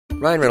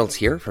Ryan Reynolds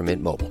here from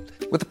Mint Mobile.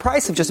 With the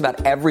price of just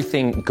about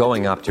everything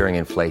going up during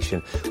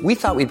inflation, we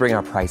thought we'd bring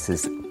our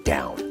prices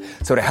down.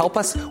 So to help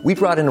us, we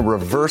brought in a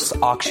reverse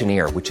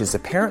auctioneer, which is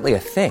apparently a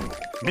thing.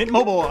 Mint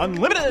Mobile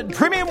Unlimited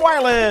Premium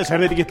Wireless. How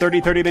to get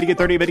 30, 30, bit to get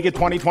 30, bit to get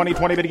 20, 20,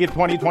 20, bit to get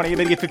 20, 20,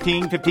 bit to get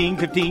 15, 15,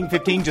 15,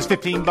 15, just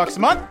 $15 a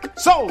month?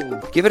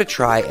 Sold! Give it a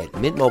try at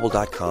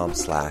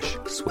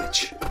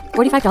mintmobile.com/switch.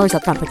 $45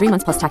 up front for 3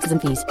 months plus taxes and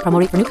fees.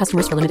 Promo rate for new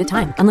customers for limited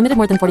time. Unlimited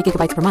more than 40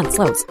 gigabytes per month.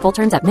 Slows full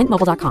terms at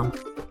mintmobile.com.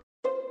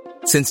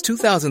 Since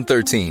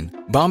 2013,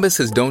 Bombas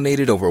has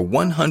donated over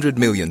 100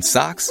 million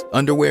socks,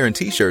 underwear, and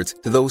T-shirts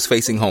to those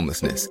facing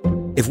homelessness.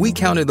 If we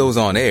counted those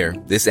on air,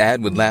 this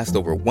ad would last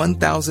over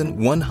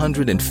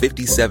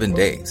 1,157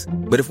 days.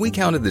 But if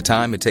we counted the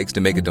time it takes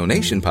to make a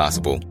donation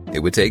possible,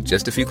 it would take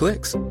just a few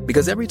clicks.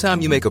 Because every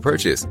time you make a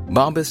purchase,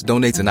 Bombas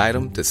donates an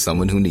item to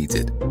someone who needs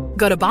it.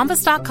 Go to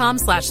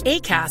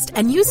bombas.com/ACAST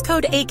and use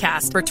code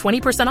ACAST for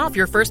 20% off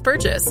your first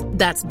purchase.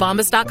 That's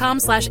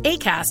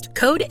bombas.com/ACAST,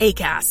 code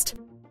ACAST.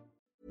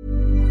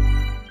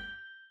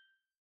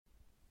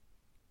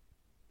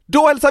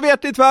 Då hälsar vi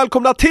hjärtligt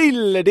välkomna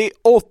till det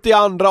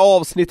 82:a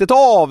avsnittet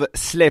av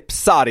Släpp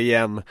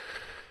sargen.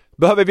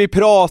 Behöver vi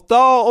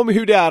prata om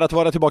hur det är att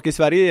vara tillbaka i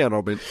Sverige igen,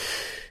 Robin?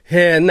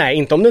 Nej,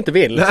 inte om du inte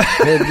vill.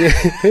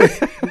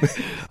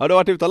 Har du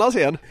varit utomlands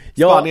igen?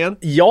 Spanien?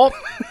 Ja,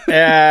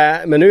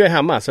 men nu är jag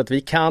hemma så att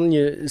vi kan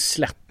ju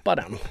släppa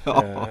den.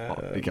 Ja,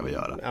 det kan vi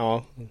göra.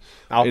 Ja,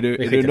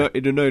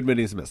 är du nöjd med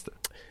din semester?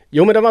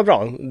 Jo, men det var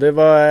bra. Det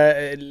var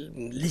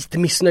lite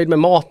missnöjd med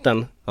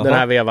maten den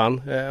här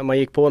vevan. Man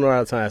gick på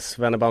några sådana här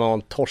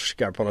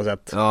svennebanan-torskar på något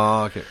sätt.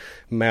 Ja, okej.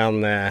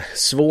 Men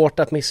svårt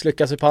att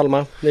misslyckas i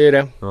Palma, det är ju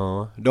det.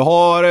 Ja. Du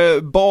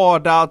har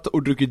badat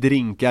och druckit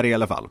drinkar i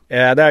alla fall. Det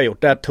har jag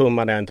gjort. Där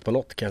tummade jag inte på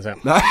något, kan jag säga.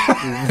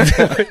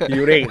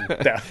 Gjorde jag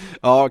inte.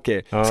 Ja,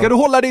 okej. Ja. Ska du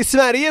hålla dig i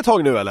Sverige ett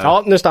tag nu, eller?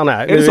 Ja, nu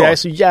stannar jag. Jag är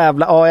så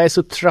jävla... Ja, jag är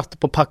så trött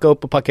på att packa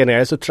upp och packa ner.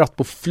 Jag är så trött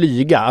på att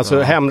flyga.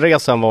 Alltså,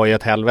 hemresan var ju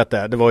ett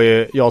helvete. Det var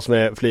ju jag som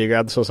är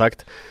flygrädd, som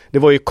sagt. Det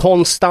var ju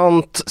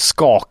konstant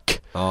skak.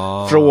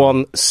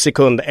 Från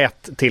sekund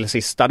 1 till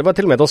sista. Det var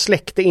till och med, de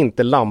släckte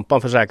inte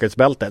lampan för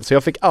säkerhetsbältet. Så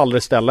jag fick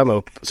aldrig ställa mig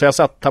upp. Så jag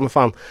satt här med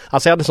fan.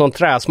 Alltså jag hade sån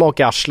träsmak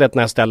i arslet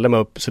när jag ställde mig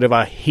upp. Så det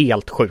var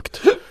helt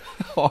sjukt.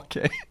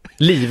 Okej.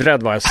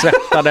 Livrädd var jag,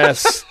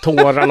 svettades,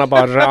 tårarna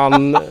bara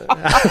rann.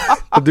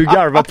 Du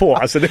garvar på,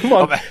 alltså det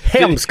var en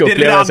hemsk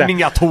upplevelse. Det rann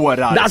inga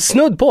tårar. Nej,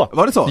 snudd på.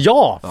 Var det så?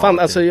 Ja, fan,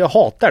 alltså jag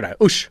hatar det,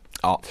 usch.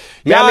 Ja.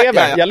 Men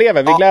jag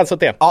lever, vi gläds åt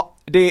det. Ja,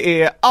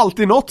 det är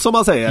alltid något som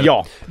man säger.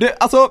 Ja.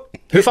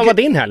 Hur fan var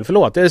din helg?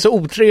 Förlåt, det är så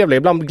otrevlig,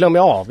 ibland glömmer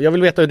jag av. Jag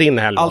vill veta hur din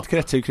helg var. Allt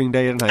kretsar kring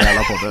dig i den här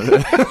jävla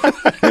podden.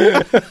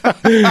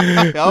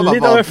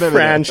 Lite av en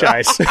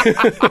franchise.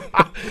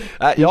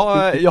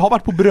 Jag har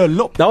varit på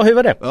bröllop. Ja, hur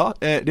var det? Ja,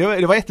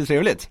 det var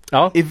jättetrevligt.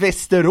 Ja. I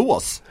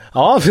Västerås.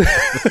 Ja,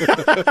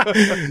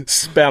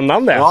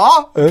 spännande.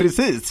 Ja,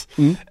 precis.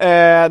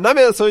 Nej,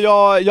 men så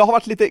jag har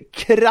varit lite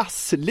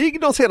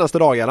krasslig de senaste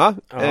dagarna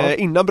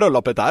innan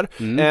bröllopet där.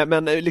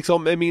 Men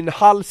liksom min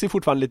hals är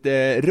fortfarande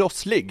lite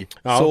rosslig.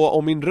 Så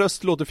om min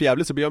röst låter för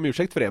jävligt så ber jag om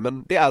ursäkt för det.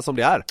 Men det är som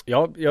det är.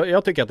 Ja,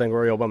 jag tycker att den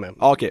går att jobba med.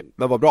 Okej,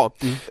 men vad bra.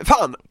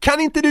 Fan, kan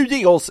inte du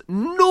ge oss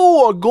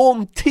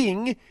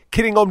någonting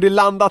kring om det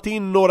landat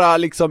in några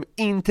liksom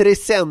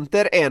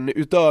intressenter än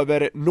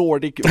utöver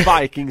Nordic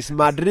Vikings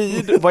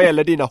Madrid vad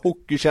gäller dina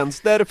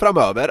hockeytjänster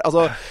framöver?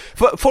 Alltså,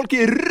 folk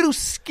är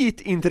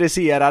ruskigt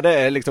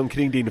intresserade liksom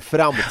kring din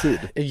framtid.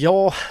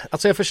 Ja,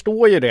 alltså jag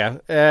förstår ju det.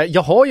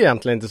 Jag har ju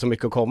egentligen inte så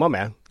mycket att komma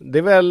med. Det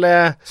är väl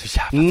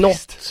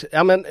något...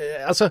 Ja, men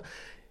alltså...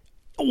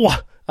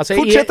 Alltså,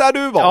 fortsätt där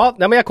du var. Ja,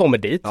 men jag kommer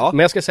dit. Ja. Men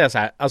jag ska säga så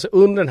här, alltså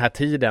under den här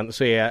tiden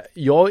så är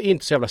jag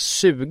inte så jävla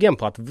sugen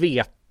på att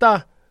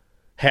veta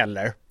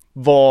heller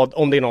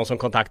om det är någon som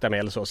kontaktar mig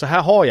eller så. Så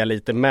här har jag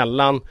lite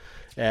mellan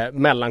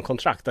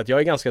kontrakt, att jag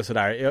är ganska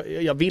sådär,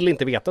 jag vill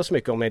inte veta så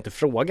mycket om jag inte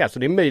frågar, så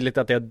det är möjligt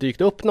att det har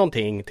dykt upp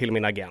någonting till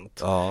min agent.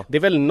 Ja. Det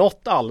är väl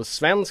något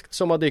allsvenskt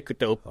som har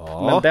dykt upp,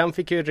 men den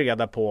fick jag ju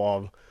reda på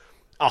av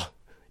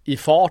i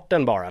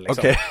farten bara liksom.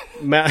 Okay.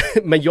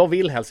 Men jag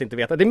vill helst inte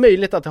veta. Det är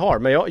möjligt att det har,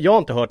 men jag har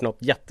inte hört något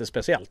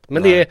jättespeciellt.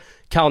 Men det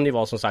kan ju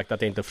vara som sagt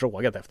att jag inte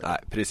frågat efter. Nej,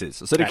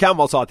 precis. Så det kan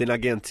vara så att din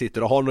agent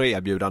sitter och har några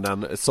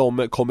erbjudanden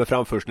som kommer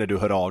fram först när du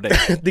hör av dig.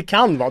 Det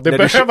kan vara. Det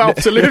behöver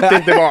absolut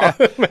inte vara.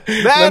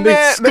 Men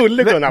det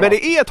skulle kunna vara. Men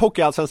det är ett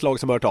hockeyallsvenskt lag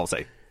som har hört av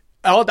sig.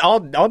 Ja,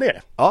 det är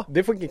det. Ja.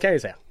 Det kan jag ju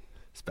säga.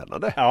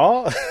 Spännande.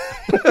 Ja.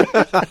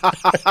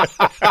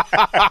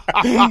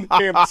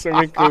 Det är inte så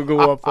mycket att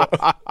gå på.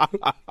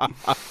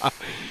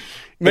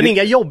 Men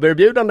inga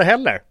jobberbjudande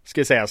heller,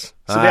 ska sägas. Så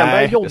nej, det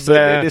enda jobb...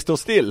 det står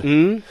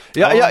still.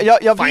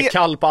 Jag vet...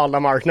 kall på alla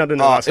marknader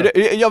nu alltså.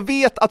 Jag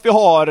vet att vi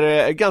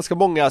har ganska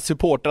många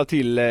supportrar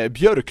till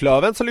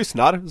Björklöven som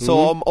lyssnar.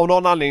 Så om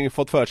någon anledning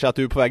fått för sig att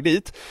du är på väg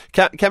dit,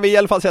 kan vi i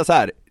alla fall säga så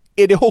här: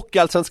 är det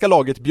hockeyallsvenska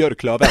laget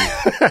Björklöven?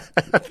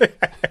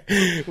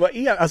 Vad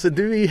är, alltså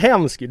du är ju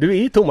hemsk, du är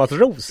ju Thomas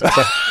Ros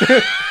alltså.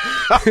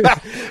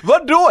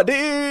 Vadå? Det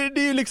är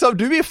ju liksom,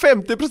 du är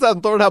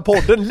 50% av den här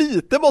podden.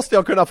 Lite måste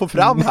jag kunna få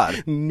fram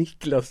här.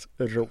 Niklas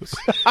Ros.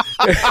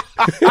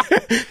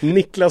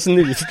 Niklas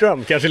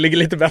Nyström kanske ligger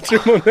lite bättre i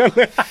munnen.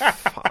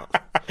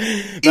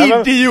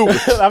 Idiot!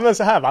 Nej men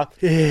så här va.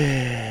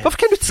 Varför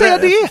kan du inte säga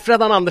det?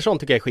 Fredan Andersson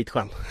tycker jag är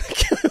skitskön.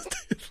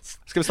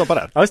 Ska vi stoppa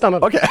där? Ja, vi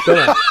stannar. Okej.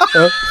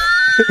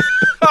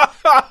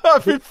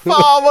 Fy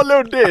fan vad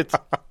luddigt.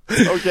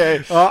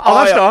 Okej. Ja,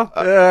 annars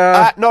då?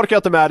 Nu orkar jag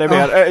inte med det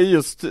mer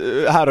just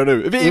här och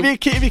nu.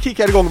 Vi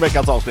kickar igång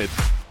veckans avsnitt.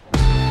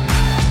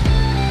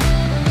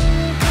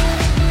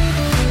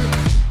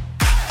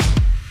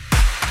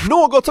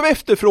 Något som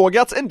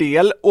efterfrågats en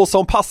del och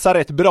som passar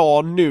rätt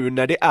bra nu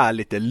när det är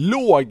lite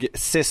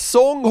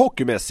lågsäsong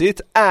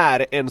hockeymässigt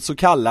är en så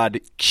kallad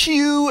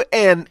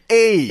Q&A.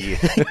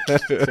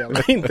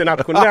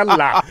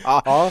 Internationella.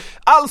 Ja.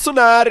 Alltså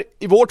när,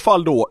 i vårt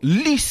fall då,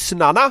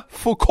 lyssnarna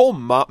får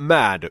komma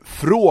med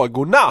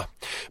frågorna.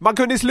 Man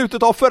kunde i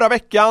slutet av förra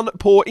veckan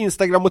på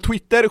Instagram och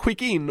Twitter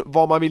skicka in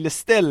vad man ville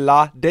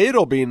ställa dig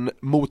Robin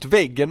mot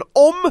väggen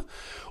om.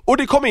 Och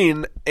det kom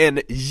in en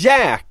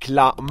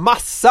jäkla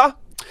massa.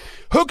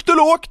 Högt och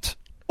lågt,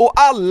 och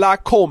alla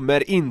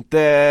kommer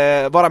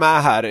inte vara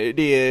med här,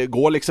 det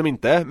går liksom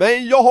inte.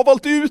 Men jag har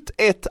valt ut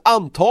ett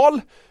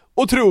antal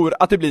och tror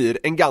att det blir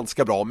en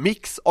ganska bra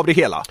mix av det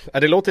hela. Ja,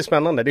 det låter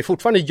spännande. Det är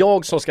fortfarande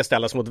jag som ska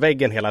ställas mot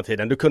väggen hela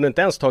tiden. Du kunde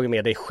inte ens tagit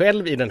med dig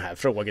själv i den här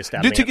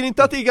frågeställningen. Du tycker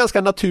inte att det är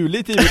ganska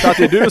naturligt givet att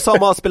det är du som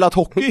har spelat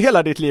hockey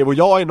hela ditt liv och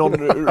jag är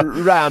någon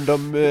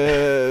random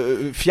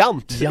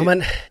fjant? Ja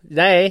men,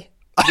 nej.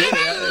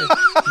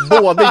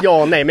 Både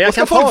ja och nej, men jag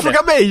kan ta det. Vad ska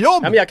folk fråga mig om?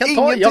 Ja,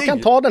 men jag kan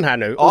ta den här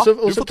nu. Ja,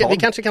 och så vi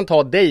kanske kan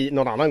ta dig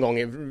någon annan gång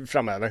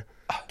framöver.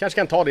 Kanske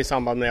kan ta det i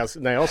samband med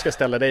när jag ska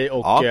ställa dig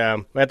och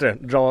vad heter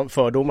det? Dra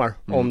fördomar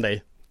om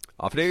dig.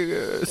 Ja, för det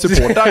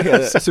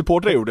är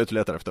supporter är ordet du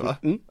letar efter, va?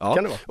 Ja,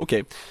 kan det vara.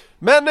 Okej.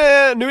 Men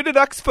nu är det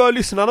dags för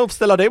lyssnarna att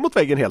ställa dig mot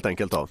väggen helt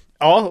enkelt då.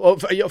 Ja,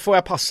 och får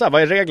jag passa?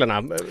 Vad är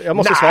reglerna? Jag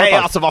måste svara på. Nej,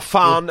 alltså vad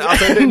fan.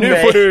 Alltså, nu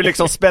får du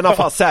liksom spänna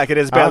fast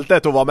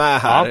säkerhetsbältet och vara med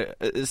här.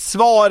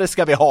 Svar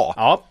ska vi ha.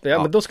 Ja,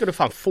 men då ska du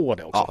fan få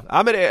det också.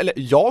 Ja, men eller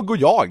jag och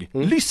jag.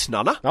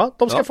 Lyssnarna. Ja,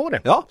 de ska få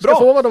det. Ja, bra. Ska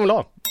få vad de vill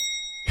ha.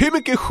 Hur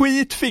mycket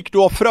skit fick du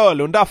av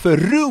Frölunda för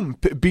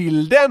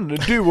rumpbilden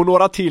du och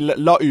några till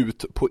la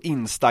ut på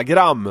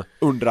Instagram,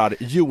 undrar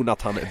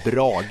Jonathan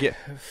Brage.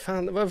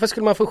 Fan, varför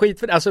skulle man få skit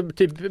för det? Alltså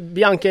typ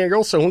Bianca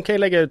Ingrosso, hon kan ju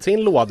lägga ut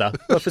sin låda.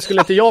 Varför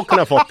skulle inte jag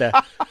kunna fått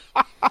det?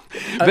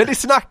 Men det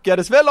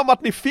snackades väl om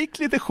att ni fick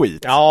lite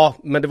skit? Ja,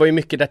 men det var ju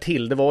mycket där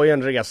till. Det var ju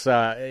en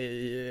resa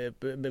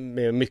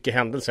med mycket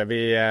händelser.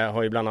 Vi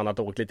har ju bland annat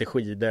åkt lite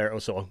skidor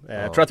och så.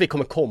 Jag tror att vi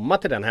kommer komma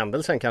till den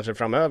händelsen kanske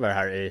framöver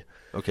här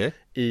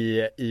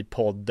i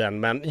podden.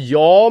 Men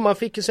ja, man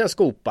fick ju sen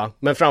skopa.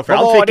 Men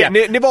framförallt fick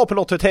jag... Ni var på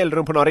något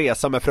hotellrum på någon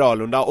resa med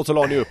Frölunda och så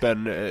la ni upp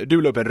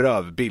du la upp en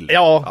rövbild.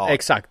 Ja,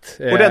 exakt.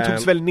 Och den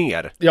togs väl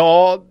ner?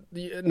 Ja,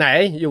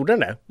 nej, gjorde den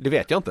det? Det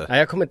vet jag inte. Nej,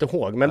 jag kommer inte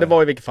ihåg. Men det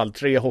var i vilket fall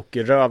 3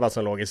 hockeyrövar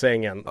som låg i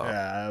sängen.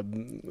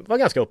 Var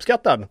ganska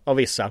uppskattad av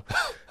vissa.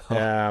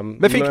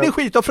 Men fick ni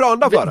skit av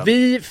Frölunda för den?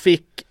 Vi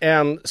fick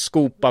en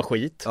skopa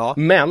skit.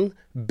 Men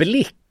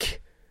Blick,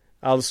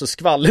 alltså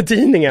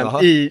skvallertidningen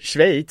i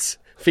Schweiz,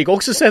 fick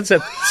också sett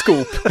ett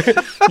skop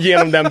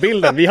genom den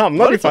bilden. Vi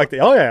hamnade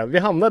faktiskt, vi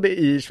hamnade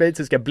i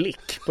schweiziska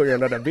Blick på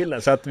grund av den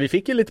bilden. Så att vi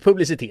fick ju lite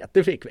publicitet,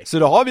 det fick vi. Så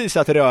du har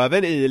visat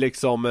röven i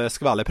liksom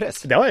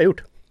skvallerpress? Det har jag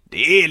gjort. Det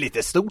är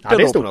lite stort det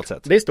är stort. på något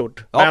sätt. Det är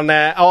stort. Men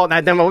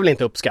nej, den var väl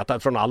inte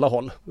uppskattad från alla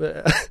håll.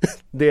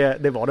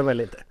 det var det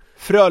väl inte.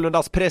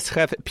 Frölundas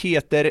presschef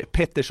Peter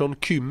Pettersson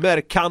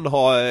Kymmer kan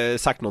ha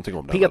sagt någonting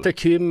om det. Peter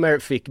Kymmer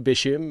fick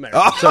bekymmer,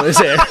 som vi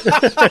säger.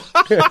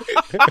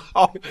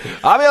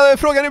 Men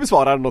frågan är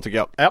besvarad då tycker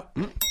jag. Ja.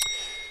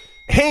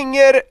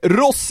 Hänger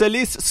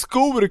Rosselis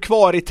skor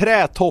kvar i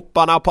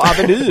trätopparna på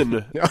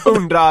Avenyn?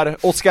 Undrar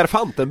Oskar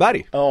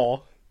Fantenberg.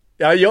 Ja.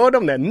 Ja, gör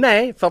de det?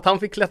 Nej, för att han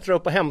fick klättra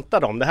upp och hämta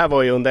dem. Det här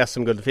var ju under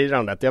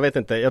SM-guldfirandet. Jag vet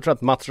inte, jag tror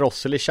att Mats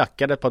Rosseli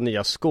tjackade ett par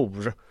nya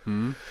skor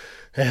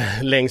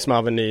längs med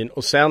Avenyn.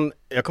 Och sen,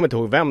 jag kommer inte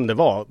ihåg vem det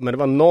var, men det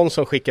var någon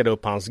som skickade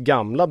upp hans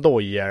gamla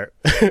dojer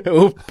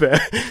upp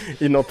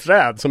i något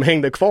träd som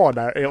hängde kvar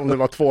där, om det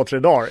var 2-3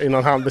 dagar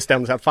innan han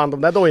bestämde sig att fan,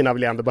 de där dojorna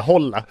vill jag ändå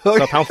behålla.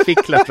 Så att han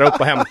fick klättra upp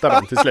och hämta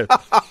dem till slut.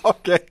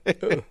 Okej.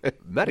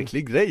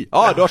 Märklig grej.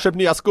 Du har köpt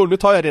nya skor, nu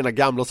tar jag dina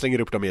gamla och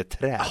slänger upp dem i ett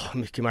träd.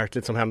 Mycket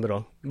märkligt som händer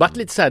då. Vart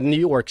lite så här New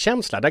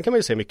York-känsla. Där kan man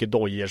ju se mycket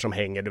dojor som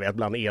hänger, du vet,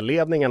 bland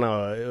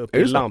elledningarna uppe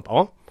i lamp.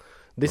 Ja.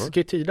 Det ska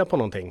ju tyda på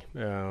någonting.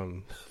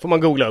 Får man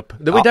googla upp.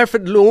 Det var ju därför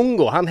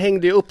Lungo, han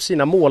hängde ju upp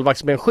sina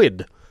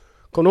målvaktsbenskydd.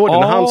 Kommer du ihåg det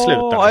när han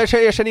slutade? Ja,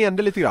 jag känner igen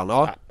det lite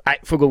grann. Nej,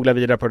 får googla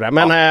vidare på det där.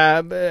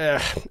 Men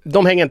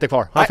de hänger inte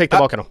kvar. Han fick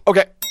tillbaka dem.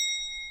 Okej.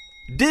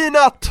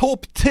 Dina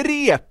topp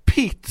 3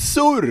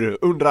 pizzor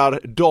undrar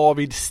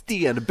David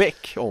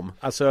Stenbeck om.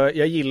 Alltså,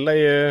 jag gillar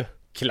ju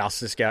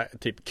klassiska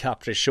typ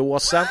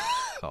capricciosa.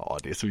 Ja,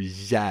 det är så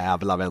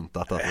jävla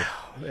väntat alltså.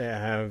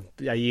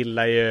 Jag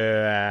gillar ju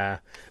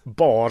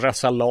bara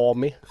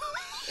salami.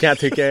 Kan jag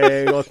tycka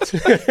är gott.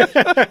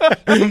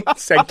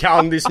 Sen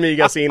kan det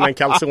smygas in en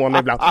calzone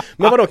ibland.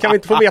 Men vadå, kan vi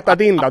inte få veta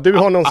din då? Du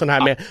har någon sån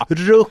här med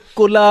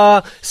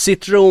rucola,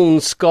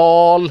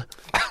 citronskal,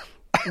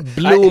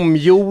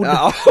 blomjord.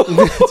 Ja.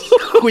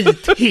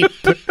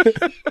 Skithipp.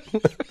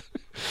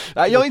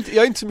 Jag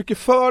är inte så mycket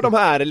för de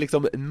här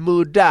liksom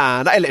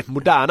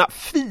moderna,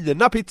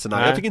 fina pizzorna.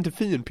 Nej. Jag tycker inte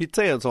fin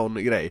pizza är en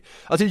sån grej.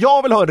 Alltså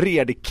jag vill ha en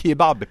redig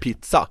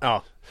kebabpizza.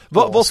 Ja.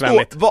 Vad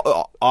står...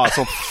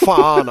 Alltså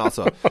fan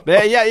alltså. Men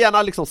jag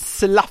gärna liksom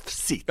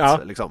slafsigt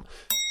liksom.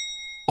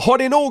 Har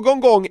det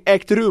någon gång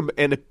ägt rum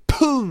en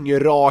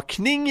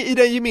pungrakning i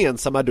den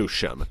gemensamma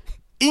duschen?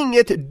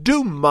 Inget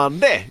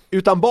dummande,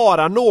 utan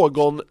bara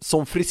någon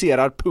som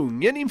friserar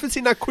pungen inför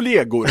sina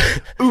kollegor,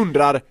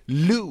 undrar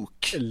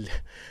Luke.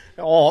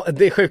 Ja,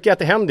 det är sjuka att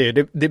det händer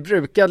ju. Det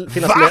brukar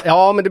finnas med,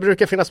 ja, men det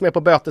brukar finnas med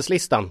på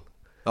böteslistan.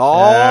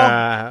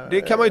 Ja,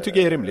 det kan man ju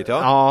tycka är rimligt, ja.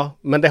 Ja,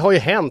 men det har ju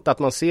hänt att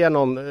man ser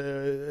någon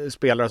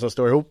spelare som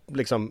står ihop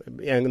liksom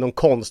i någon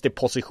konstig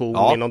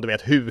position i någon, du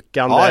vet,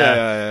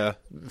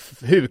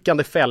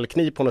 hukande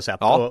fällkniv på något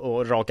sätt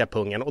och raka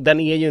pungen. Och den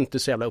är ju inte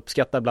så jävla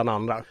uppskattad bland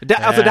andra. Det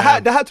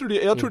här trodde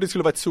jag trodde det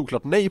skulle vara ett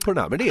såklart nej på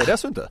den här, men det är det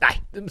alltså inte.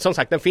 Nej, som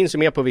sagt, den finns ju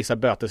med på vissa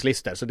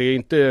böteslistor, så det är ju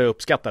inte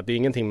uppskattat. Det är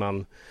ingenting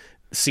man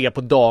ser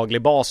på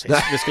daglig basis,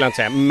 det skulle jag inte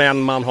säga.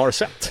 Men man har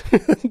sett.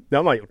 Det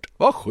har man gjort.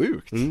 Vad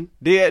sjukt.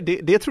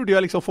 Det trodde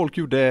jag liksom folk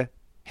gjorde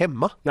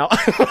hemma. Ja,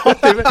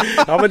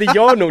 men det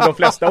gör nog de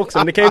flesta också.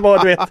 Men det kan ju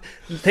vara, du vet,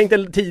 tänk dig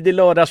en tidig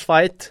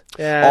lördagsfight.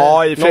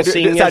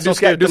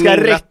 Du ska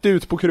rätt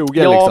ut på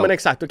krogen. Ja, liksom. Men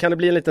exakt. Då kan det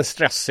bli en liten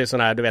stressig sån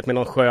här, du vet, med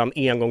någon skön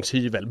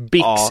engångshyvel.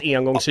 Bix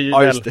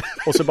engångshyvel.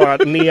 Och så bara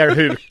ner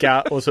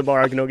huka och så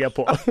bara gnugga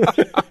på.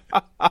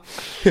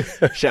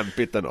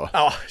 Kämpigt ändå.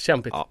 Ja,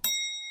 kämpigt. Ja.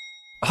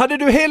 Hade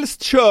du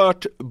helst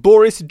kört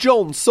Boris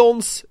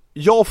Johnsons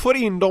 "jag får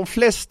in de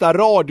flesta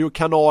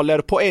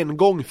radiokanaler på en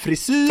gång"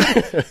 frisyr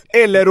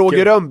eller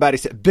Roger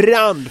Rönnbergs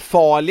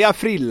brandfarliga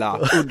frilla,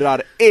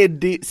 undrar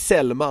Eddie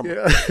Sellman.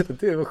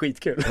 Det var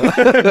skitkul.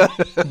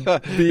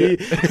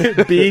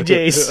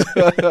 BJs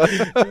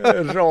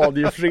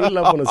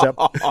radiofrilla på något sätt.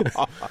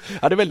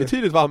 Ja, det är väldigt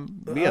tydligt vad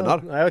han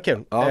menar. Ja, okej.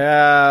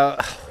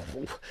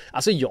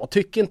 Alltså jag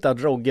tycker inte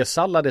att Roger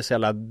sallad är så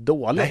jävla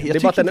dålig. Nej, jag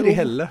tycker inte det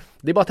heller.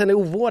 Det är bara att den är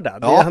ovårdad.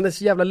 Ja. Han är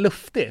så jävla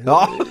luftig.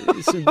 Ja.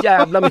 Så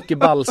jävla mycket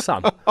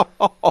balsam.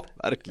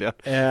 Verkligen.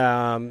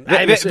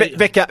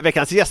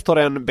 Veckans gäst har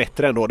en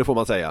bättre ändå, det får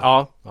man säga.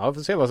 Ja, vi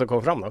får se vad som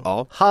kommer fram då.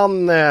 Ja.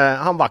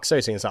 Han vaxar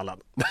ju sin sallad.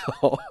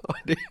 Ja,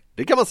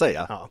 det kan man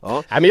säga. Ja.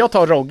 Ja. Nej, men jag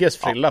tar Rogges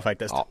frilla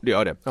faktiskt. Ja, det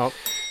gör det. Ja.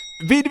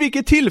 Vid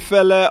vilket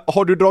tillfälle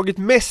har du dragit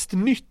mest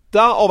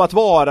nytta av att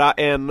vara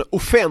en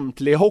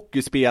offentlig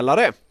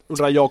hockeyspelare?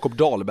 Undrar Jakob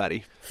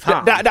Dahlberg.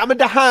 Men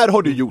det här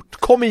har du gjort.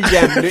 Kom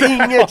igen nu.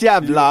 Inget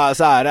jävla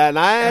så här.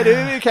 Nej,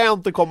 det kan jag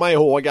inte komma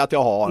ihåg att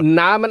jag har.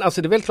 Nej, men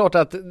alltså det är väl klart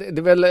att det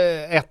är väl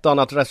ett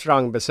annat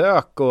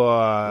restaurangbesök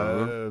och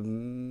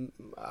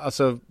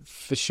alltså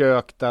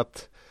försökt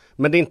att,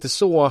 men det är inte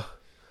så,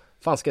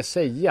 fan ska jag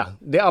säga?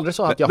 Det är aldrig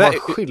så att jag har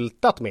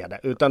skyltat med det,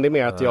 utan det är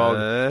mer att jag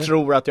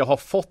tror att jag har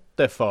fått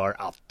det för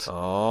att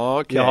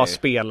jag har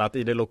spelat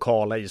i det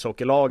lokala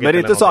ishockeylaget. Men det är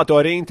inte så att du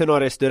har ringt till någon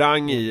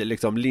restaurang i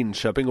liksom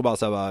Linköping och bara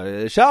så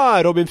här: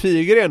 "Tja, Robin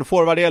Fygren,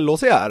 forward i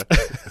LHC här."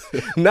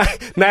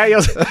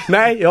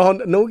 Nej, jag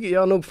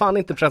har nog fan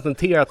inte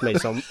presenterat mig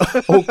som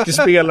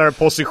hockeyspelare,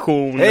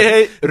 position.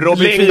 Hej,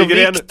 Robin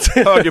Fygren,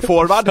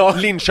 högerforward,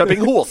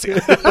 Linköping HC.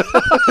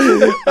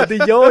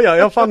 Det gör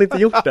jag har fan inte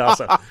gjort det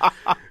alltså.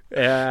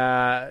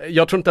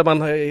 Jag tror inte att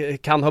man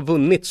kan ha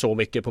vunnit så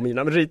mycket på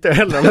mina meriter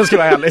heller, om jag ska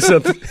vara ärlig. Så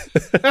tror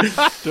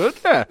du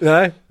inte?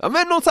 Nej. Ja,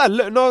 men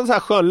någon så här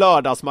skön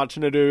lördagsmatch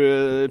när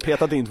du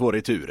petat in 2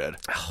 returer.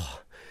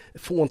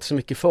 Jag får inte så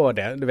mycket för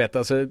det, du vet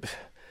alltså.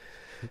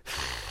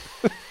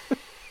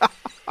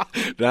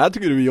 Det här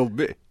tycker du är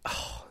jobbig.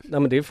 Nej,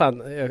 men det är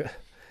fan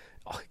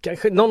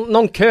kanske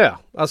någon kö.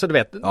 Alltså du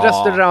vet,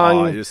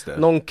 restaurang,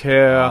 någon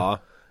kö. Ja.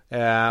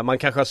 Man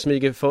kanske har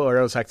smugit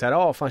före och sagt så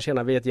här: fan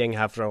tjena, vi är ett gäng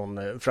här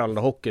från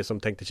Frölunda Hockey som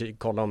tänkte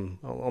kolla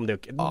om det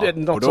är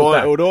något sånt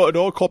där. Och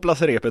då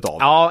kopplas repet av.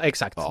 Ja,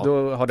 exakt. Ja.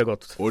 Då har det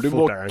gått och du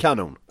fortare. Mår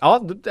kanon.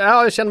 Ja,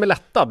 jag känner mig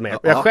lättad med.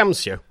 Jag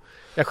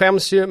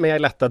skäms ju, men jag är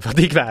lättad för att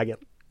det gick vägen.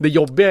 Det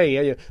jobbiga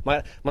är ju,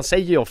 man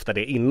säger ju ofta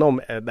det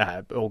inom det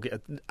här, och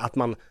att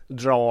man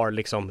drar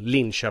liksom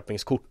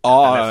Linköpingskortet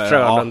eller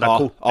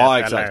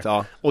Frölunda-kortet.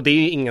 Exakt. Och det är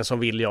ju ingen som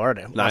vill göra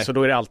det. Alltså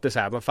då är det alltid så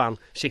här, men fan,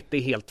 shit, det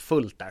är helt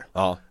fullt där.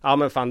 Ja,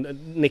 men fan,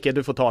 Nicke,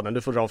 du får ta den,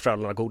 du får dra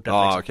Frölunda-kortet.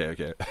 Ja, liksom.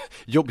 Okej.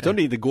 Jobbigt om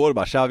det inte går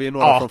bara, tja, vi är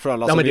några från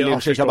Frölunda som vill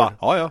Linköping.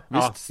 Ja,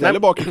 visst, ställer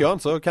bak i kön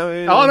så kan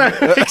vi... Ja, nej,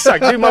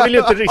 exakt, man vill ju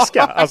inte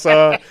riska. Alltså,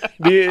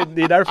 det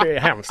är därför det är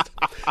hemskt.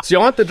 Så jag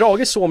har inte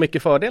dragit så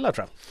mycket fördelar,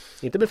 tror jag.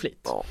 Inte med flit.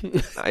 Ja,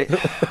 nej,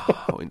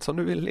 och inte som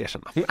du vill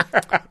erkänna.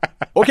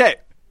 Okej,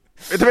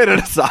 vet du vad det är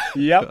dessa?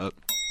 Ja.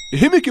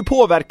 Hur mycket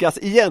påverkas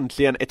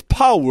egentligen ett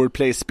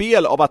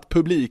powerplay-spel av att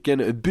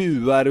publiken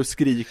buar och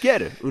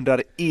skriker?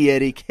 Undrar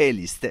Erik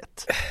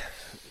Hellstedt.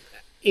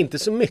 Inte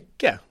så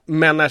mycket,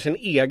 men när sin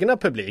egna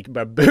publik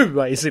börjar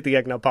bua i sitt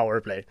egna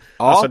powerplay.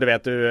 Ja. Alltså du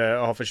vet, du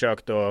har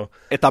försökt att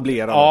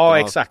etablera ja,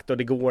 något, exakt, och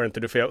det går inte,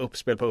 du får göra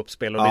uppspel på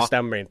uppspel och det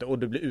stämmer inte, och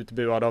du blir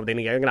utbuad av din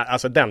egna,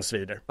 alltså den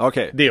svider.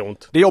 Okej. Det är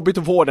ont. Det är jobbigt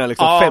att få den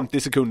liksom 50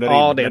 sekunder in det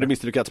är när du det.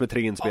 misslyckats med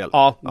 3 inspel.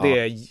 Ja, det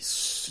är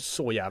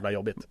så jävla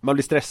jobbigt. Man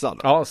blir stressad.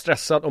 Ja,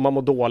 stressad och man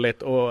mår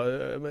dåligt och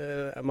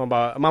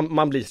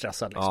man blir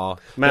stressad liksom. Ja.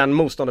 Men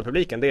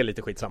motståndarpubliken, det är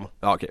lite skitsamma.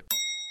 Ja, okej.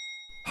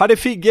 Hade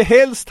Figge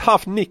helst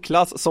haft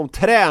Niklas som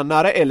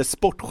tränare eller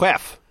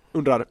sportchef?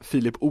 Undrar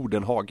Filip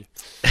Odenhag.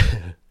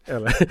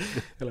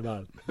 eller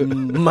bara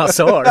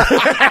massör.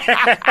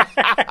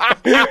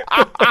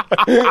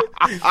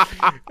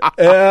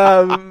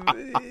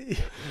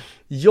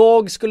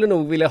 Jag skulle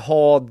nog vilja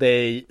ha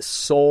dig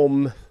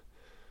som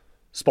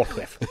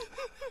sportchef.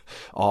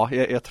 Ja,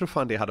 jag tror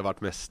fan det hade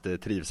varit mest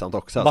trivsamt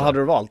också. Vad hade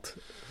du valt?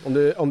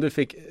 Om du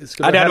fick...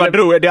 Ja, det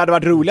hade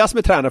varit roligast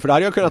med tränare, för då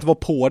hade jag kunnat vara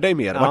på dig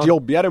mer. Det hade varit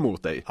jobbigare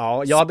mot dig.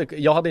 Ja,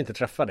 jag hade inte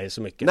träffat dig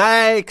så mycket.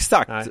 Nej,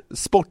 exakt. Nej.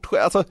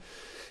 Sportchef, alltså...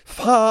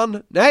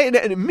 Fan, nej,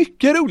 det är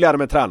mycket roligare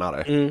med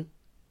tränare. Mm.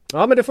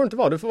 Ja, men det får inte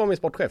vara, du får vara min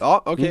sportchef.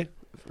 Ja, okej.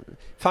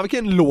 Fan,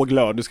 vilken låg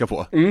lön du ska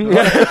få.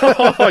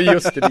 Ja,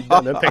 just det,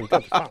 den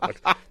tänkte jag. Fan.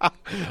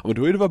 Och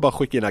då är det bara att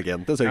skicka in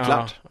agenten så är det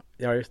klart.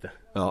 Ja, just det.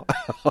 Ja.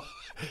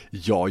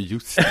 Ja,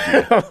 just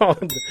det.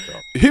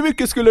 Hur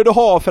mycket skulle du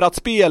ha för att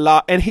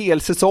spela en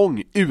hel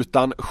säsong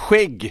utan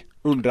skägg?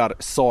 Undrar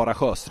Sara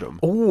Sjöström.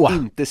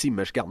 Inte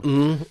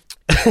simmerskan.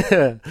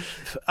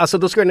 Alltså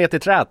då ska du ner till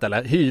trät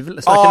eller?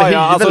 Snackar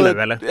vi hyvel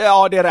nu eller?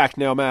 Ja, det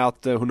räknar jag med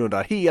att hon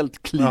undrar.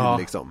 Helt clean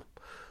liksom.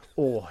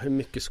 Hur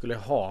mycket skulle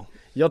jag ha?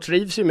 Jag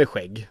trivs ju med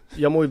skägg.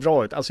 Jag mår ju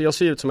bra ut. Alltså jag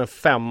ser ut som en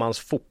 5-mans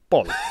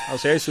fotboll.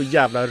 Alltså jag är så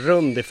jävla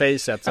rund i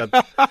facet så att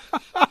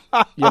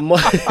jag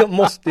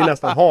måste ju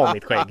nästan ha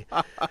mitt skägg.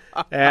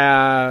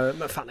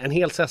 Men fan, en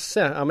hel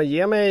sesse. Ja, men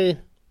ge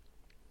mig...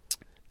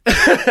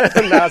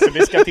 Nej, alltså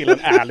det ska till en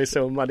ärlig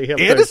summa. Det är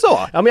helt det så?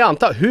 Ja, men jag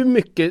antar. Hur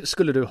mycket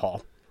skulle du ha?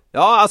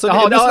 Ja, alltså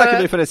nu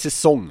snackar vi för en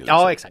säsong liksom.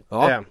 Ja, exakt.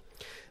 Nej,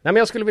 men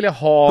jag skulle vilja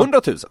ha...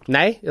 100 000?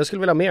 Nej, jag skulle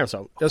vilja ha mer än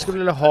så. Jag skulle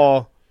vilja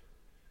ha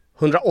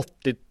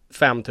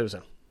 185 000.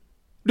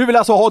 Du vill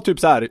alltså ha typ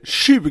så här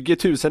 20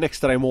 000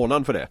 extra i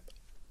månaden för det?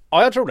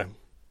 Ja, jag tror det.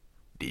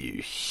 Det är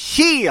ju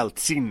helt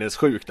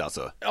sinnessjukt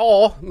alltså.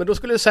 Ja, men då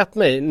skulle du sett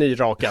mig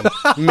nyraken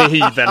med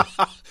hyvel.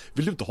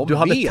 Vill du inte ha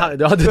mer?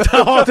 Du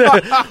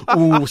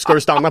hade ska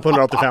du stanna på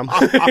 185?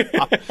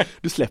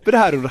 Du släpper det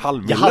här under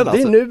halvmillen. Jag hade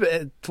alltså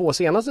nu 2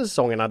 senaste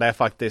säsongerna där jag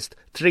faktiskt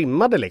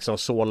trimmade liksom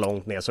så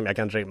långt ner som jag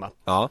kan trimma.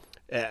 Ja.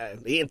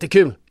 Det är inte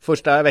kul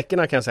första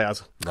veckorna kan jag säga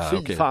alltså.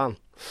 Fy fan.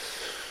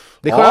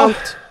 Det är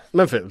skönt,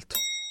 men fult.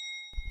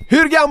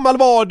 Hur gammal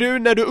var du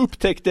när du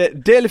upptäckte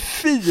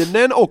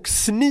delfinen och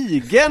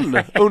snigeln?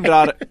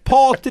 Undrar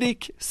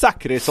Patrik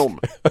Zackrisson.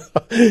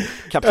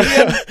 Kapten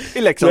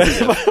i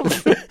Leksands.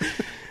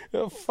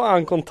 Vad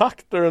fan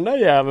kontaktar den där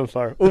jäveln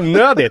för?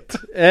 Onödigt.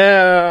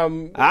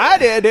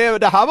 Nej,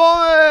 det här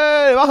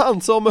var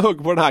han som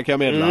högg på den här, kan jag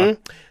meddela.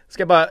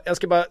 Jag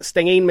ska bara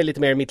stänga in mig lite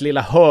mer i mitt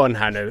lilla hörn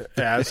här nu,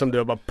 som du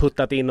har bara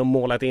puttat in och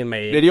målat in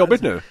mig i. Är det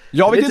jobbigt nu?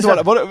 Jag vet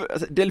inte vad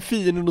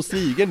delfinen och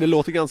snigeln, det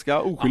låter ganska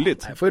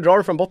oskyldigt. Jag får ju dra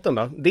det från botten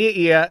då.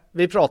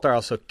 Vi pratar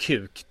alltså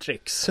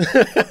kuktricks.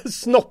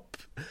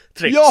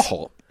 Snopptricks.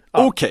 Jaha,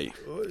 okej.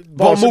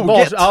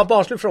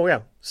 Barnslig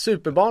fråga.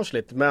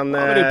 Superbarnsligt, men...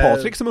 Ja, men det är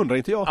Patrik som undrar,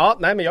 inte jag. Ja,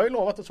 nej, men jag har ju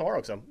lovat att svara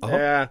också.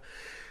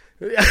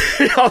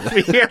 Jag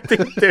vet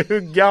inte hur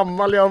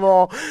gammal jag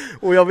var,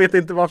 och jag vet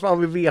inte varför han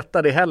vill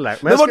veta det heller.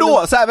 Men vadå?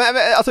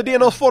 Alltså det är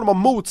någon form av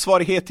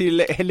motsvarighet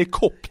till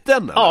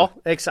helikoptern? Eller? Ja,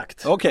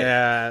 exakt. Okay.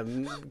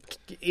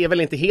 Är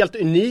väl inte helt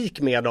unik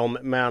med dem,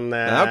 men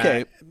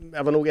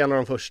jag var nog en av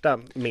de första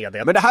med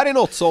det. Men det här är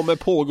något som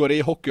pågår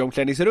i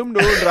hockeyomklädningsrum, då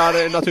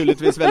undrar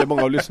naturligtvis väldigt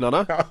många av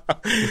lyssnarna.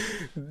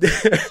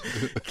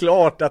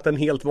 Klart att en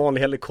helt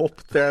vanlig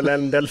helikopter eller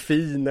en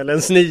delfin eller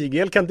en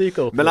snigel kan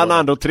dyka upp. Mellan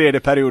andra och tredje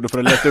perioden för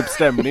att lätta upp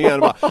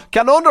stämningen.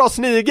 Kan någon dra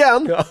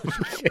snigeln?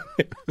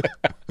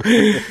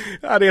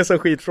 Ja, det är en sån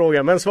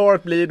skitfråga. Men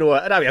svaret blir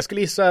då, jag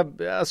skulle gissa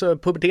alltså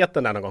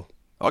puberteten där någon gång.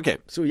 Okej.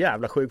 Så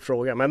jävla sjuk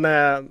fråga, men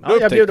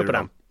jag bjuder på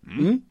den.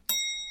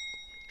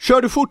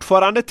 Kör du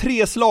fortfarande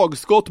 3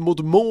 slagskott mot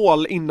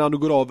mål innan du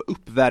går av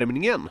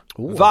uppvärmningen?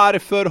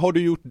 Varför har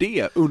du gjort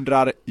det?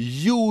 Undrar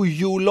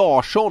Jojo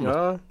Larsson.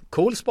 Ja,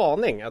 cool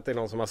spaning att det är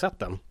någon som har sett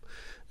den.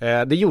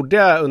 Det gjorde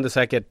jag under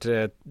säkert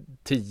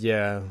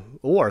 10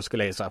 år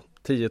skulle jag gissa.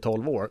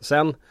 10-12 år.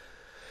 Sen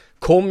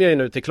kom jag ju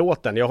nu till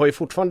klåten. Jag har ju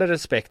fortfarande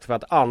respekt för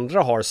att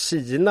andra har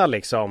sina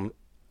liksom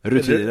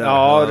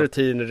rutiner.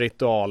 Rutiner,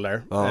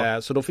 ritualer.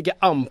 Ja. Så då fick jag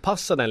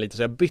anpassa den lite.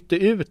 Så jag bytte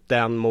ut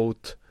den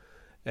mot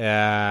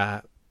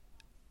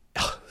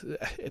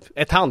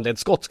ett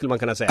handledsskott skulle man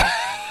kunna säga.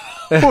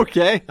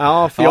 Okej.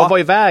 Ja, för jag var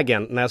i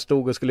vägen när jag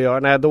stod och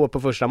när jag då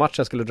på första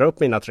matchen skulle dra upp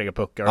mina 3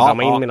 puckar och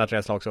damma in mina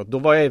 3 slagskott. Då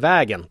var jag i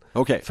vägen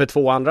för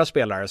 2 andra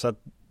spelare. Så att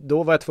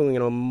då var jag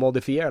tvungen att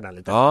modifiera den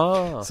lite.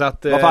 Så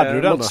att, varför hade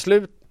du den då?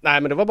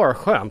 Nej, men det var bara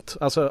skönt.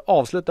 Alltså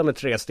avsluta med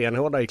 3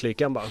 stenhårdar i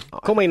klykan bara.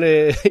 Komma in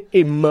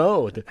i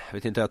mode. Jag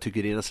vet inte, jag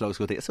tycker dina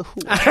slagskott är så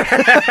hårt.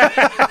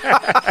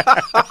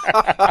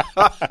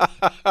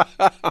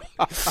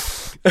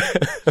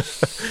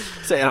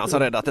 Säger han som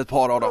räddat ett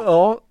par av dem.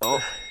 Ja.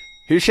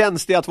 Hur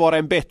känns det att vara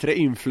en bättre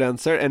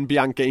influencer än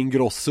Bianca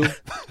Ingrosso?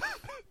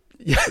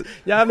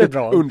 Jävligt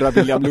bra. Undrar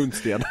William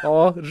Lundsten.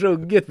 Ja,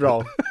 ruggigt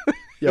bra.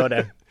 Gör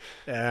det.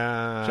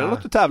 Känner du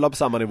att du tävlar på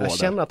samma nivå? Jag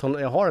känner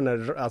att jag har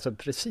den alltså,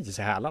 precis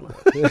i hälarna.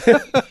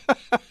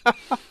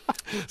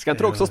 Ska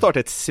inte du också starta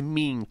ett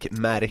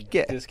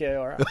sminkmärke? Det ska jag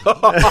göra.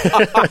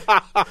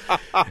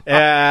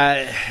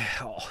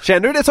 Känner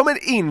du det som en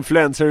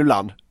influencer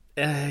ibland?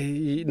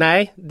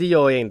 Nej, det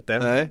gör jag inte.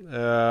 Nej.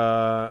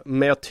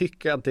 Men jag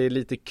tycker att det är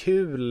lite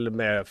kul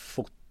med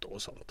foto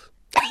och sånt.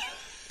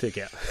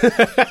 Tycker jag.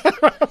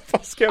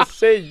 Vad ska jag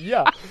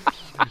säga?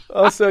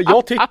 Alltså,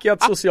 jag tycker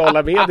att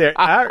sociala medier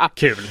är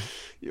kul.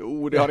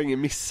 Jo, det har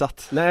ingen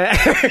missat. Nej.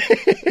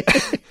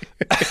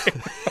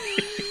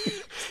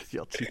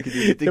 Jag tycker det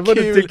är lite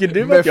kul. Tycker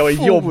du att jag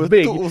är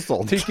jobbig?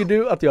 Tycker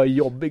du att jag är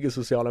jobbig i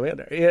sociala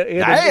medier?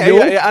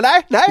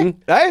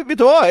 Nej, vet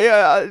du vad?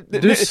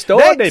 Du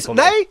stör dig på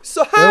mig. Nej,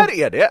 så här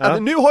är det.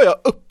 Alltså, nu har jag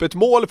öppet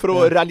mål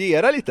för att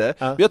raljera lite.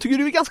 Men jag tycker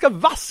du är ganska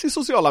vass i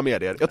sociala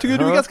medier. Jag tycker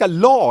du är ganska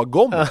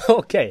lagom.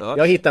 Okej,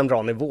 jag hittar en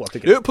bra nivå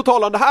tycker jag. På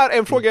tal om det här,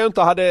 en fråga jag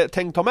inte hade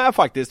tänkt ta med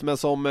faktiskt, men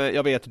som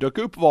jag vet dök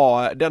upp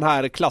var den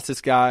här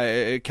klassiska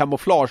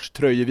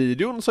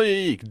kamouflagetröjevideon som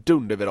gick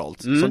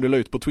dunderviralt, som du la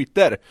ut på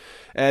Twitter.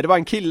 Det var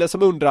en kille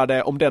som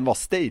undrade om den var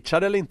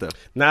stagead eller inte.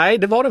 Nej,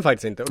 det var den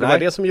faktiskt inte. Och det var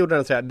det som gjorde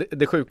den så här.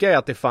 Det sjuka är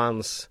att det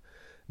fanns...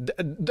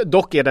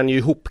 Dock är den ju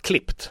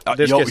ihopklippt.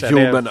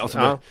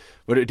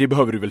 Det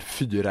behöver du väl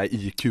 4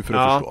 IQ för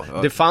att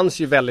förstå. Det fanns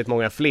ju väldigt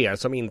många fler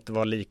som inte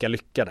var lika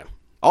lyckade.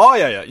 Ja.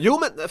 Jo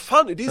men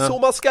fan, det är så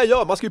man ska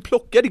göra. Man ska ju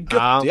plocka det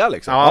göttiga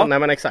liksom. Ja, nej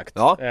men exakt.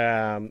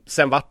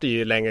 Sen vart det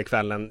ju längre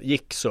kvällen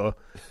gick så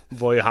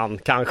var ju han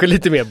kanske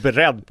lite mer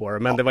beredd på det.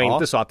 Men det var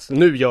inte så att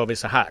nu gör vi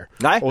så här.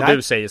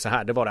 Du säger så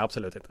här, det var det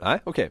absolut inte. Nej,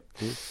 okej.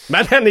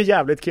 Men den är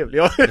jävligt kul.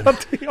 Den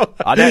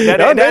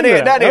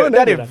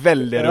är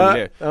väldigt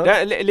rolig.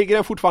 Ligger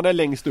den fortfarande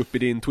längst upp i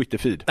din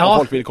Twitter-feed? Om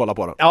folk vill kolla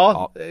på den.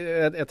 Ja.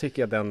 Jag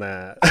tycker att den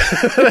är...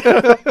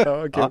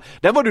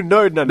 Den var du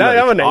nöjd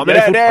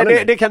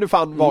när det kan du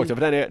fan vara också,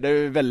 för den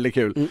är väldigt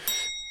kul.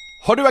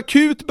 Har du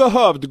akut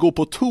behövt gå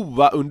på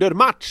toa under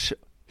match?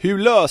 Hur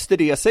löste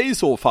det sig i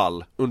så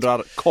fall?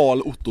 Undrar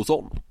Karl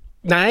Ottosson.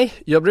 Nej,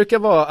 jag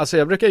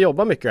brukar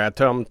jobba mycket här,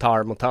 töm,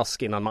 tarm och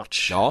task innan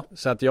match. Ja.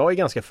 Så att jag är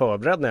ganska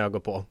förberedd när jag går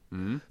på.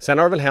 Sen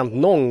har det väl hänt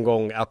någon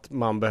gång att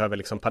man behöver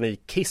liksom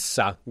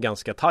panikkissa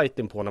ganska tajt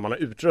in på när man har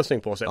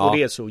utrustning på sig. Och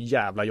det är så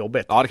jävla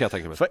jobbigt. Ja, det kan jag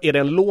tänka mig. För är det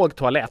en låg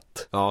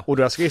toalett och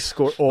du har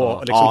skridskor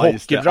och liksom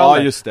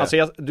hockeybrallor.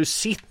 Alltså du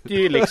sitter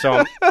ju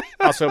liksom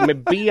alltså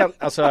med ben,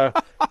 alltså...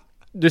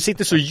 Du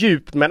sitter så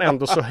djupt men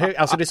ändå så högt.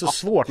 Alltså det är så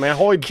svårt. Men jag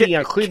har ju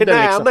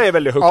benskydden liksom. Är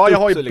väldigt högt. Ja, jag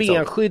har ju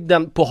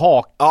benskydden på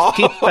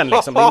haktippen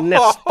liksom. Det är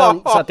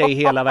nästan så att jag är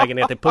hela vägen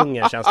ner till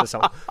pungen, känns det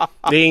som.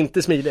 Det är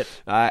inte smidigt.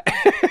 Nej.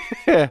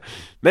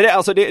 Men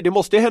det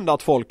måste ju hända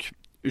att folk,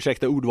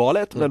 ursäkta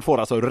ordvalet, men får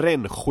alltså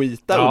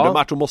rännskita under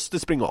match och måste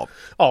springa av.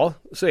 Ja,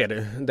 så är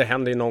det. Det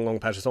händer ju någon gång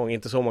per säsong,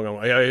 inte så många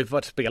gånger. Jag har ju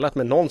varit spelat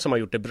med någon som har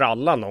gjort det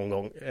brallan någon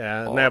gång.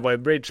 När jag var i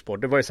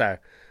Bridgeport. Det var ju så här.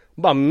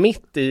 Bara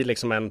mitt i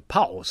liksom en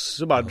paus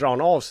så bara drar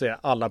han av sig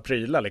alla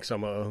prylar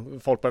liksom,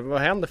 och folk bara,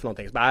 vad händer för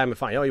någonting? Så bara, nej men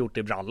fan, jag har gjort det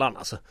i brallan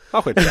alltså.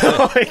 Ja,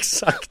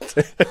 exakt.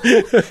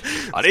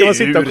 Ska man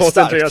sitta och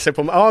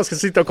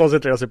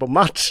koncentrera sig på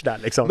match där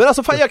liksom. Men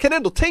alltså fan, jag kan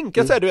ändå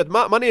tänka så här, du vet,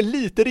 man är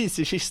lite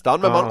risig i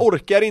kistan, men man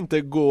orkar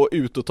inte gå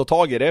ut och ta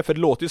tag i det, för det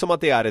låter ju som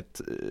att det är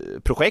ett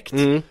projekt.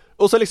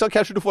 Och så liksom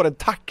kanske du får en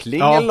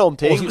tackling eller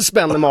någonting. Och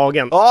spänner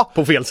magen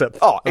på fel sätt.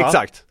 Ja,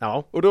 exakt.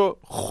 Ja. Och då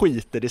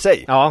skiter det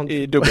sig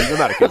i dubbel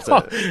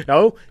bemärkelse.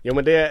 Jo,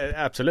 men det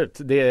är absolut.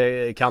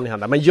 Det kan ju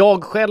hända. Men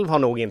jag själv har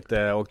nog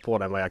inte åkt på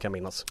den vad jag kan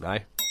minnas.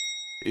 Nej.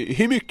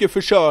 Hur mycket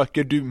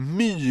försöker du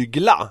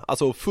mygla?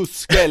 Alltså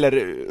fuska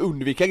eller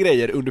undvika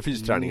grejer under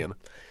fysträningen?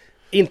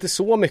 Inte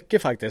så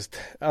mycket faktiskt.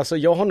 Alltså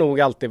jag har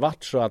nog alltid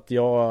varit så att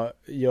jag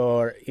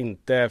gör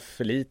inte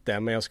för lite,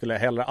 men jag skulle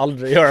heller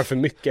aldrig göra för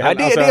mycket.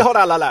 Nej, det har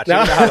alla lärt sig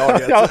det här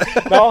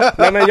laget.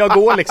 Nej, men jag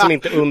går liksom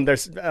inte under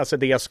alltså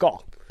det jag ska.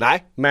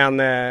 Nej. Men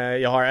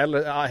jag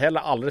har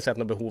heller aldrig sett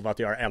något behov att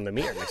göra ännu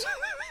mer liksom.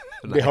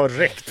 Det har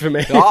räckt för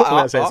mig om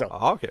jag säger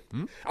så.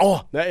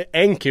 Okay.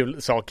 En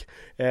kul sak.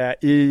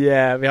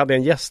 Vi hade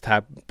en gäst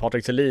här,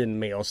 Patrik Selin,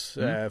 med oss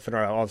för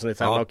några avsnitt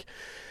sedan. Och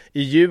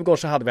i Djurgården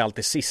så hade vi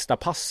alltid sista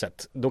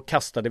passet. Då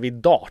kastade vi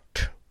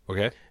dart.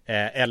 Okay.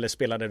 Eller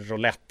spelade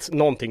roulette.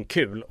 Någonting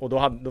kul. Och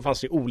då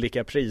fanns det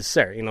olika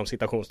priser inom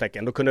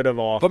citationstecken. Då kunde det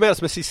vara... Vad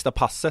menas med sista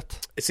passet?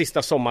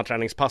 Sista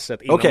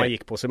sommarträningspasset innan man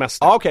gick på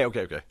semester. Okej.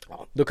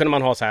 Ja, då kunde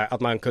man ha så här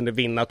att man kunde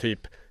vinna typ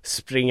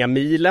springa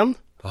milen.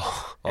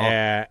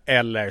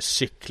 Eller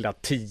cykla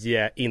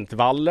 10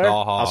 intervaller.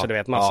 Alltså du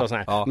vet, massa sån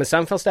här. Men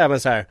sen fanns det även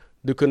så här,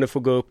 du kunde få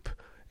gå upp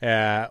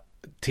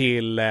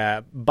till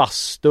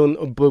bastun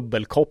och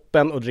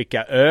bubbelkoppen och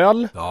dricka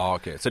öl. Ja,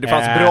 okej. Så det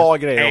fanns bra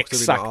grejer också.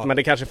 Exakt, men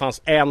det kanske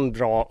fanns en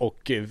bra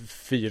och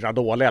 4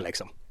 dåliga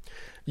liksom.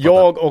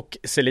 Jag och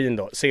Celine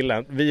då,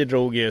 Sillen, vi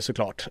drog ju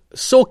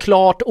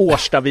såklart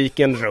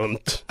Årstaviken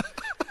runt.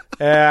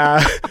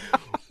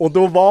 Och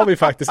då var vi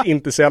faktiskt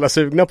inte så jävla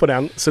sugna på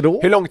den. Så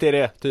då, hur långt är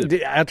det?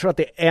 Typ? Jag tror att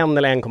det är 1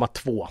 eller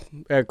 1,2.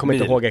 Jag kommer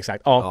inte ihåg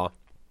exakt. Ja.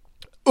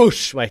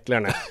 Usch vad äcklig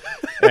den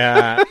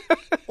är.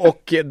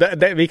 Och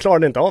vi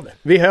klarade inte av det.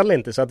 Vi höll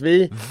inte så att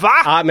vi... Va?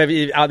 Ja, men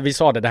vi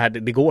sa det här,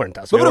 det går inte.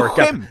 Alltså, men vadå,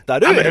 skämtar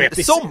du? Ja,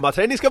 men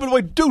sommarträning ska väl vara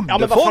i dunderform? Ja,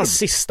 men vad fan,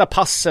 sista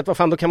passet, vad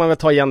fan, då kan man väl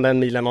ta igen den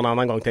milen någon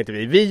annan gång, tänkte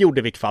vi. Vi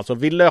gjorde vilket fall, så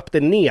vi löpte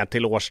ner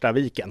till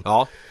Årstaviken.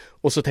 Ja.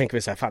 Och så tänker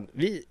vi så här, fan,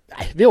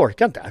 vi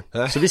orkar inte.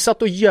 Så vi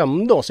satt och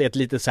gömde oss i ett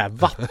litet så här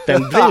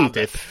vattenbrunn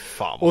typ.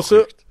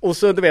 Och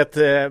så du vet,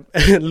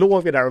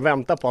 låg vi där och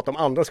väntade på att de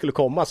andra skulle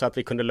komma så att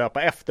vi kunde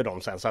löpa efter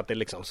dem sen, så att det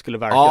liksom skulle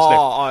verka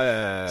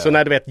släppt. Så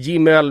när du vet,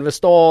 Jim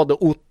Ölvestad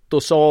och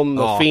Ottosson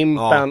och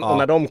Fimpen, och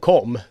när de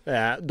kom,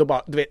 då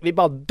bara, du vet, vi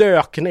bara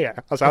dök ner.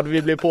 Alltså hade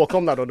vi blivit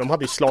påkomna då, de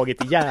hade ju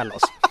slagit ihjäl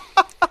oss.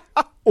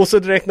 Och så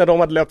direkt när de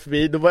hade löpt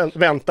förbi, då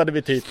väntade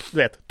vi typ, du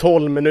vet,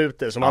 12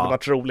 minuter som hade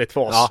varit roligt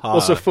för oss.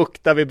 Och så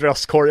fuktade vi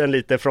bröstkorgen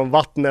lite från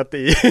vattnet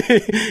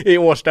i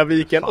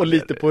Årstaviken och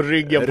lite på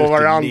ryggen på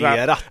varandra.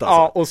 Alltså.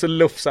 Ja, och så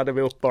lufsade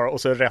vi upp bara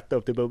och så rätt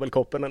upp till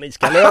bubbelkoppen, en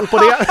iskall öl på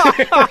det.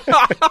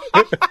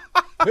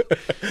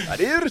 Ja,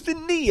 det är ju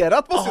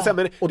rutinerat måste jag säga.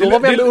 Men och då var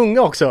vi ändå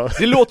unga också.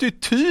 Det låter ju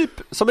typ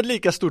som ett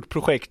lika stort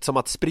projekt som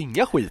att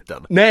springa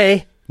skiten.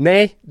 Nej,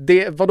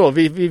 vadå?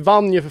 Vi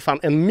vann ju för fan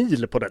 1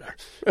 mil på det där.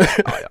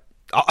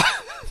 Ja.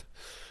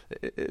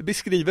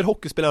 Beskriver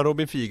hockeyspelaren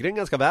Robin Figren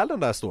ganska väl den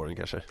där storyn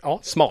kanske. Ja,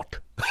 smart.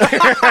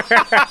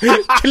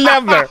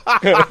 Clever.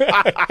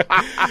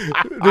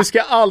 Du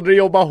ska aldrig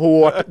jobba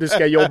hårt, du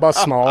ska jobba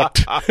smart.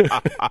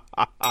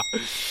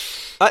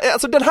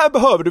 Alltså den här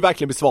behöver du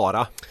verkligen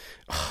besvara.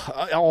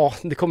 Ja,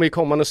 det kommer ju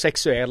komma något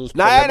sexuellt.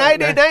 Nej,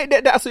 det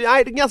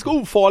är ganska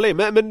ofarlig.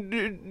 Men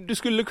du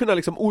skulle kunna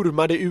liksom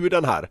orma dig ur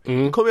den här.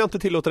 Det kommer jag inte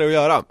tillåta dig att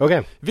göra.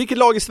 Okay. Vilket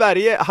lag i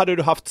Sverige hade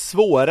du haft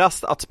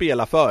svårast att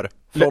spela för?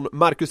 Från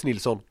Marcus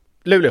Nilsson.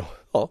 Luleå.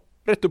 Ja,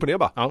 rätt upp och ner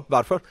bara. Ja.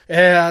 Varför?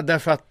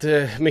 Därför att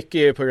mycket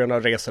är på grund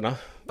av resorna.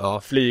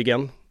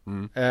 Flygen.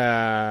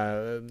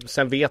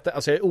 Sen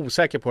alltså jag är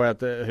osäker på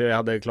hur jag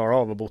hade klarat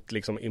av att bo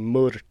liksom i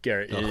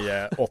mörker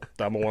i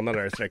 8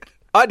 månader sträck.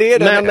 Ja, det är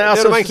det. Men det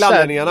alltså, är de enkla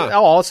anledningarna.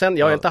 Ja, sen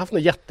jag har inte haft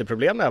något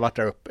jätteproblem när jag varit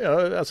där uppe.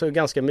 Alltså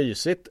ganska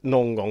mysigt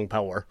någon gång per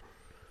år.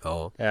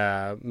 Ja.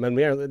 Men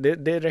mer,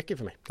 det räcker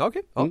för mig.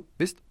 Okej,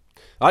 visst.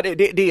 Ja,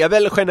 det är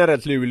väl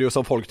generellt Luleå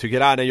som folk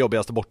tycker är den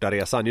jobbigaste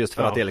bortaresan, just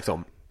för att det är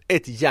liksom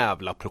ett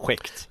jävla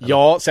projekt.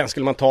 Ja, sen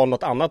skulle man ta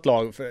något annat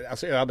lag. För,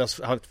 alltså, jag hade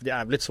haft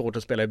jävligt svårt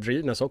att spela i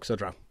Brynäs också,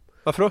 tror jag.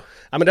 Varför då?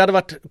 Ja, men det hade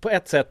varit på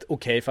ett sätt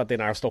okej för att det är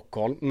nära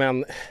Stockholm.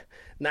 Men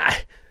nej,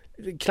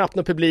 knappt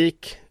någon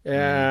publik.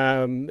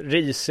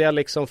 Risiga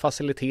liksom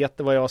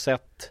faciliteter vad jag har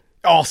sett.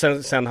 Ja,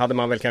 sen hade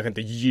man väl kanske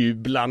inte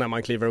jubla när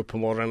man kliver upp på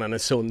morgonen i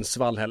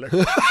Sundsvall heller.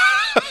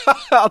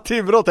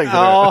 Timrå tänkte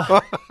du?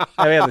 Ja,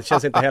 jag vet, det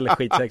känns inte heller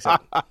skitsexigt.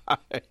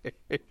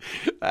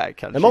 Nej,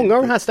 kanske men många inte.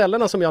 av de här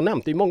ställena som jag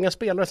nämnt, det är många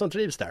spelare som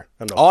trivs där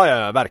ändå.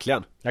 Ja,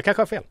 verkligen. Jag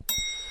kanske har fel.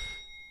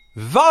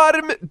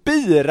 Varm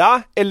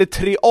bira eller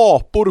 3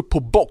 apor på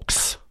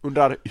box?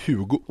 Undrar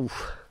Hugo.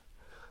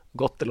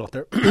 Gott det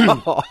låter.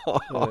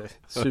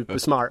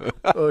 Supersmart.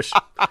 Usch.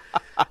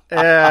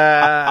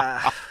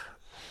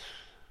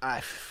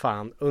 Nej,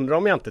 fan. Undrar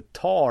om jag inte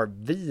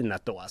tar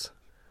vinet då alltså.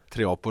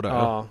 3 apor där.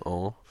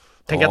 Ja.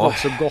 Tänk att något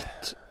så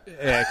gott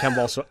kan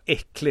vara så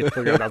äckligt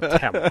på grund av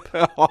temp.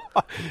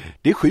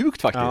 Det är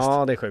sjukt faktiskt.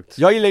 Ja, det är sjukt.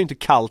 Jag gillar ju inte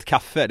kallt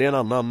kaffe. Det är en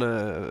annan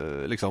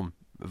liksom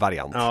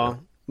variant. Ja.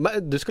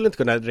 Men du skulle inte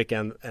kunna dricka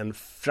en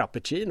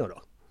frappuccino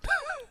då?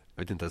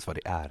 Jag vet inte ens vad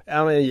det är.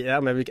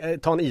 Ja, men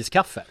ta en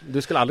iskaffe.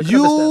 Du skulle aldrig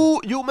kunna beställa.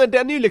 Jo, men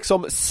den är ju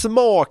liksom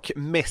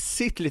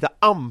smakmässigt lite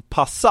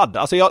anpassad.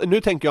 Alltså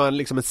nu tänker jag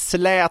en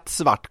slät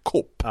svart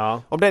kopp.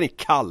 Ja. Om den är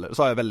kall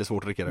så har jag väldigt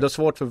svårt att dricka det. Du har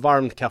svårt för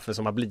varmt kaffe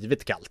som har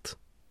blivit kallt.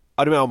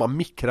 Ja, du menar om man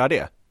mikrar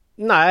det?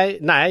 Nej,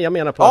 jag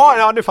menar på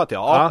Ja, nu fattar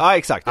jag. Ja,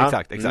 exakt.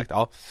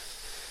 Ja.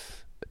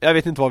 Jag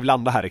vet inte var vi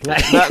landar här riktigt.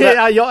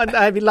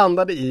 Nej, vi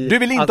landade i... Du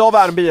vill inte ha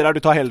varm bira, du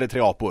tar hellre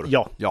 3 apor.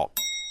 Ja.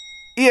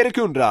 Erik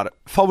undrar,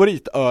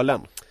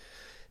 favoritölen?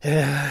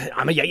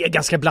 Ja, men jag är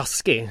ganska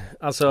blaskig.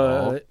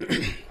 Alltså,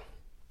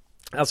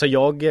 alltså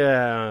jag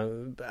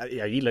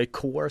gillar ju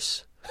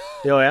Coors.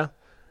 Gör jag.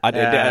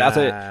 Ja,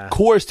 alltså,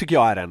 Coors tycker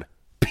jag är en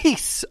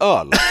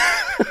pissöl.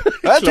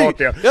 Nej,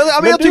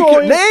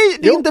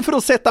 det är inte för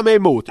att sätta mig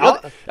emot.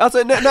 Alltså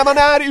när man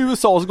är i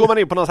USA så går man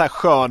in på någon så här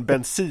skön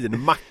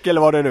bensinmack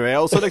eller vad det nu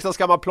är, och så liksom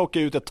ska man plocka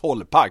ut ett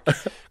 12-pack.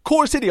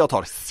 Coors är det jag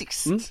tar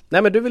sist.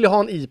 Nej, men du vill ju ha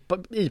en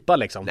IPA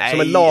liksom. Nej, som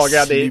är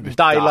lagrad i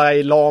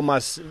Dalai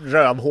Lamas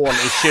rövhål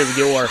i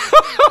 20 år.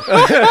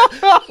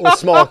 Och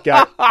smakar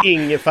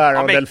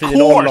ingefära och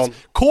delfinollon.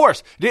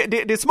 Coors,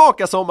 det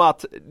smakar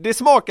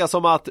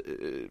som att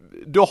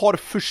du har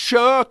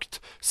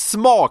försökt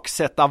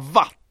smaksätta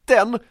vatten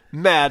vatten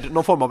med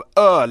någon form av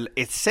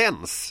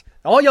ölessens.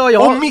 Ja.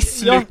 Och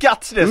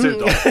misslyckats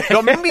dessutom.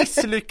 De har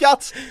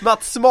misslyckats med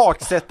att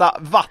smaksätta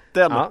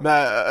vatten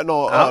med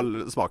någon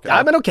ölsmak.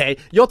 Ja, men okej.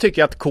 Jag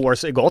tycker att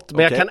Coors är gott,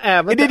 men jag kan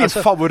även... Är det din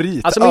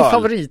favoritöl? Alltså min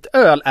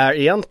favoritöl är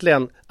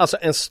egentligen alltså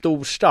en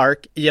stor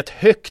stark i ett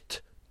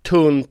högt,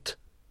 tunt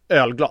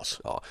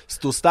ölglas. Ja.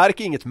 Stor stark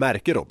är inget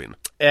märke, Robin.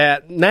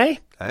 Nej,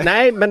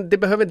 men det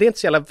är inte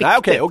så jävla viktigt.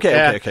 Nej,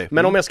 okej.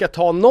 Men om jag ska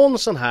ta någon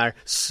sån här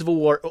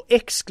svår och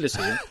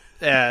exklusiv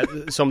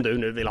som du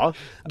nu vill ha,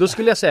 då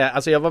skulle jag säga,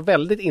 alltså jag var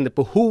väldigt inne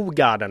på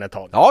Hoegaarden ett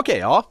tag. Ja, okej,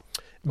 ja.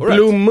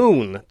 Blue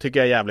Moon tycker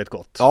jag är jävligt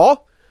gott.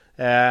 Ja.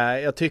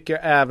 Jag tycker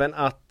även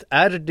att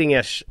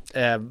Erdingers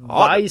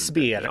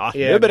Weissbier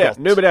är gott.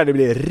 Nu börjar det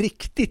bli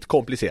riktigt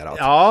komplicerat.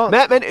 Ja.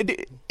 Men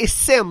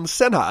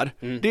essensen här,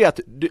 det är att...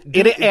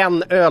 Är det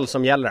en öl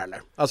som gäller eller?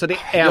 Alltså det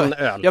är en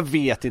öl. Jag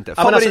vet inte.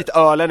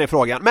 Favoritölen är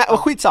frågan. Men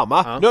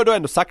skitsamma, nu har du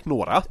ändå sagt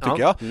några, tycker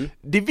jag.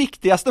 Det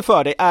viktigaste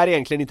för dig är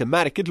egentligen inte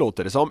märket,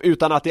 låter det som,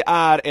 utan att det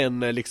är en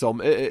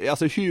liksom,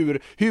 alltså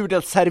hur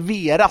den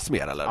serveras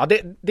mer, eller? Ja,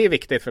 det är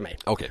viktigt för mig.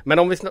 Okay. Men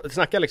om vi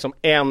snackar liksom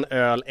en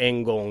öl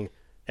en gång,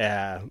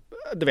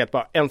 du vet,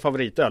 bara en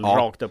favoritöl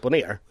rakt upp och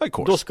ner,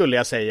 då skulle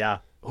jag säga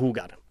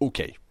Hoegaarden.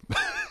 Okej.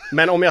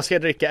 Men om jag ska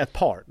dricka ett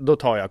par, då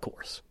tar jag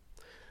Coors.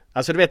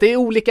 Alltså du vet, det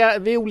är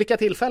vid olika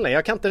tillfällen.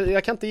 Jag kan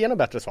inte ge något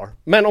bättre svar.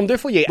 Men om du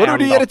får ge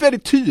du ger ett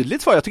väldigt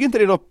tydligt svar. Jag tycker inte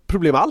det är något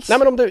problem alls. Nej,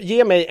 men om du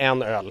ger mig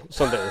en öl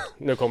som du...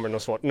 Nu kommer det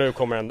något svårt. Nu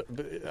kommer en...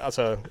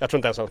 Alltså, jag tror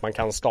inte ens att man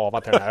kan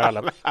stava till den här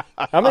ölen.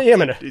 Ja, men ge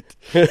mig nu.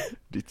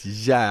 Ditt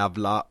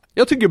jävla...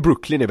 Jag tycker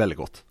Brooklyn är väldigt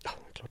gott. Ja,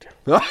 klart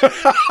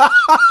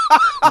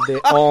det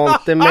är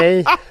inte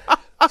mig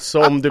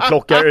som du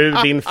plockar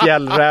ur din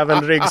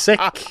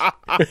fjällräven-ryggsäck.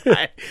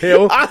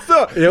 Jo.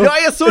 Alltså,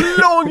 jag är så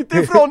långt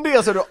ifrån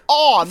det så du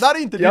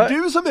anar inte. Det är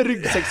du som är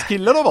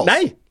ryggsäckskillen av oss.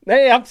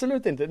 Nej,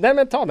 absolut inte. Nej,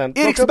 men ta den.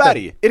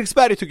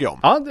 Eriksberg tycker jag om.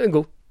 Ja, det är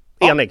god.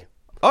 Enig.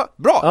 Ja,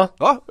 bra.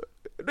 Ja.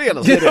 Då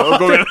enas vi det och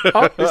går in.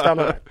 Ja, vi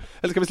stannar där.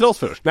 Eller ska vi slåss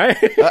först? Nej,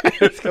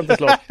 vi ska inte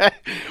slåss.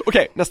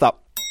 Okej, nästa.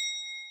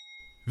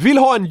 Vill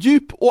ha en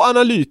djup och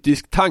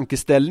analytisk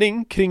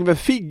tankeställning kring vem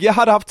Figge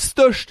hade haft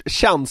störst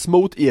chans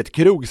mot i ett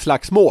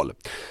krogslagsmål.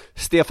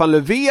 Stefan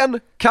Löfven,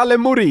 Kalle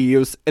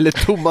Moraeus eller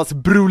Thomas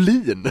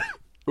Brolin?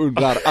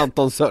 Undrar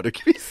Anton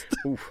Söderqvist.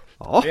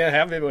 Ja. Det är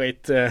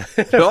heavyweight.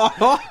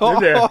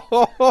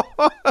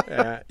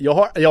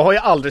 Jag har ju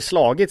aldrig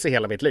slagits i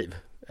hela mitt liv.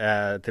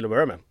 Till att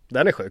börja med.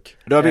 Den är sjuk.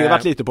 Du har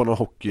varit lite på någon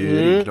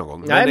hockey någon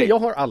gång. Nej, men jag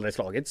har aldrig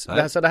slagits.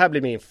 Så det här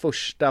blir min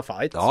första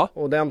fight. Ja.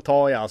 Och den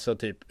tar jag alltså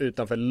typ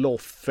utanför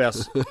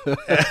Loffes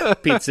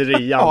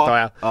pizzeria, antar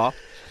jag. Ja.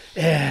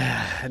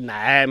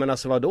 Nej, men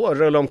alltså vadå?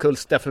 Rulla omkull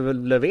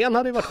Stefan Löfven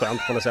hade ju varit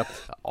skönt på något sätt.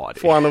 Ja,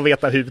 får han att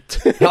veta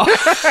hut. Ja.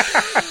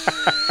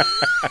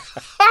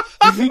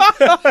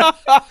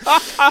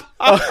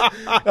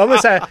 Ja, men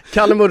så här,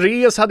 Kalle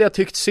Moraeus hade jag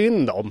tyckt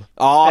synd om.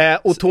 Ja.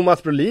 Och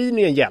Thomas Brolin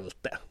är en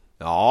hjälte.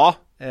 Ja.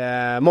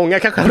 Många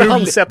kanske har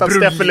ansett att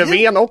Stefan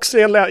Löfven också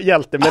är en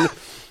hjälte, men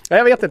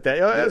jag vet inte.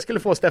 Jag skulle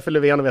få Stefan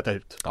Löfven att veta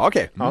ut.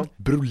 Okej. Ja.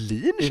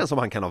 Brolin känns som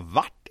han kan ha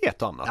varit i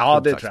ett och annat. Ja,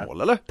 det tror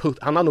jag. Eller?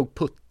 Han har nog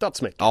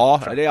puttats mycket.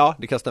 Ja,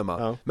 det kan stämma.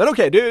 Ja. Men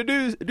okej,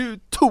 du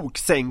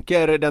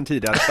toksänker den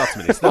tidigare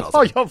statsministern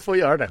alltså. Ja, jag får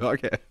göra det.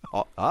 Okej.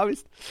 Ja,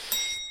 visst.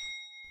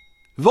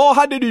 Vad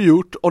hade du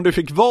gjort om du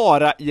fick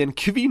vara i en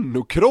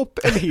kvinnokropp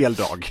en hel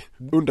dag?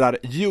 Undrar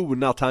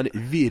Jonathan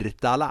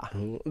Virtala.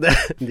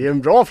 Det är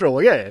en bra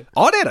fråga.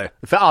 Ja, det är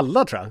det. För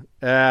alla, tror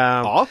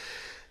jag.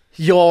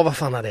 Ja, vad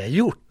fan hade jag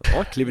gjort?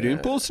 Ja, kliver du in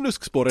på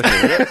snuskspåret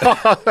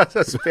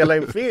nu? Spela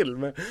en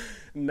film.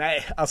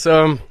 Nej,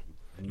 alltså...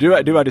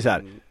 Du hade så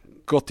här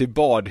gått till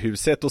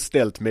badhuset och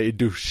ställt mig i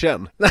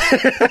duschen.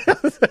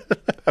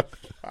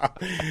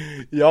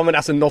 Ja, men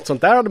alltså något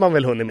sånt där hade man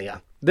väl hunnit med.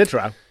 Det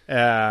tror jag.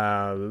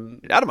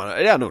 Det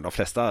hade nog de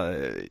flesta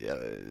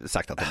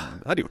sagt att de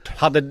hade gjort.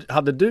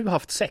 Hade du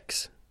haft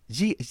sex?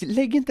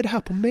 Lägg inte det här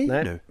på mig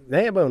nu.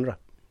 Nej, jag bara undrar.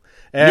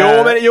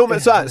 Jo,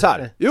 men så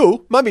här.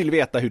 Jo, man vill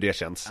veta hur det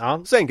känns.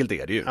 Ja. Så enkelt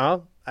är det ju.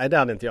 Ja. Nej, det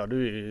hade inte jag.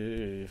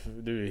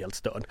 Du är helt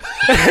störd.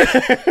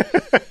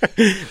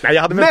 Nej,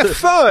 jag hade men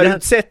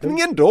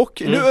förutsättningen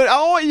dock. Nu,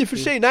 i och för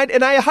sig. Nej,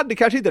 jag hade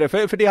kanske inte det.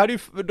 För det hade ju,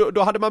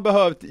 då hade man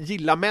behövt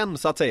gilla män,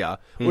 så att säga.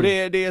 Och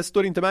det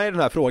står inte med i den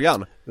här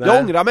frågan. Nej.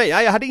 Jag ångrar mig.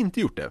 Nej, jag hade inte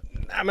gjort det.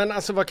 Nej, men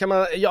alltså vad kan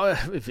man... Jag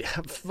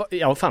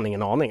har fan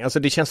ingen aning. Alltså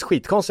det känns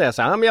skitkonstigt att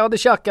säga så här. Men jag hade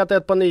kökat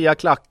ett par nya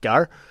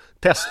klackar.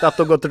 Testat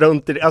och gått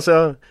runt i det.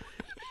 Alltså...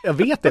 Jag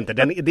vet inte,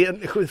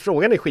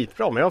 frågan är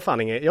skitbra, men jag har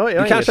fan ingen...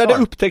 Du kanske hade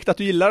upptäckt att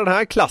du gillar den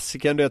här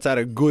klassiken, du vet, så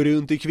här, gå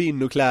runt i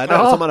kvinnokläder,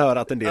 som man hör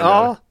att en del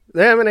gör.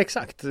 Nej, men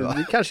exakt.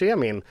 Det kanske är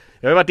min...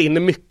 Jag har varit inne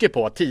mycket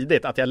på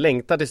tidigt att jag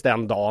längtar tills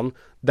den dagen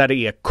där det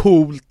är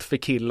coolt för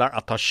killar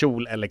att ha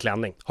kjol eller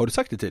klänning. Har du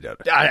sagt det tidigare?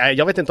 Ja,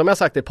 jag vet inte om jag har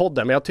sagt det i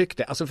podden, men jag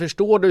tyckte... Alltså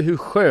förstår du hur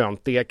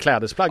skönt det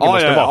klädesplagget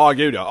måste vara? Ja,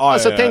 gud ja.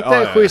 Alltså tänk dig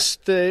en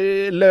schysst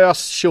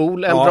lös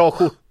kjol, en bra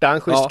skjorta,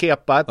 en schysst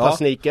kepa, ett par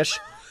sneakers.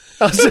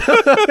 Alltså,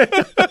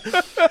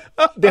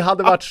 det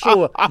hade varit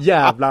så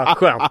jävla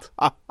skönt.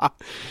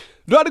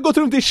 Du hade gått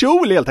runt i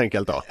kjol helt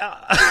enkelt då?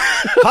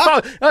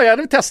 Ja, jag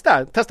hade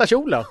testa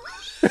kjol då.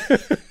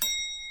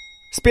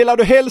 Spelar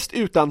du helst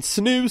utan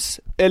snus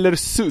eller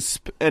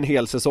susp en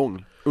hel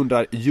säsong?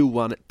 Undrar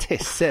Johan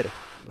Tesser.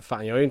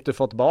 Fan, jag har ju inte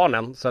fått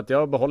barnen så att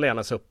jag behåller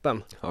gärna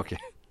suppen. Okej.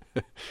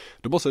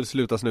 Då måste du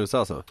sluta snusa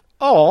alltså.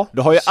 Ja.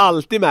 Du har ju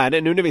alltid med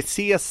dig, nu när vi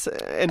ses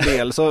en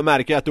del så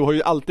märker jag att du har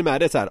ju alltid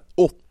med dig så här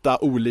 8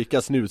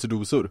 olika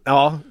snusdosor.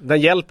 Ja,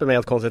 den hjälper mig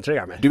att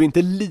koncentrera mig. Du är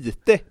inte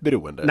lite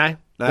beroende? Nej,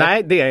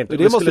 det är jag inte.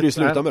 Det måste du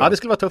sluta med då. Ja, det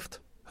skulle vara tufft.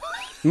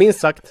 Minst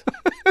sagt.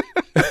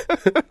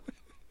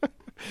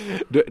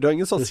 Du har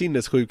ingen sån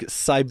sinnessjuk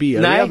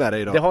Siberia med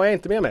dig idag? Nej, det har jag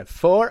inte med mig.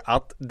 För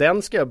att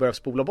den ska jag börja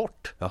spola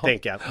bort,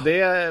 tänker jag. Det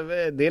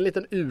är en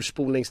liten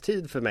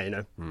urspolningstid för mig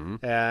nu.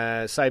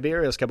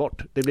 Siberia ska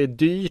bort. Det blir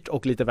dyrt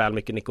och lite väl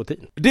mycket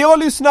nikotin. Det var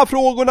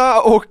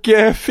lyssnarfrågorna och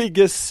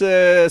Figges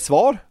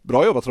svar.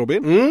 Bra jobbat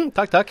Robin.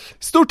 Tack.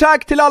 Stort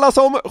tack till alla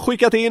som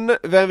skickat in.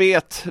 Vem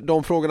vet,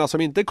 de frågorna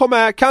som inte kom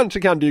med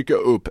kanske kan dyka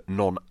upp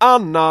någon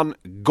annan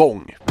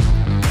gång.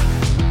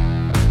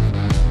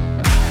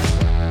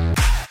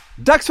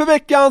 Dags för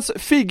veckans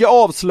Figge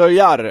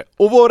avslöjar.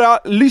 Och våra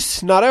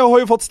lyssnare har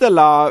ju fått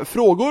ställa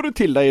frågor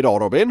till dig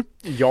idag Robin.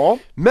 Ja.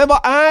 Men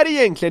vad är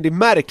egentligen det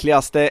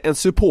märkligaste en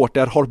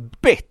supporter har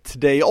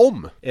bett dig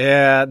om?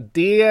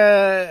 Det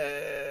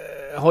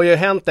har ju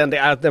hänt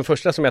den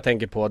första som jag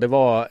tänker på. Det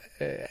var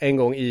en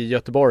gång i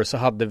Göteborg så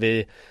hade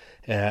vi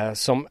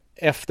som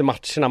efter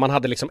matcherna, man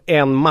hade liksom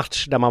en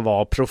match där man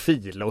var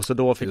profil och så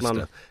då fick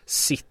man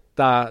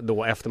sitta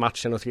då efter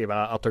matchen och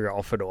skriva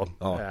autografer då.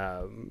 Ja.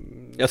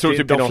 Jag tror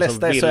typ de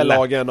flesta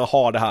SHL-lagen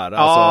har det här.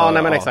 Ja,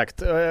 nej men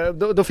exakt.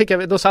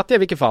 Då satt jag i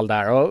vilket fall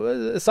där och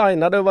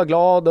signade och var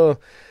glad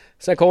och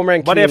sen kommer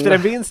en kvinna. Var det efter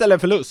en vinst eller en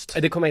förlust?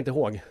 Det kommer jag inte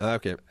ihåg.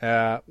 Okay.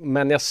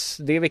 Men det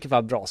är i vilket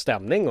fall bra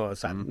stämning och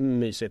så här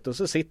mysigt. Och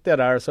så sitter jag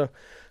där och så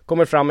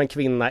kommer fram en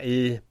kvinna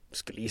i,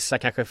 skulle gissa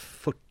kanske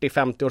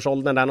 40-50 års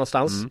åldern där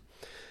någonstans.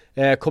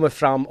 Kommer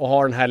fram och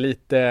har den här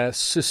lite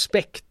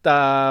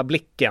suspekta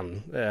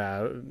blicken.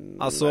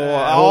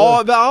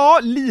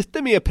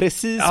 Lite mer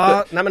precis.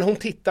 Ja, nej men hon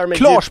tittar med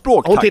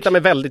klarspråk, hon tittar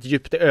med väldigt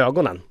djupt i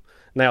ögonen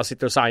när jag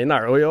sitter och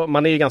signar. Och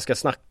man är ju ganska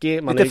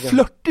snackig. Lite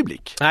flörtig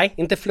blick? Nej,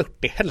 inte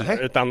flörtig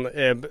heller. Utan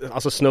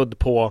alltså snudd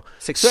på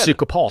sexuell.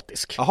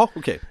 Psykopatisk. Jaha,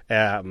 okej.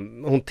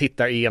 Hon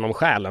tittar igenom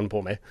själen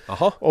på mig.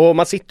 Aha. Och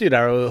man sitter ju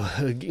där och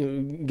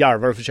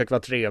garvar och försöker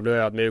vara trevlig och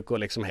ödmjuk och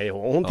liksom hej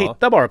och hon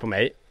tittar bara på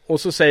mig.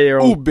 Och så säger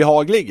hon...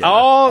 Obehaglig?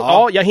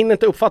 Ja, jag hinner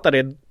inte uppfatta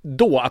det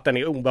då att den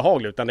är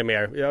obehaglig utan det är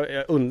mer,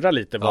 jag undrar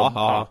lite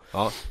vad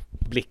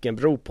blicken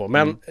beror på.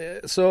 Men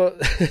så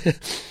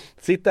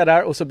sitter jag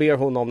där och så ber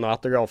hon om några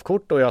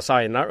autografkort och jag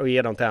signar och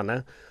ger dem till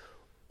henne.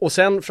 Och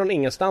sen från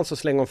ingenstans så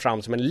slänger hon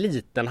fram som en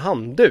liten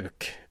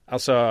handduk.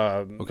 Alltså,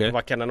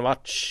 vad kan den ha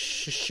varit?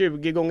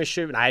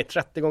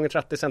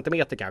 30x30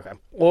 centimeter kanske.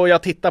 Och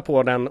jag tittar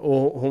på den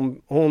och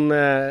hon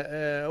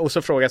och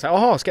så frågar jag så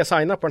här, ska jag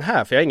signa på den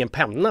här? För jag har ingen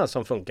penna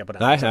som funkar på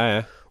den.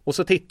 Nej. Och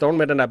så tittar hon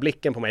med den där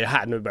blicken på mig.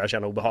 Nu börjar jag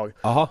känna obehag.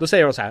 Aha. Då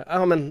säger hon så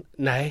här, men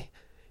nej.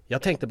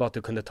 Jag tänkte bara att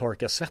du kunde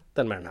torka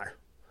svetten med den här.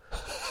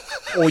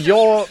 Och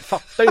jag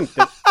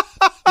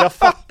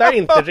fattar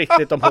inte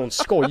riktigt om hon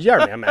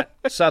skojar med mig.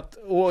 Så att,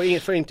 och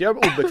för att inte göra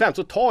obekvämt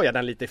så tar jag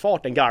den lite i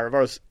farten,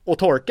 garvar och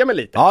torkar mig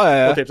lite.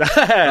 Och typ så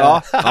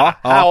här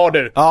har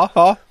du.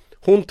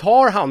 Hon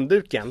tar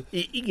handduken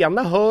i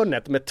ena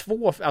hörnet med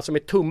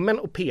med tummen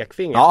och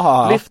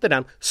pekfinger. Lyfter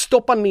den,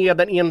 stoppar ner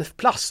den i en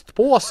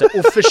plastpåse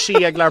och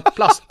förseglar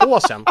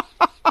plastpåsen.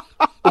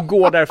 Och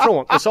går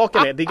därifrån. Och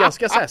saken är, det är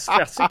ganska så här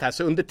stressigt här.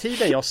 Så under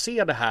tiden jag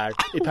ser det här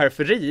i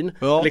periferin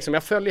liksom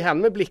jag följer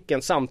henne med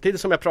blicken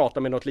samtidigt som jag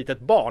pratar med något litet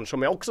barn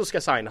som jag också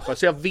ska signa för.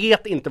 Så jag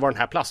vet inte var den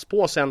här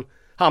plastpåsen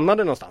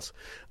hamnade någonstans.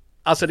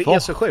 Alltså det är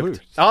så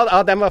sjukt.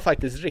 Ja, den var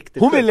faktiskt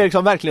riktigt Hon ville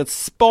liksom verkligen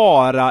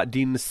spara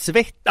din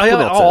svett på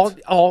något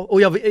sätt. Ja,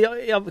 och jag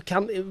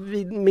kan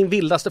min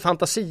vildaste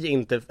fantasi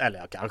inte, eller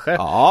jag kanske.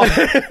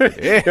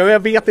 Jag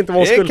vet inte vad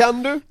hon skulle.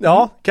 Kan du?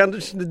 Ja, kan du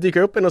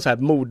dyka upp i något så här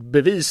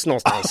mordbevis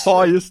någonstans?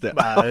 Ja, just det.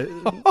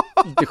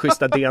 Lite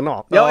schyssta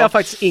DNA. Jag har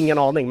faktiskt ingen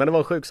aning, men det var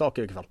en sjuk sak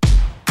i alla fall.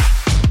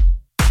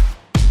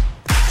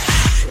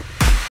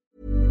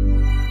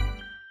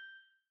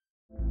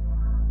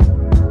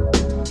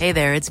 Hey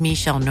there, it's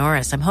Michelle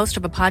Norris. I'm host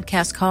of a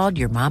podcast called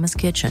Your Mama's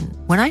Kitchen.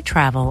 When I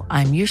travel,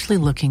 I'm usually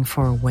looking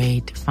for a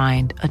way to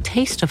find a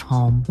taste of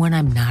home when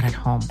I'm not at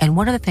home. And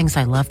one of the things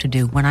I love to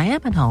do when I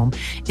am at home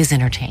is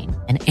entertain.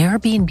 And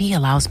Airbnb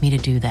allows me to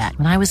do that.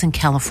 When I was in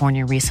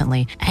California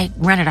recently, I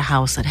rented a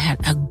house that had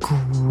a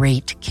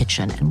great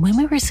kitchen. And when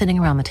we were sitting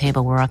around the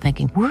table, we were all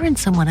thinking, we're in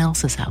someone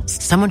else's house.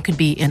 Someone could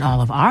be in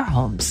all of our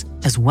homes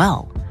as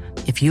well.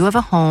 If you have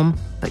a home,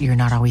 but you're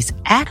not always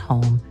at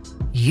home,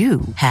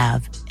 you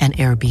have an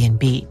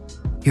Airbnb.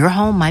 Your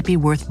home might be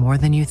worth more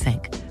than you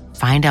think.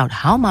 Find out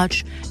how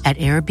much at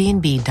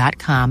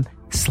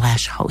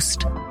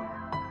airbnb.com/host.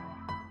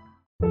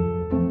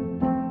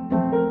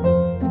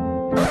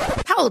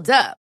 Hold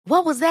up.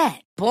 What was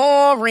that?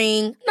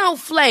 Boring. No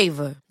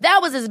flavor. That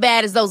was as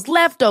bad as those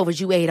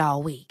leftovers you ate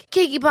all week.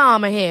 Keke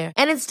Palmer here,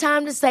 and it's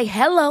time to say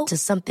hello to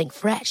something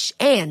fresh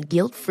and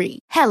guilt-free.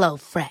 Hello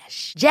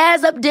Fresh.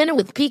 Jazz up dinner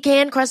with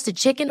pecan-crusted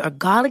chicken or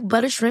garlic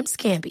butter shrimp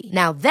scampi.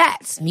 Now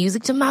that's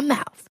music to my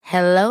mouth.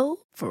 Hello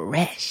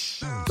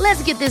Fresh.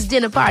 Let's get this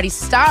dinner party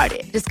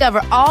started.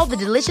 Discover all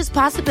the delicious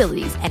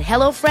possibilities at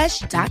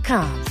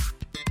hellofresh.com.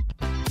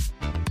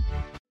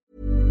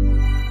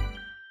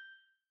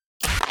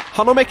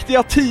 Han har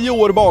mäktiga 10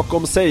 år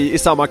bakom sig i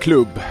samma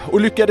klubb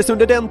och lyckades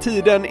under den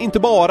tiden inte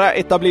bara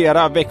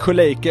etablera Växjö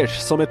Lakers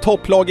som ett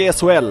topplag i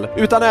SHL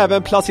utan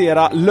även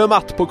placera Le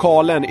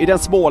Mat-pokalen i den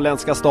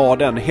småländska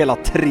staden hela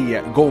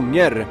 3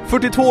 gånger.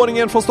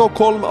 42-åringen från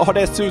Stockholm har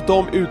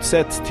dessutom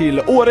utsetts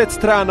till årets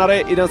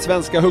tränare i den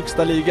svenska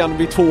högsta ligan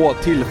vid 2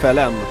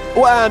 tillfällen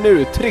och är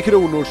nu Tre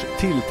Kronors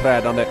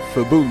tillträdande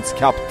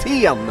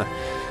förbundskapten.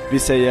 Vi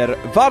säger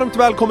varmt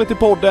välkommen till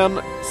podden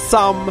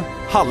Sam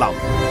Hallam.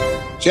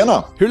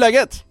 Tjena! Hur är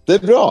läget? Det är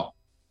bra.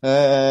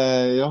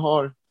 Jag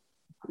har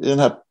i den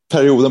här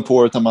perioden på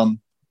året när man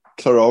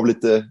klarar av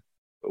lite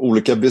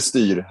olika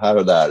bestyr här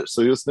och där.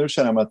 Så just nu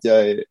känner jag mig att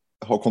jag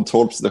har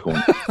kontroll på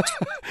situationen.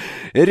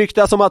 Det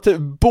ryktas om att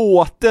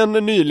båten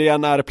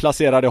nyligen är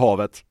placerad i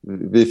havet.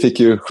 Vi fick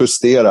ju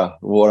justera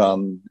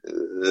våran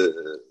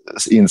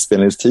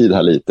inspelningstid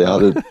här lite. Jag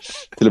hade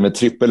till och med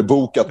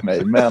trippelbokat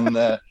mig. Men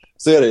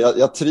så är det.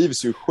 Jag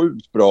trivs ju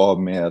sjukt bra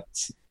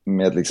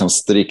med liksom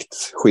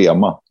strikt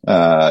schema.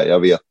 Jag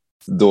vet,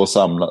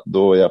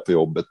 då är jag på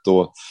jobbet,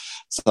 då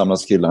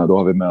samlas killarna, då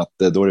har vi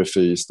möte, då är det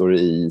fys, då är det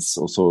is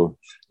och så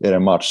är det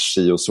match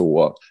i och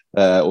så.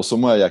 Och så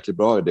mår jag jäkligt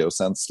bra i det och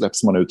sen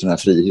släpps man ut den här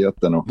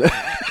friheten och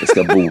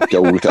ska boka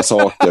olika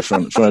saker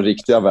från den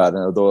riktiga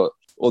världen.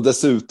 Och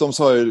dessutom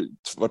så har jag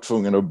varit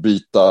tvungen att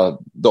byta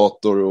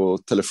dator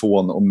och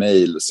telefon och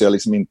mail så jag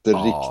liksom inte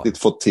riktigt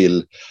fått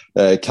till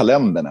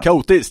kalenderna.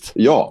 Kaotiskt?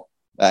 Ja.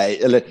 Nej,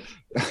 eller...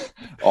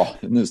 Ja,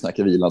 nu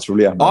snackar vi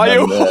ilandsproblem.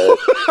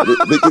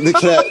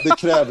 Det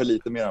kräver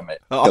lite mer av mig,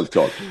 helt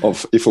klart,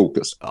 i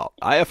fokus.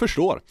 Ja, jag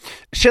förstår.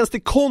 Känns det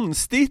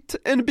konstigt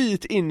en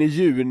bit in i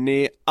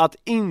juni att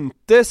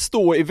inte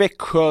stå i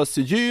Växjös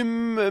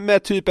gym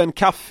med typ en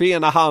kaffe i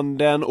ena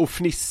handen och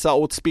fnissa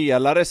åt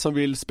spelare som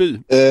vill spy?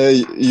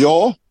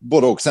 Ja,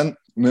 både och. Sen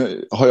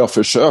har jag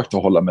försökt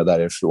att hålla mig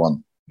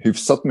därifrån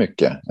hyfsat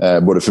mycket,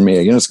 både för min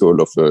egen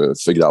skull och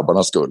för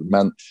grabbarnas skull.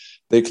 Men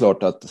det är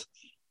klart att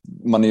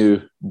man är ju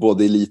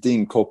både lite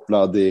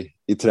inkopplad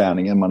i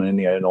träningen, man är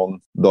nere någon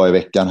dag i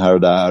veckan här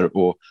och där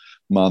och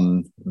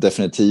man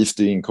definitivt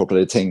är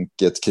inkopplad i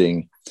tänket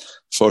kring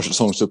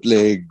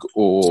försäsongsupplägg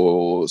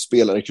och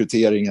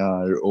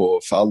spelarrekryteringar och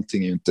för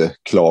allting är ju inte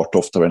klart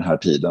ofta vid den här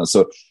tiden.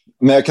 Så,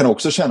 men jag kan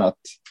också känna att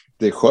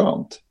det är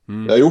skönt.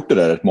 Jag har gjort det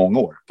där rätt många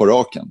år på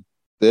raken.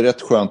 Det är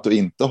rätt skönt att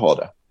inte ha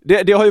det.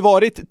 Det har ju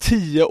varit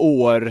 10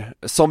 år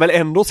som väl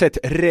ändå sett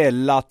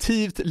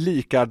relativt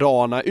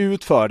likadana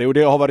ut för det och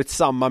det har varit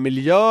samma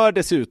miljö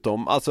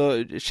dessutom.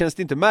 Alltså känns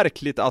det inte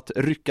märkligt att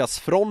ryckas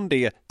från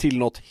det till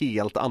något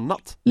helt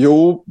annat?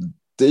 Jo,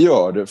 det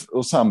gör det.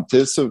 Och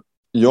samtidigt så,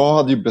 jag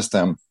hade ju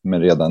bestämt mig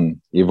redan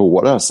i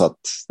våras att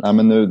nej,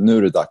 men nu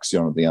är det dags att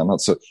göra något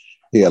annat. Så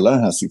hela den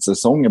här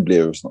säsongen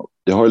blev snart.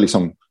 Jag har ju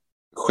liksom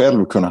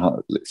själv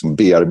kunnat liksom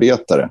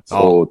bearbeta det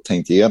och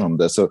tänkt igenom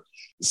det.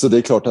 Så det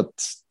är klart att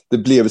det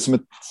blev som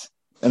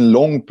en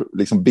lång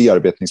liksom,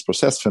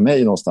 bearbetningsprocess för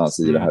mig någonstans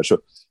i det här. Så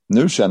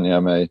nu känner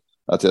jag mig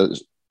att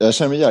jag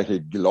känner mig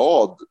jäkligt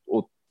glad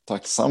och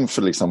tacksam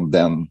för liksom,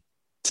 den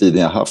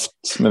tiden jag haft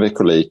med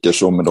Växjö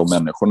Lakers och med de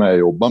människorna jag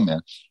jobbar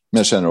med. Men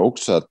jag känner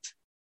också att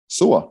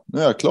nu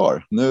är jag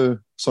klar. Nu,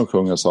 som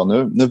kungen sa,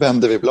 nu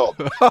vänder vi blad.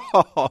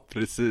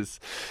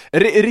 Precis.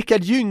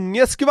 Rickard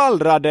Gynge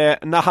skvallrade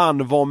när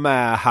han var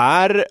med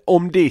här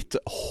om ditt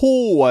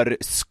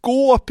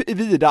hårskåp i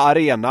Vida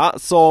Arena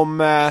som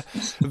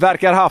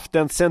verkar haft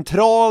en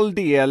central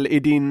del i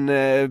din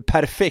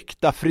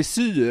perfekta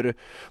frisyr.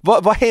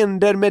 Vad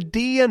händer med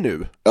det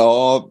nu?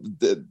 Ja,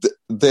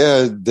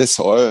 det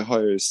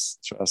har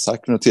jag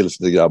sagt något till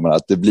grabbarna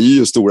att det blir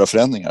ju stora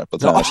förändringar på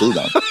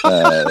tränarsidan.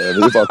 Jag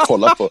vill bara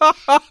kolla på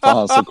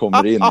han som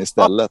kommer in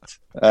istället.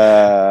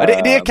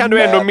 Det kan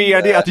du ändå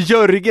medge att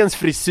Jörgens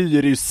frisyr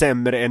är ju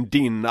sämre än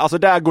din. Alltså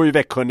där går ju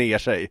Växjö ner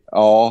sig.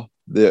 Ja,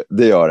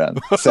 det gör den.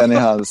 Sen är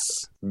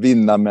hans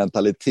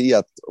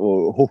vinnarmentalitet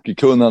och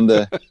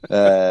hockeykunnande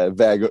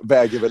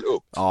väger väl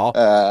upp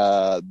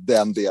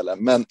den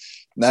delen.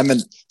 Men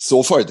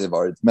så får det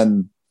varit.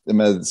 Men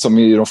som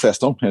i de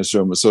flesta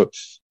omklädningsrum så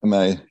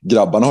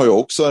grabbarna har ju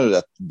också en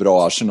rätt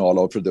bra arsenal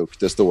av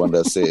produkter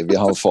stående vid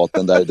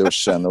handfaten där i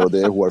duschen och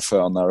det är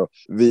hårfönar och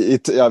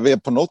jag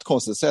vet på något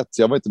konstigt sätt,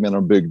 jag var inte med när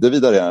de byggde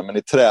vidare men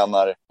i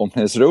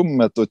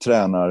tränaromklädningsrummet och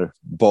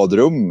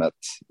tränarbadrummet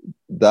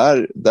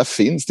där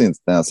finns det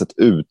inte ens ett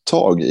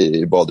uttag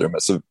i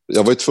badrummet. Så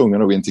jag var ju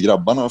tvungen att gå in till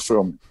grabbarna för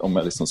om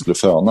jag liksom skulle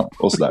föna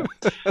och sådär.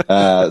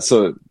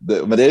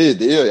 Men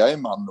det gör jag är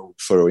man nog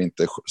för att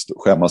inte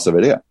skämmas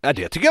över det. Ja,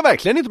 det tycker jag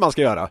verkligen inte man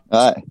ska göra.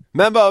 Nej.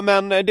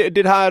 Men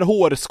det här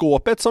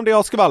hårskåpet som det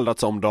har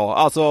skvallrats om då,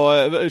 alltså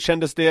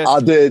kändes det...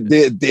 Ja,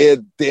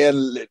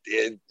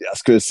 jag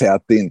skulle säga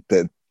att det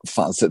inte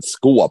fanns ett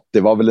skåp.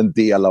 Det var väl en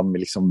del av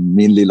liksom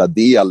min lilla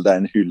del där,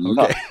 en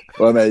hylla.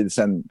 Okay.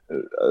 Sen,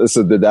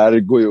 så det där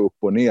går ju upp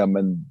och ner,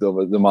 men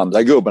de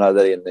andra gubbarna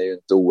där inne är ju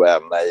inte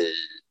oävna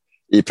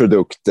i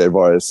produkter,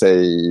 vare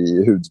sig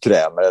i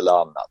hudkrämer eller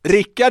annat.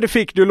 Rickard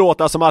fick du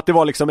låta som att det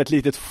var liksom ett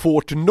litet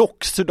Fort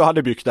Knox du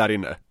hade byggt där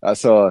inne.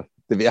 Alltså,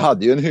 vi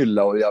hade ju en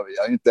hylla och jag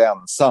är inte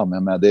ensam,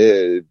 men det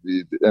är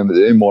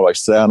en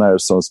målvaktstränare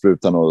som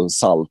sprutar något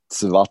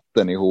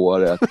saltvatten i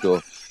håret och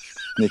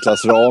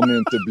Niklas Ram är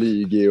inte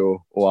blyg i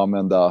att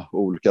använda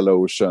olika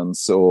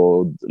lotions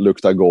och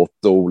lukta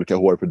gott och olika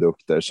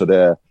hårprodukter.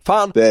 Så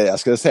jag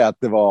skulle säga att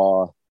det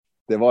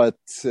var ett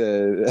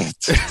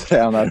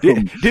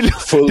tränarrum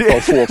fullt av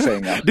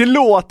fåfänga. Det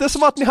låter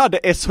som att ni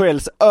hade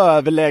SHLs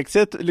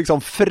överlägset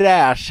liksom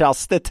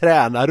fräschaste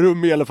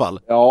tränarrum i alla fall.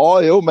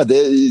 Ja, jo, men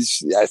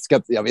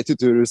jag vet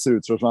inte hur det ser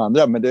ut från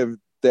andra, men det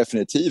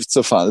definitivt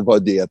så var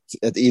det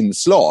ett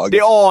inslag.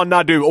 Det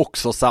anar du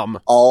också, Sam.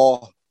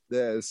 Ja.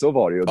 Så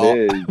var det ju.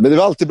 Ja. Men det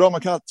var alltid bra,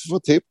 man kan få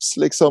tips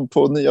liksom,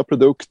 på nya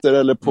produkter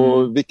eller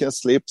på vilken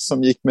slips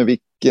som gick med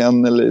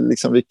vilken, eller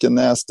liksom vilken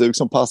näsduk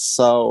som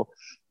passade. Och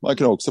man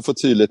kan också få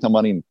tydligt när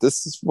man inte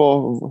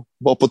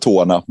var på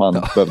tårna, att man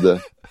behövde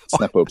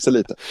snäppa upp sig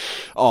lite.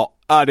 Ja,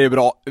 det är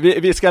bra.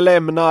 Vi ska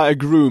lämna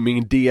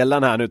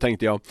grooming-delen här nu,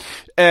 tänkte jag.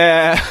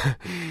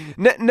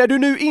 När du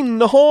nu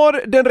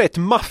innehar den rätt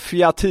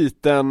maffiga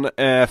titeln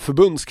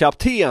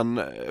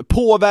förbundskapten,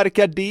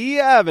 påverkar det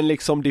även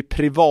liksom det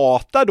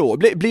privata då?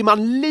 Blir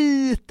man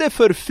lite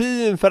för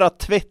fin för att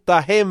tvätta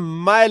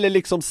hemma eller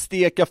liksom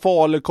steka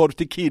falukorv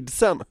till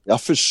kidsen?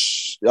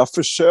 Jag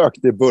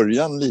försökte i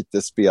början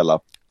lite spela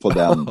på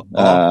den.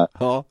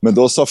 Men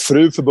då sa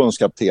fru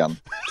förbundskapten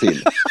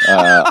till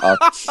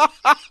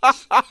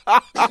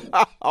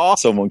att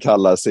som hon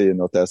kallar sig i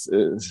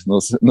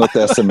något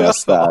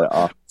sms där,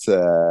 att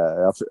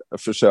jag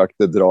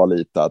försökte dra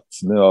lite att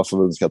nu har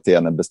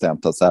förbundskaptenen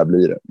bestämt att så här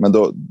blir det. Men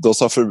då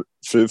sa fru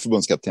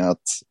förbundskapten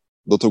att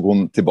då tog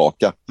hon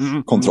tillbaka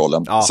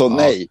kontrollen. Så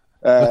nej,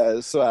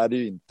 så är det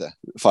ju inte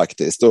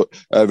faktiskt. Och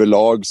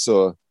överlag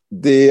så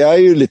det är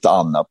ju lite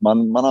annat.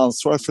 Man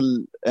ansvarar för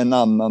en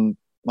annan,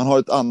 man har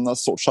ett annat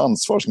sorts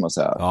ansvar, ska man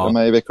säga.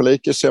 Ja. I Växjö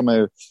Lakers är man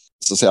ju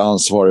så att säga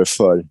ansvarig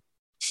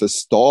för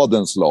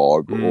stadens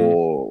lag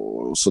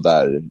och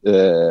sådär.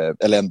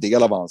 Eller en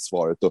del av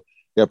ansvaret. Och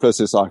jag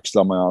plötsligt så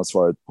axlar man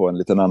ansvaret på en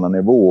liten annan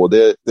nivå. Och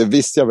det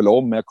visste jag väl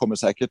om, men jag kommer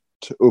säkert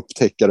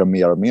upptäcka det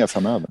mer och mer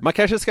framöver. Man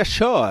kanske ska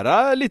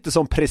köra lite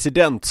som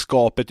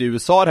presidentskapet i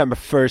USA, det här med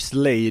First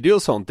Lady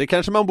och sånt. Det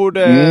kanske man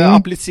borde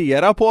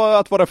applicera på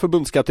att vara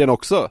förbundskapten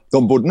också.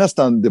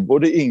 Det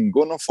borde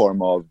ingå någon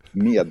form av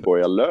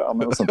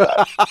medborgarlön och sånt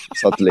där.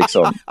 Så att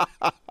liksom...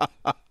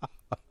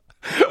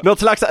 Något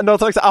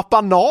slags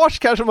apanage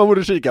kanske man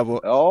borde kika på.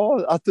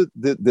 Ja, att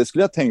det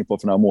skulle jag tänka på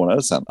för några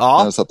månader sedan. Ja.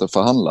 När jag satt och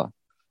förhandlade.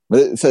 Men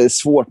det är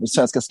svårt med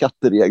svenska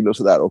skatteregler och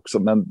sådär också.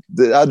 Men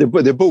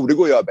det borde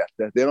gå att göra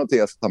bättre. Det är någonting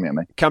jag ska ta med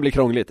mig. Kan bli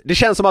krångligt. Det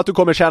känns som att du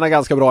kommer tjäna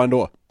ganska bra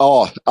ändå.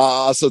 Ja,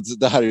 alltså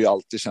det här är ju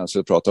alltid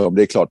känsligt att prata om.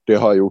 Det är klart, det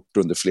har jag gjort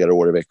under flera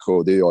år i Växjö.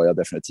 Och det gör jag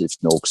definitivt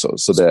nu också.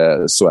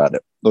 Så är det.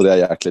 Och det är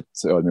jag jäkligt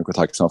ödmjuk och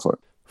tacksam för.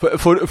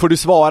 Får du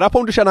svara på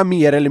om du tjänar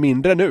mer eller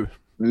mindre nu?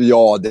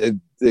 Ja,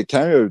 det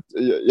kan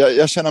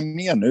jag tjänar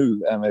mer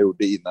nu än vad jag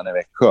gjorde innan i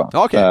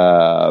Växjö.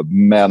 Okay.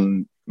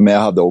 Men jag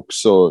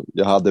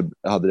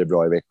hade det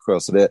bra i Växjö.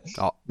 Så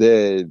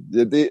det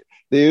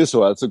är ju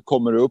så att så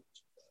kommer du upp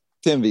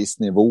till en viss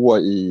nivå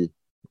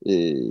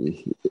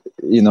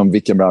inom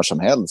vilken bransch som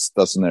helst.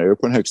 Alltså när du är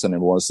på den högsta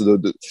nivån.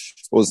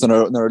 Och så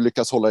när du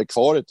lyckas hålla dig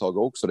kvar ett tag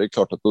också, det är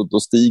klart att då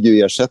stiger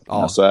ju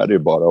ersättningen. Så är det ju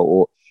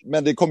bara.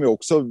 Men det kommer ju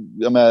också,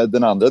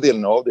 den andra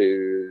delen av det är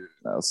ju,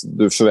 alltså,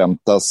 du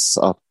förväntas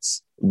att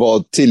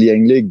vara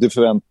tillgänglig, du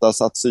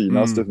förväntas att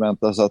synas, du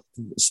förväntas att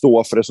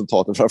stå för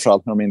resultaten,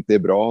 framförallt när de inte är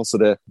bra. Så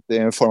det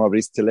är en form av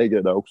risktillägg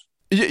där också.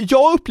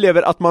 Jag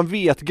upplever att man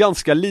vet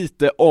ganska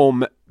lite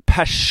om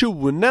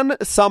personen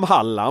Sam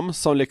Hallam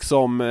som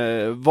liksom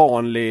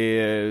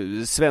vanlig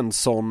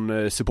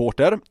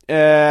Svensson-supporter.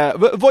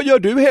 Vad gör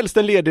du helst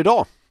en ledig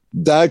dag?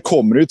 Där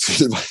kommer det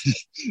till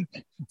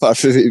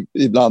varför vi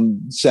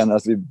ibland känner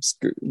att vi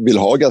vill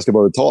ha ganska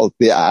bra betalt.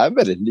 Det är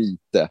väldigt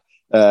lite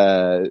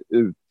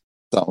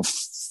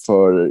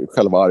utanför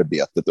själva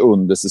arbetet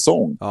under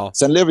säsong. Ja.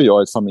 Sen lever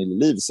jag ett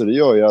familjeliv, så det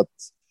gör ju att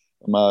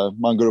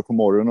man går upp på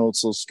morgonen och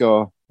så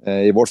ska,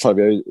 i vårt fall,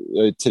 vi har ju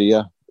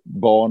 3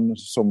 barn,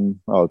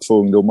 2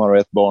 ungdomar och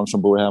 1 barn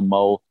som bor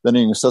hemma, och den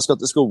yngsta ska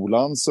till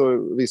skolan,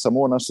 så vissa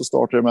månader så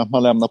startar det med att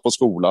man lämnar på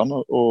skolan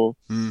och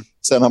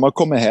sen när man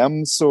kommer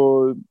hem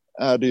så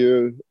är det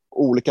ju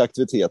olika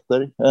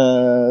aktiviteter,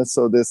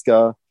 så det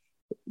ska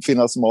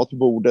finnas mat på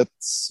bordet,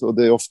 och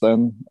det är ofta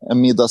en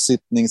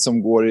middagssittning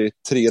som går i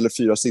 3 eller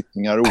 4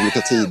 sittningar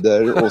olika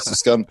tider, och så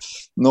ska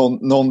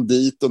någon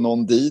dit och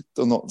någon dit,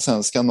 och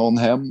sen ska någon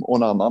hem, och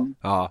en annan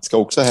ska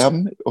också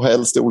hem, och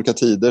helst i olika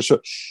tider. Så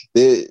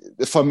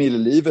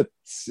familjelivet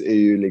är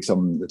ju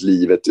liksom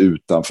livet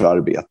utanför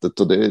arbetet,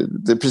 och det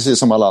är precis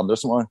som alla andra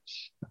som har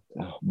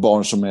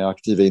barn som är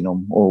aktiva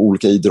inom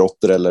olika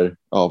idrotter eller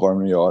vad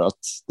de nu gör, att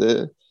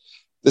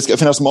det ska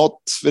finnas mat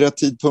vid rätt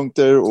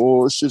tidpunkter,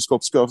 och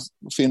kylskåp ska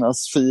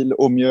finnas fil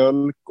och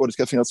mjölk, och det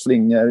ska finnas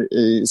flingor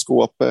i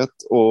skåpet,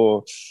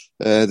 och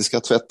det ska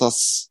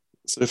tvättas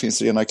så det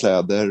finns rena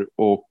kläder,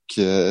 och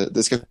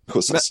det ska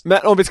skjutsas. Men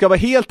om vi ska vara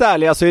helt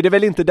ärliga så är det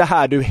väl inte det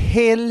här du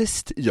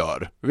helst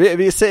gör?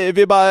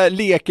 Vi bara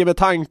leker med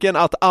tanken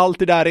att allt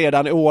det där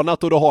redan är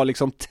ordnat, och du har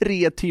liksom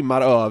 3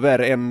 timmar över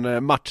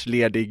en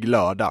matchledig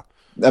lördag.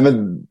 Nej,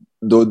 men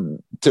då,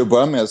 till att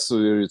börja med så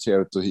är det ju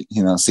trevligt att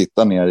hinna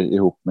sitta ner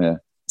ihop med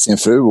sin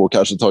fru och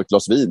kanske ta ett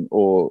glas vin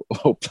och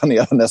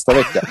planera nästa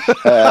vecka.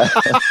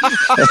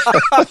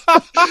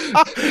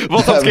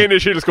 Vad som ska in i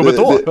kylskåpet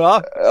då?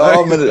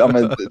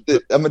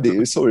 Men det är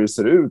ju så det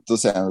ser ut, och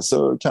sen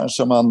så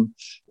kanske man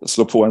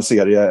slår på en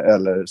serie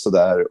eller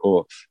sådär,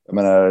 och jag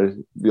menar,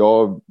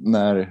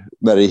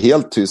 när det är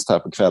helt tyst här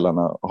på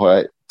kvällarna, har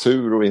jag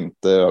tur och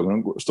inte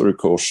ögonen står i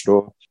kors,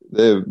 då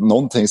det är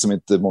någonting som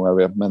inte många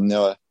vet, men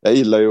jag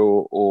gillar ju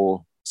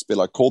att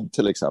spela kod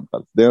till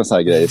exempel. Det är en sån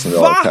här grej som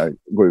jag kan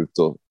gå ut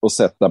och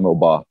sätta mig och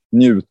bara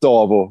njuta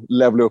av, och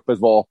levla upp ett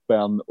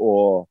vapen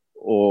och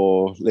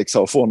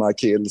liksom få några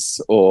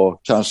kills, och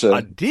kanske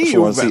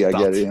få en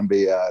seger i en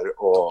BR.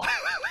 Och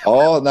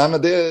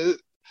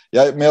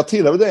men jag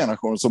tillhör den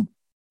generationen som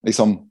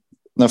liksom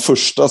den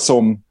första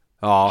som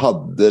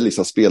hade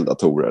liksom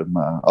speldatorer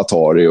med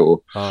Atari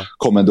och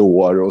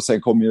Commodore, och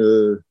sen kom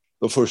ju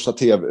de första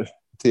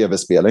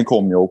tv-spelen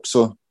kom ju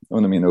också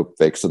under min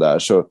uppväxt och där,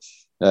 så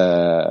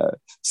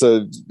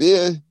vi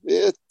är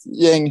ett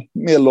gäng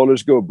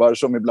medelålders gubbar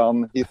som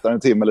ibland hittar en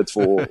timme eller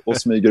 2 och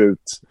smyger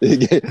ut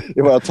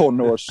i våra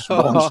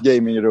tonårsbarns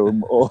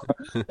gamingrum.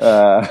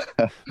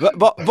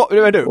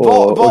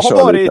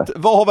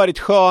 Vad har varit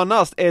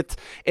skönast?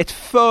 Ett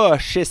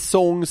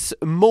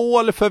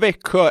försäsongsmål för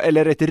Växjö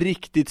eller ett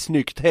riktigt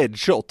snyggt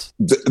headshot?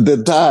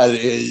 Det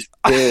där är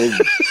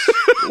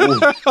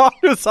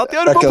nu satt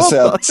jag på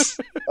botten.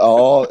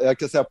 Jag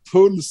kan säga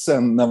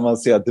pulsen när man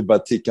ser att det bara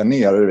tickar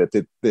ner, och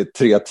det är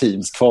 3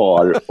 teams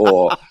kvar,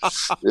 och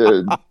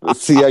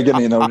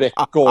segern inom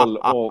räckhåll,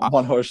 och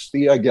man hör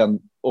stegen,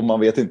 och man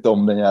vet inte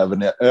om den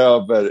jäveln är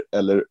över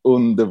eller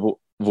under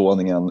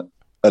våningen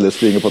eller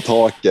springer på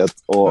taket,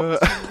 och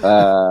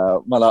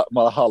man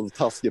har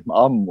halvtaskigt med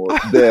ammo.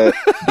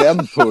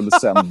 Den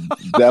pulsen,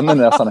 den är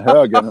nästan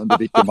högre än under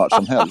vilken match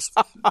som helst.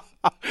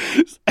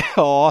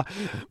 Ja,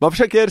 man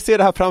försöker se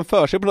det här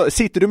framför sig.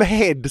 Sitter du med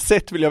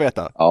headset, vill jag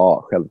veta?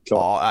 Ja,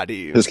 självklart. Ja, det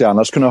är ju... Hur ska jag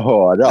annars kunna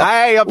höra?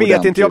 Nej, jag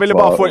vet inte. Jag ville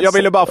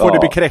bara få det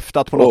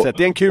bekräftat på något sätt.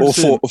 Det är en kul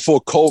syn.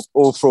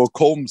 Och få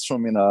koms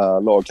från mina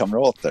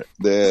lagkamrater.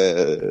 Det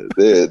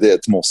är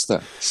ett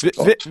måste.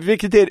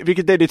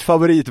 Vilket är ditt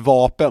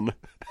favoritvapen?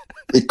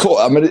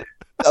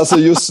 Alltså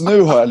just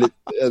nu har jag lite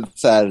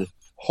så här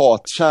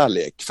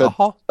hatkärlek, för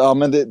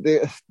men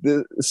det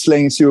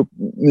slängs ju upp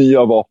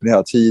nya vapen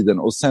hela tiden,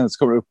 och sen så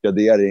kommer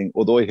uppgradering,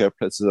 och då är helt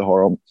plötsligt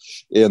har de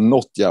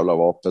något jävla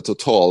vapen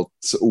totalt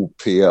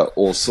OP,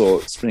 och så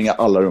springer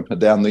alla runt med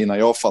den, och innan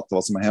jag fattar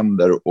vad som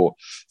händer och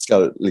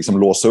ska liksom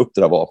låsa upp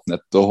det där vapnet,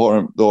 då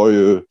har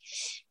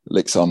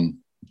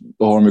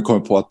de ju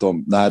kommit på att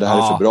det här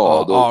är för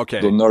bra,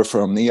 då nerfar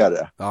de ner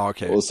det.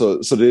 Och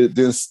så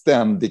det är en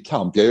ständig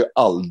kamp. Jag är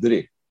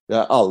aldrig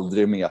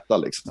meta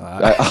liksom.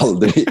 Jag är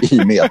aldrig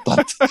i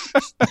metat.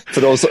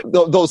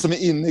 För de som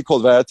är inne i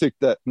Cold War, jag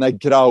tyckte när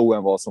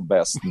Grauen var som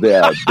bäst, det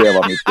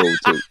var mitt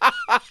go-to.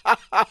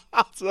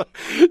 Alltså,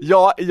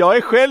 jag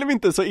är själv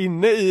inte så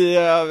inne i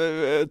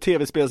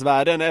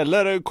tv-spelsvärlden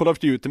eller Call of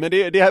Duty, men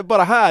det är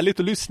bara härligt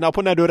att lyssna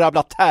på när du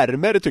rabblar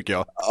termer, tycker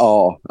jag.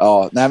 Ja.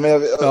 Nej,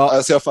 men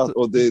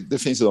och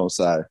det finns ju de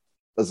så här.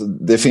 Alltså,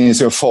 det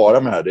finns ju en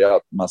fara med det här, det är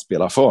att man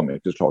spelar för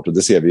mycket, klart, och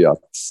det ser vi ju att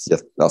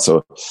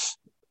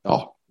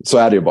så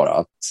är det ju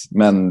bara.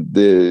 Men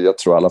jag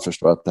tror alla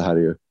förstår att det här är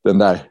ju den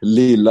där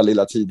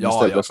lilla tiden,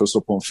 istället för att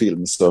stå på en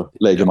film så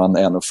lägger man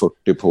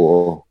 1,40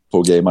 på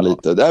att gamea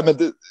lite. Nej, men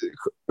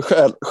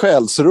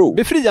själsro.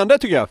 Befriande,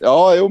 tycker jag.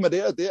 Ja, jo, men det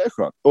är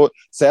skönt. Och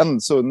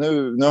sen så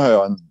nu har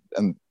jag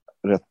en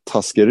rätt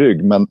taskig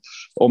rygg, men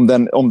om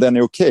den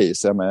är okej,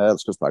 så jag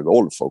älskar att spela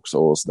golf också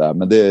och sådär,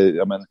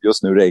 men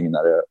just nu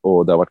regnar det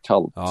och det har varit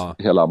kallt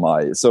hela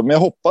maj, så men jag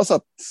hoppas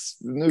att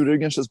nu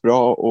ryggen känns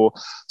bra, och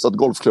så att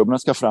golfklubbarna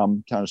ska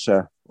fram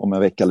kanske om en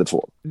vecka eller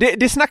 2.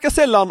 Det snackas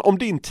sällan om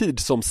din tid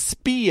som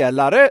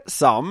spelare,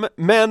 Sam,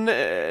 men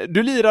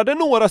du lirade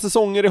några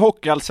säsonger i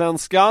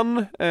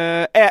Hockeyallsvenskan,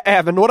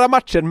 även några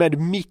matcher med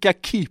Mika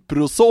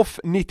Kiprosov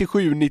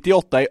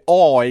 97-98 i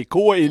AIK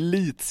i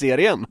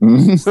elitserien.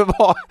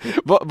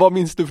 Vad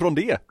minns du från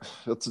det?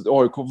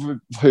 AIK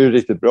var ju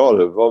riktigt bra,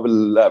 det var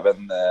väl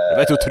även... Det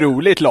var ett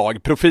otroligt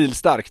lag,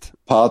 profilstarkt.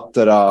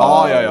 Patera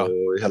ja.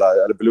 Och hela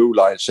Blue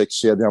Line,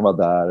 checkkedjan var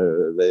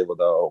där,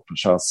 Vejvoda och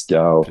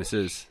Prochaska och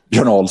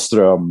Björn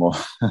Ahlström och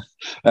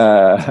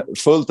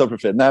fullt av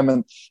profil. Nej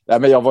men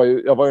jag var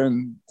ju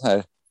en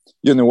här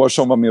junior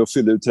som var med och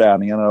fyllde ut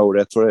träningarna och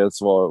rätt för det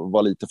så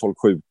var lite folk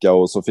sjuka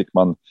och så fick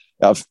man,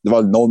 det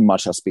var någon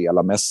match jag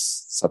spelade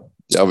mest så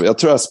jag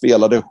tror jag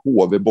spelade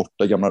HV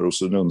borta i gamla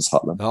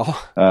Rosenlundshallen. Ja.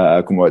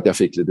 Jag kommer ihåg att jag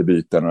fick lite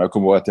byten och jag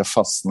kommer ihåg att jag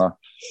fastnade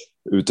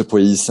ute på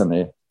isen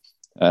i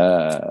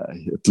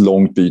ett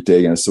långt byte i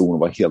egen zon och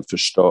var helt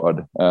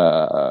förstörd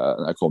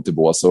när jag kom till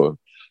bås och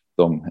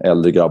de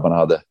äldre grabbarna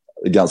hade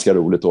ganska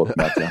roligt åt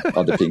mig att jag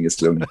hade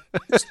pingisklung.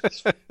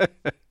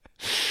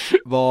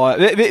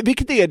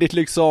 Vilket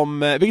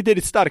är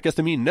ditt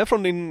starkaste minne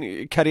från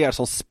din karriär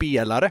som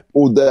spelare?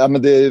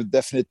 Men det är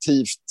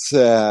definitivt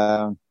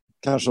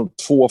kanske de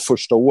 2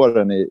 första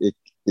åren i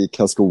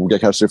Karlskoga,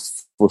 kanske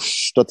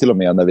första till och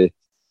med när vi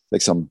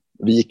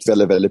gick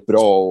väldigt, väldigt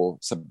bra och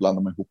sen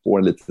blandade man ihop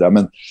åren lite där.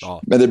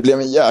 Men det blev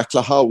en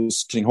jäkla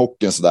house kring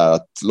hockeyn sådär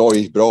att laget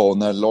gick bra och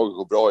när laget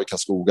går bra i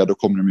Karlskoga då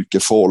kommer det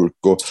mycket folk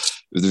och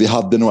vi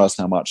hade några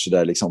sådana här matcher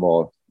där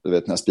var, du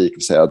vet när Spik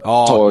vill säga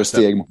ta ett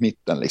steg mot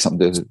mitten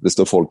det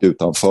står folk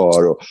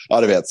utanför och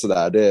du vet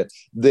sådär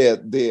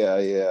det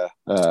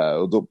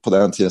är och då, på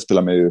den tiden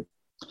spelade man ju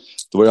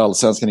då var ju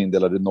allsvenskan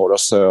indelad i norra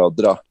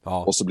södra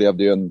och så blev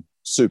det ju en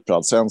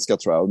superallsvenska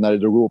tror jag och när det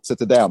drog ihop sig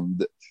till den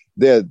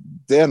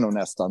det är nog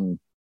nästan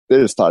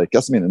det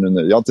starkaste minnen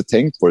nu. Jag har inte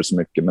tänkt på det så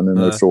mycket men nu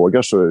när du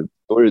frågar så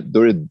då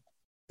är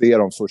det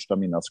de första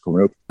minnen som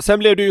kommer upp. Sen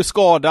blev du ju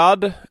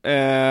skadad,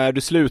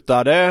 du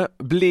slutade,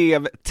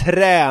 blev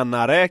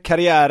tränare,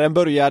 karriären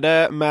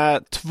började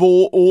med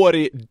 2 år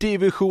i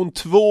division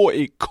 2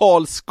 i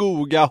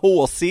Karlskoga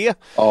HC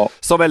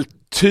som väl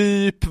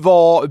typ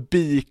var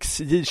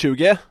BIKs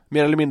J20,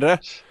 mer eller mindre?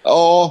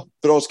 Ja,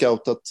 bra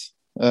scoutat.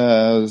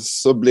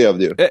 Så blev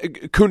det ju.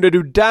 Kunde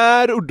du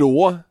där och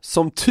då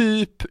som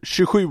typ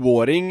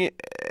 27-åring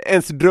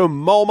ens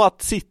drömma om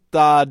att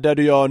sitta där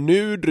du gör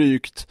nu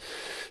drygt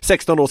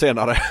 16 år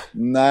senare?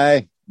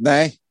 Nej,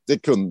 det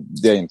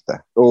kunde jag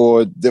inte.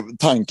 Och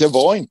tanken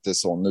var inte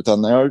sån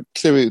utan när jag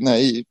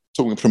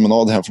tog en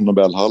promenad här från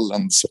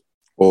Nobelhallen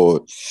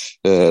och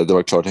det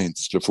var klart att jag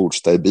inte skulle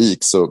fortsätta i BIK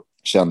så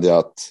kände jag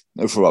att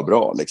nu får det vara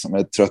bra. Jag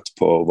är trött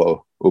på att vara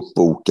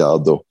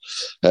uppbokad och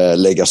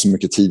lägga så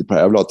mycket tid på det.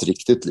 Jag vill ha ett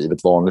riktigt liv,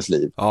 ett vanligt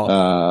liv.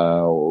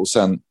 Och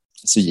sen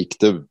så gick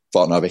det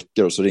bara några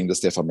veckor och så ringde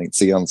Stefan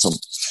Bengtzén som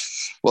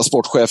var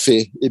sportchef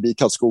i BIK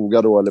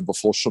Karlskoga då, eller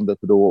Bofors som det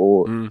då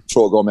och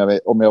frågade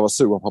om jag var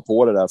sugen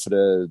på det där för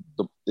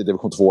det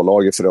division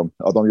 2-laget för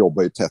de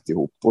jobbar ju tätt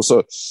ihop. Och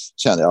så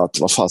kände jag att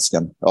vad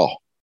fasken,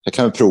 jag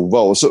kan ju prova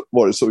och så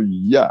var det så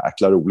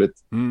jäkla roligt.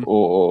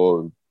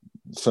 Och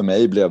för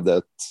mig blev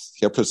det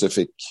helt plötsligt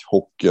fick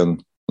hockeyn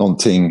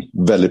någonting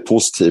väldigt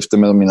positivt.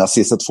 Men mina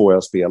sista 2 år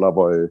jag spelade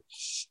var ju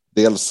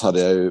dels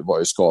var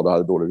jag skadad,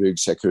 hade dålig rygg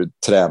så jag kunde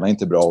träna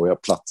inte bra och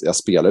jag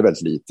spelade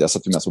väldigt lite. Jag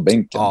satt ju mest på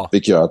bänken.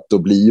 Vilket gör att då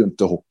blir ju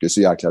inte hockey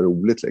så jäkla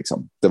roligt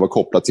Det var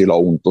kopplat till att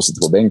ha ont och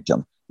sitta på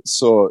bänken.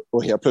 Så,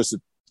 och helt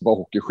plötsligt var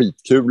hockey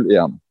skitkul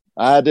igen.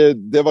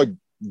 Det var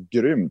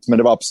grymt men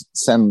det var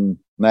sen,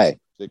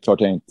 det är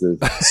klart jag inte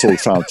såg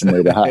framför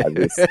mig det här.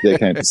 Det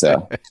kan jag inte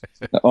säga.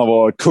 Man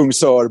var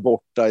Kungsör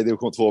borta i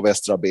division 2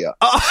 Västra B.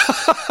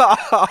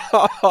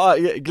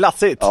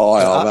 Glassigt.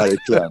 Ja,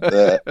 verkligen.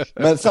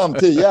 Men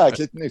samtidigt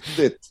jäkligt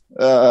nyttigt.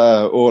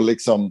 Och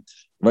det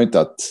var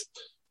inte att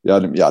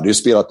jag hade ju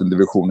spelat en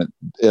division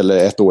eller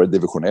 1 år i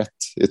division 1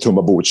 i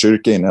Tumba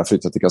Botkyrka innan jag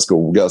flyttade till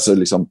Karlskoga. Så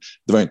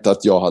det var inte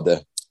att jag hade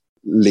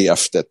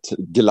levt ett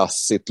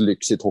glassigt,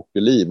 lyxigt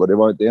hockeyliv och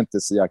det är inte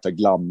så jäkla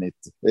glammigt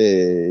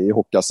i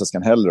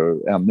Hockeyallsvenskan heller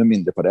och ännu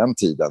mindre på den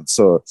tiden.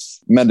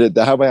 Men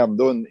det här var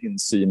ändå en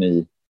insyn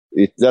i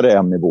ytterligare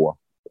en nivå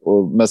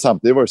men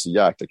samtidigt var det så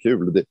jäkla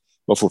kul. Det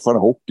var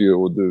fortfarande hockey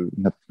och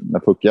när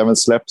puckjäveln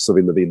släpps så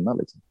vill du vinna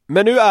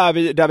Men nu är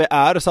vi där vi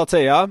är så att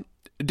säga.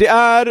 Det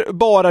är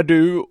bara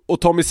du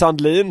och Tommy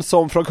Sandlin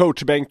som från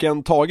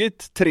coachbänken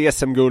tagit 3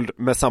 SM-guld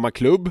med samma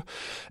klubb.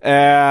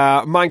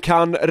 Man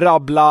kan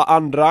rabbla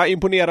andra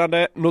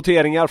imponerande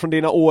noteringar från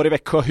dina år i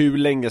Växjö hur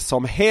länge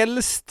som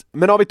helst.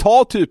 Men om vi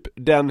tar typ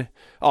den,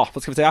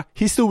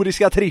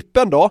 historiska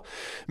trippen då,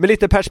 med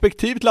lite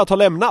perspektiv till att ha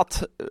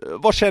lämnat.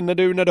 Vad känner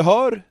du när du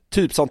hör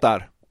typ sånt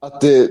där?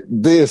 Att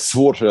det är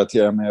svårt att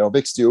relatera med. Jag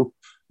växte ju upp,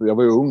 jag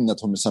var ju ung när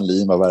Tommy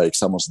Sandlin var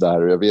verksam och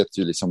sådär. Och jag vet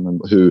ju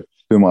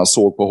hur man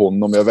såg på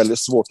honom. Jag har väldigt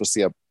svårt att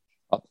se att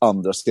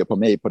andra ser på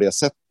mig på det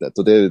sättet.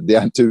 Och det är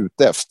jag inte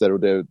ute efter och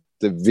det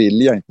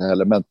vill jag inte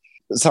heller. Men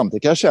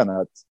samtidigt kan jag känna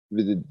att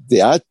det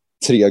är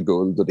 3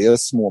 guld och det är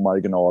små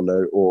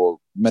marginaler och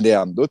Men det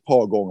är ändå ett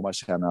par gånger man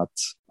känner att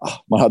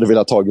man hade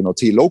velat tagit något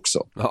till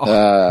också.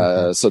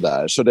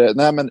 Sådär. Så det,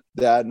 nej, men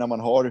det är när man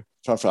har,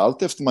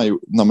 framförallt efter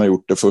när man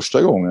gjort det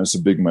första gången,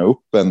 så bygger man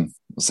upp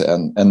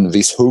en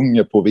viss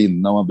hunger på att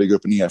vinna. Man bygger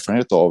upp en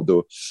erfarenhet av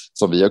det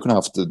som vi har kunnat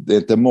haft. Det är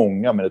inte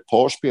många, men ett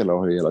par spelare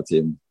har hela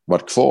tiden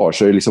varit kvar.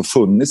 Så det har liksom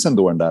funnits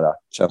ändå den där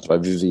känslan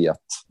att vi vet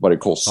vad det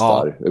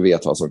kostar. Vi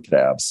vet vad som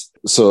krävs.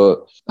 Så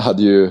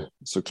hade ju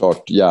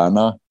såklart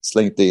gärna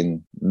slängt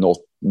in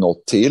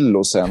något till.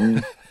 Och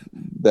sen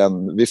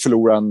vi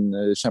förlorade en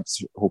Champions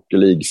Hockey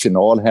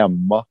League-final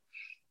hemma.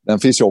 Den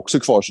finns ju också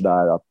kvar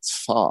sådär att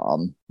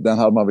fan, den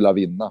hade man velat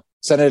vinna.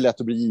 Sen är det lätt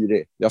att bli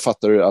girig. Jag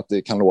fattar att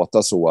det kan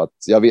låta så. Att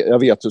jag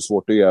vet hur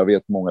svårt det är. Jag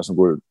vet många som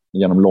går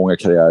genom långa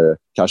karriärer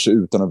kanske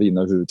utan att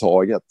vinna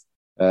överhuvudtaget.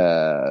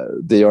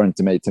 Det gör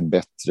inte mig till en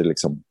bättre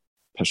liksom,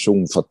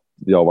 person för att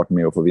jag har varit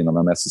med och få vinna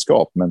med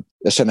mästerskap. Men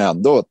jag känner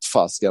ändå att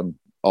fasken,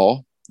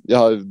 jag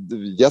har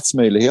getts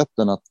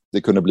möjligheten att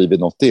det kunde bli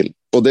något till.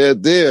 Och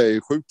det är jag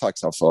ju sjukt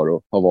tacksam för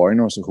att ha varit i en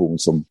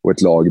organisation och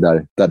ett lag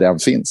där den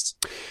finns.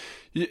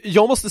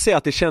 Jag måste säga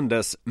att det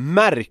kändes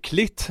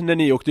märkligt när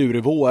ni åkte ur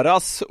i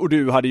våras och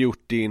du hade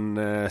gjort din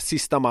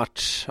sista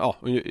match,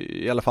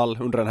 i alla fall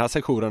under den här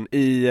sektionen,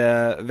 i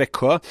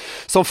Växjö.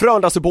 Som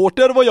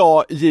Frölunda-supporter var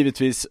jag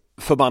givetvis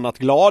förbannat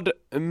glad,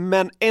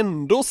 men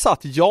ändå satt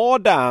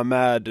jag där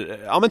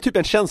med typ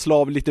en känsla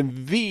av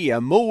liten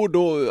vemod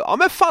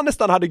och fan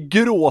nästan hade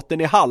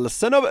gråten i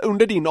halsen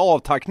under din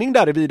avtackning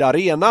där i Vida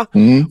Arena.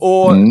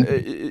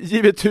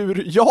 Givet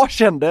hur jag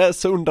kände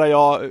så undrar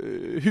jag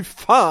hur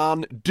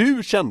fan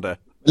du kände.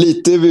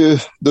 Lite,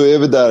 då är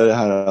vi där det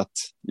här att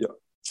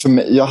för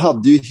mig, jag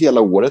hade ju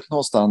hela året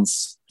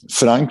någonstans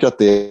förankrat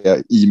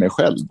det i mig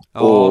själv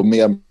och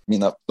med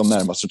de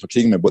närmaste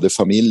omkring mig, både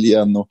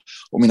familjen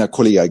och mina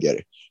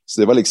kollegor.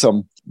 Så det var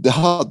liksom, det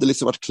hade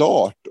liksom varit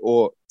klart.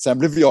 Och sen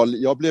blev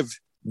jag blev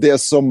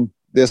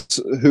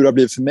hur det har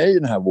blivit för mig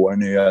den här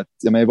våren är att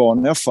i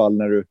vanliga fall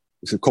när du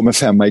kommer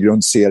 5 i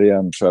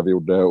grundserien tror jag vi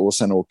gjorde och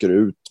sen åker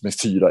ut med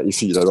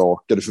 4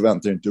 raka, du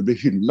förväntar dig inte att bli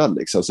hyllad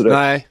liksom. Så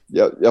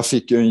jag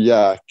fick ju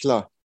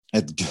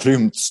ett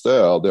grymt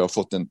stöd och jag har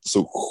fått en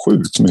så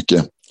sjukt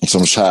mycket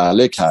liksom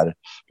kärlek här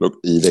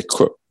i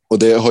Växjö. Och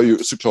det har ju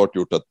såklart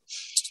gjort att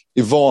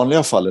i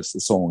vanliga fall i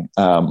säsong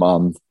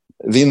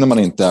vinner man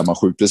inte är man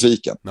sjukt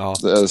besviken.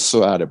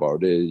 Så är det bara.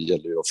 Det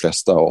gäller ju de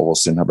flesta av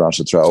oss i den här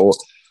branschen tror jag.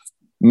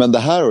 Men det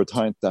här året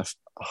har jag inte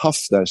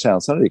haft den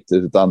känslan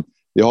riktigt, utan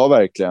vi har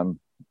verkligen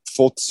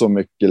fått så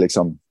mycket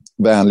liksom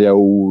vänliga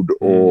ord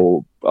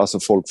och alltså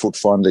folk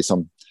fortfarande liksom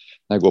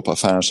när jag går på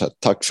affären så här,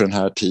 tack för den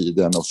här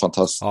tiden och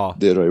fantastiskt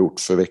det du har gjort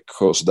för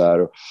Växjö och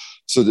sådär.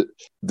 Så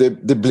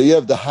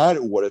det här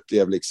året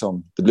blev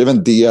liksom, det blev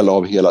en del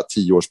av hela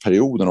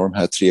 10-årsperioden och de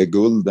här 3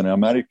 gulden. Jag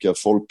märker att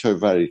folk har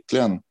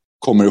verkligen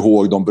kommer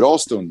ihåg de bra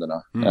stunderna.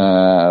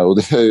 Och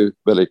det är jag ju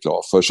väldigt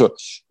glad för. Så,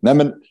 nej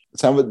men,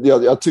 sen,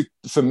 jag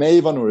tyckte, för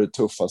mig var nog det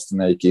tuffaste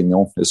när jag gick in i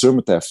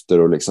omklädningsrummet efter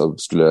och liksom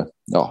skulle,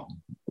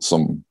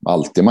 som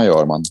alltid man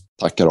gör, man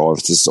tackar av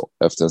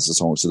efter en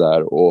säsong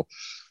sådär.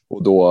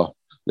 Och då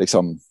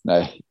liksom,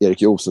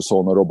 Erik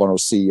Josefsson och Robban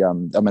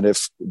Rosén,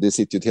 det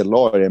sitter ju ett helt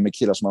lager med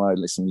killar som man har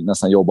liksom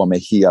nästan jobbat med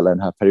hela den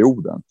här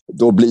perioden.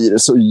 Då blir det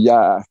så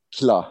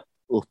jäkla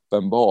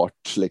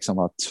uppenbart liksom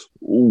att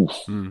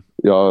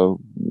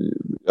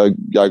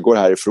jag går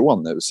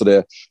härifrån nu.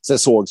 Så sen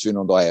sågs vi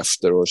någon dag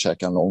efter och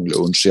käkade en lång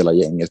lunch hela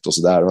gänget och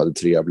sådär och hade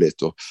trevligt.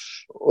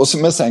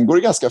 Men sen går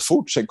det ganska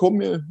fort. Sen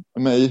kommer ju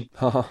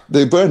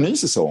det börjar en ny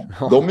säsong.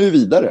 De är ju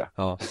vidare.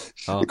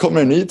 Det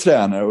kommer en ny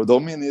tränare och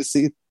de är inne i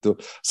sitt. Och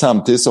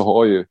samtidigt så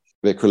har ju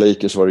Växjö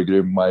Lakers varit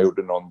grymma. Jag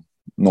gjorde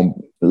någon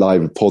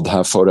livepodd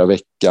här förra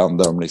veckan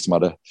där de liksom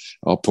hade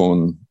på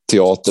en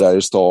teater här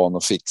i stan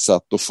och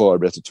fixat och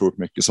förberett och trott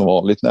mycket som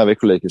vanligt. När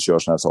Växjö Lakers gör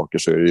såna här saker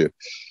så är det ju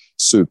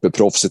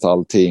superproffsigt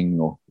allting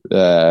och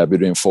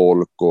bjuder in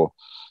folk.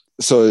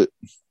 Så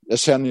jag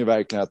känner ju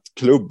verkligen att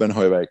klubben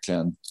har ju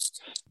verkligen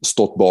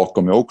stått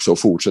bakom mig också och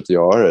fortsätter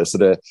göra det. Så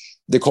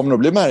det kommer att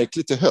bli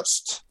märkligt i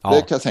höst.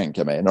 Det kan jag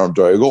tänka mig när de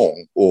drar igång.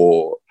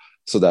 Och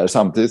så där.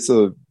 Samtidigt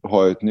så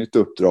har jag ett nytt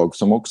uppdrag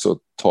som också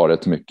tar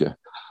rätt mycket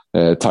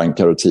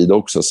tankar och tid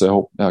också.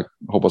 Så jag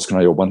hoppas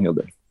kunna jobba en hel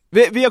del.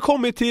 Vi har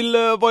kommit till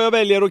vad jag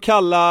väljer att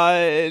kalla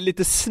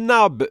lite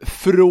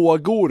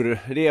snabbfrågor.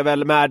 Det är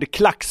väl med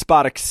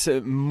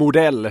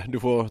klacksparksmodell. Du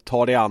får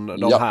ta dig an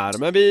de här.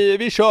 Men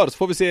vi kör så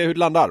får vi se hur det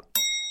landar.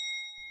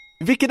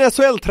 Vilken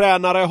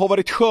SHL-tränare har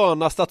varit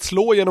skönast att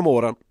slå genom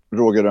åren?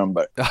 Roger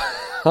Rönnberg.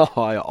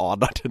 Ja, jag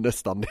anar det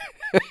nästan.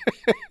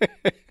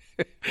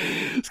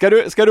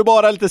 Ska du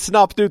bara lite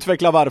snabbt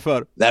utveckla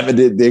varför? Nej,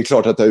 men det är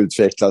klart att det har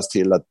utvecklats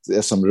till att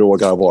som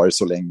Roger har varit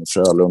så länge i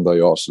Frölunda och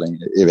jag så länge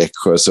i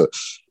Växjö så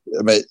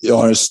jag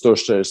har den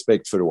största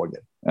respekt för Roger.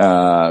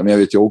 Men jag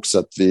vet ju också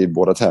att vi är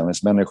båda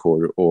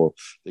tävlingsmänniskor och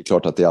det är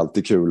klart att det är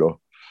alltid kul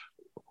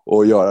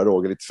att göra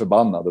Roger lite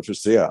förbannad och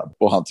frustrerad.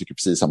 Och han tycker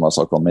precis samma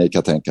sak om mig kan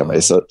jag tänka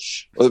mig. Så,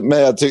 men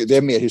jag tycker det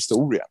är mer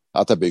historien.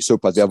 att det byggs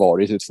upp, att vi har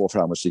varit i 2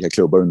 framgångsrika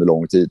klubbar under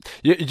lång tid.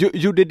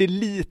 Gjorde det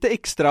lite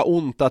extra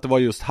ont att det var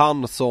just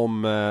han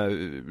som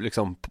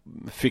liksom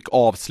fick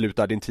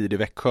avsluta din tid i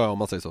Växjö, om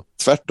man säger så?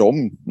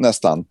 Tvärtom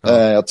nästan.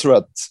 Jag tror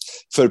att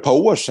för ett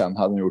par år sedan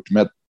hade han gjort,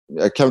 men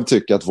jag kan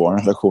tycka att vår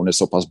relation är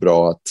så pass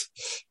bra att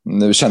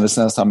nu kändes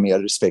det nästan mer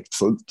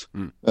respektfullt.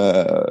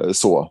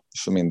 Så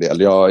för min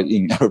del. Jag har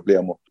inga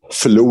problem att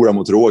förlora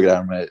mot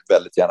Roger, men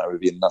väldigt gärna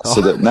vill vinna.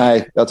 Så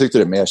nej, jag tyckte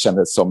det mer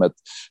kändes som ett,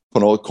 på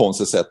något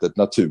konstigt sätt, ett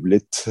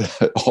naturligt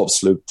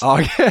avslut. Ja,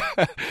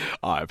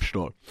 jag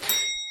förstår.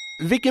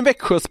 Vilken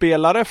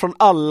Växjöspelare från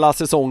alla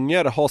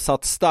säsonger har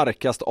satt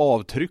starkast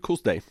avtryck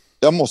hos dig?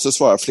 Jag måste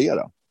svara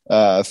flera.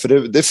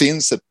 För det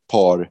finns ett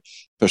par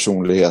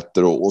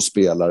personligheter och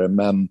spelare,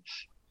 men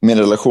min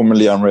relation med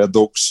Liam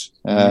Reddox,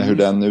 hur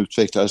den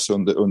utvecklades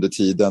under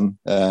tiden,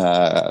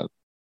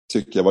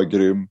 tycker jag var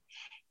grym.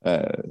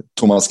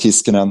 Thomas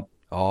Kiskinen,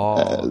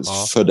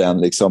 för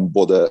den liksom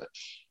både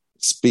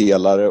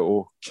spelare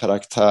och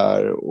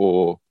karaktär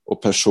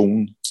och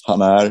person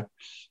han är.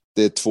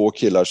 Det är 2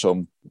 killar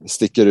som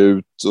sticker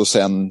ut, och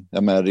sen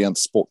rent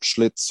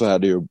sportsligt så är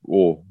det ju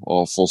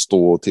att få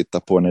stå och titta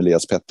på en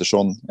Elias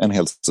Pettersson en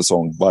hel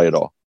säsong varje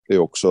dag. Det är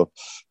också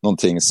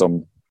någonting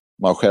som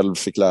man själv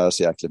fick lära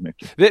sig jäkligt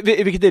mycket.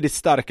 Vilket är ditt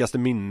starkaste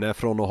minne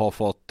från att ha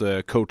fått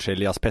coach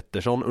Elias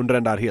Pettersson under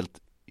den där helt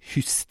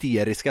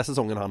hysteriska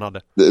säsongen han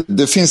hade?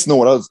 Det finns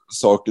några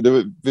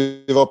saker.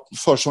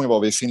 Försäsongen var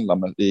vi i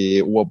Finland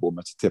i Åbo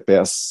med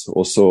TPS,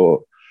 och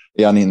så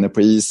är han inne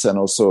på isen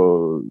och så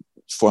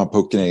får han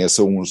pucken i egen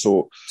zon,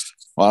 så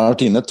han har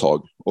varit inne ett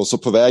tag, och så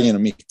på vägen i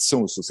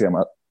mittzon så ser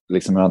man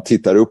liksom hur han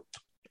tittar upp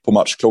på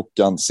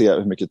matchklockan, ser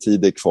hur mycket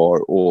tid det är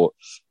kvar, och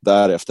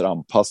därefter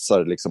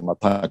anpassar liksom att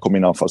han kommer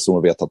in i anfallszon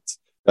och vet att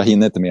jag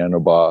hinner inte mer än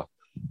att bara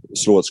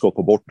slå ett skott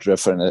på bortre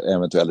för en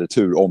eventuell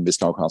retur om vi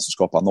ska ha en chans att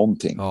skapa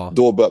någonting. Ja.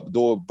 Då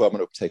bör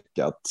man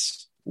upptäcka att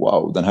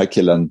wow, den här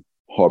killen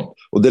har,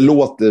 och det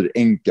låter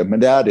enkelt, men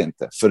det är det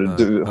inte, för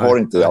du har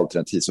inte alltid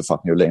en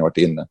tidsuppfattning hur länge varit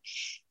inne.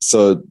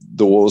 Så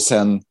då, och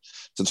sen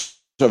så tror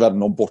jag vi hade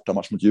någon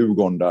bortamatch mot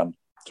Djurgården där,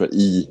 tror jag,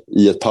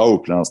 i ett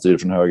powerplay han styr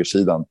från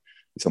högersidan,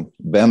 liksom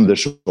vänder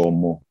sig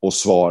om och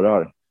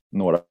svarar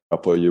några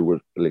på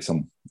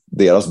liksom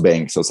deras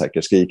bänk som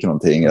säkert skriker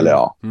någonting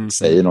eller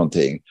säger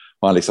någonting,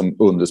 och han liksom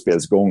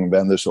underspelsgång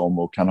vänder sig om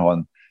och kan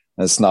ha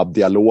en snabb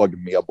dialog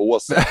med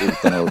båset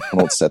utan att på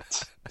något sätt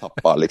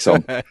tappa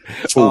liksom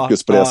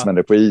fokus på det som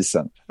händer på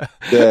isen.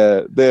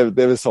 Det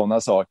är väl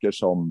sådana saker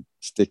som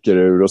sticker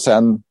ur. Och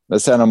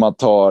sen om man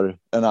tar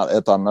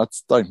ett annat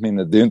starkt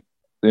minne, det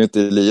är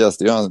inte Elias,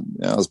 det är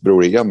hans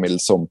bror Emil,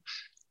 som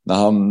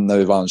när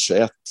vi vann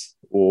 21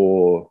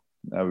 och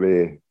när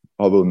vi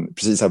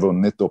precis har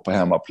vunnit då på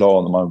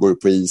hemmaplan och man går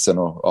upp på isen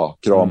och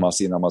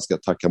kramas innan man ska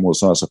tacka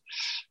motståndaren. Så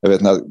jag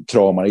vet när jag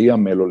kramar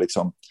Emil och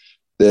liksom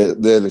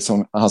det är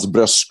liksom hans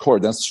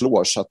bröstkorg, den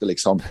slår så att det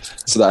liksom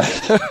sådär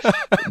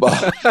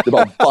det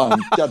bara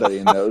bankar där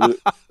inne. Och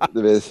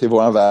du vet, i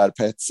våran värld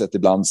på ett sätt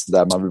ibland så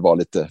där man vill vara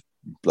lite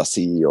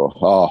blasé och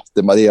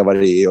det är vad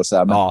det är och så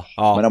här.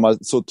 Men när man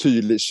så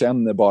tydligt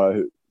känner bara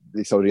hur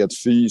liksom rent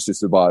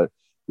fysiskt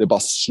det bara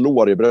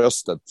slår i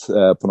bröstet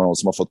på någon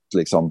som har fått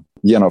liksom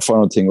genomföra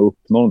någonting och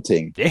uppnå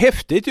någonting. Det är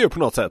häftigt ju på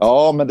något sätt.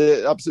 Ja, men det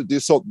är absolut, det är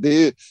så,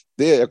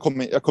 jag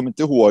kommer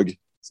inte ihåg,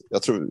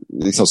 jag tror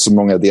liksom så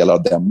många delar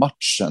av den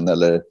matchen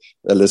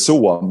eller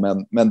så,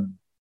 men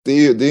det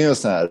är ju en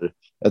sån här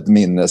ett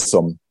minne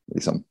som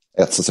liksom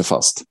etsar sig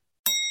fast.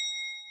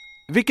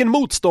 Vilken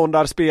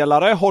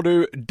motståndarspelare har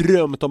du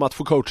drömt om att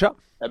få coacha?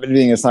 Jag vill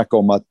ingen snacka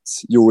om att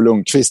Joel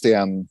Lundqvist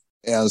är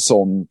en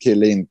sån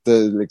kille, inte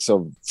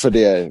liksom för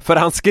det. För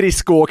hans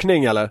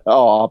skridskoåkning eller?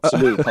 Ja,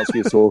 absolut, hans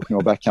skridskoåkning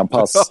och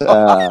backhandpass.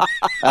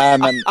 Nej,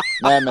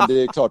 men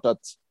det är klart att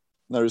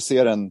när du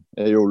ser en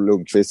Joel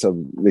Lundqvist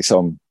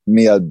liksom,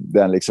 med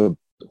den liksom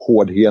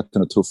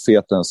hårdheten och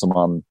tuffheten som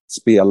han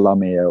spelar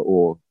med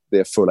och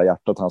det fulla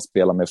hjärtat han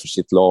spelar med för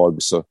sitt lag,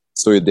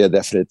 så är det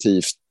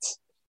definitivt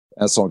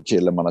en sån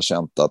kille man har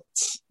känt att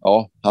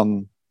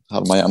han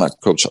hade man gärna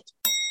coachat.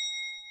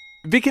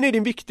 Vilken är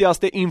din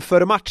viktigaste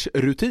inför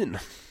matchrutin?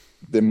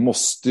 Det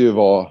måste ju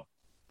vara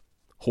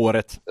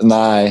håret.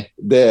 Nej,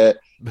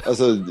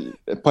 alltså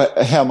på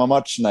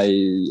hemmamatcherna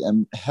i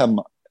en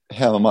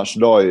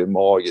hemmamatchdag är ju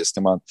magisk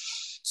när man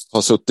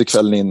har suttit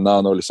kvällen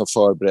innan och liksom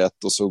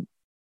förberett och så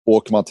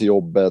åker man till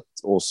jobbet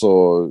och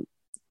så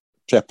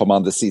preppar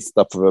man det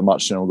sista för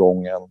matchen om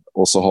gången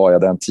och så har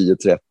jag den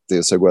 10:30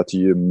 och så går jag till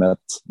gymmet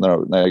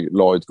när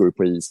laget går upp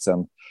på isen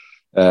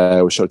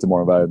och kör till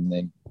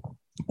morgonvärmning.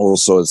 Och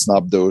så en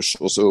snabb dusch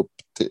och så upp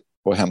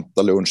och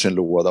hämta lunch i en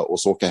låda och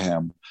så åka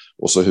hem.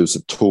 Och så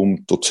huset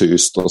tomt och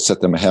tyst och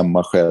sätter mig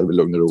hemma själv i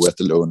lugn och ro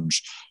efter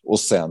lunch. Och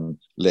sen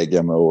lägger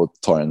jag mig och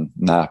tar en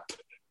nap.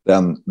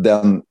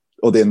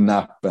 Och det är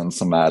nappen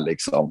som är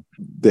liksom,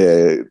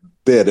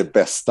 det är det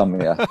bästa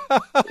med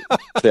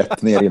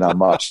preppning innan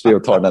match. Det är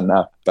att ta den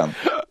nappen.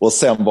 Och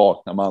sen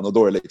vaknar man och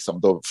då är det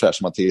liksom, då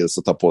fräschar man till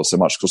så tar på sig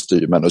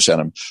matchkostymen och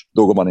känner,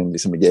 då går man in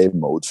liksom i game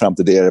mode. Fram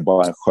till det är det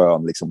bara en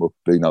skön liksom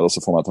uppbyggnad och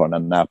så får man ta den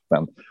här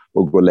nappen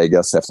och gå och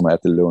lägga sig efter man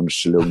äter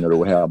lunch, lugn och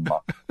ro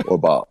hemma. Och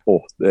bara,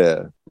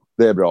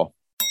 det är bra.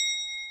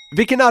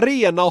 Vilken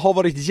arena har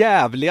varit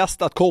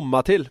jävligast att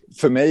komma till?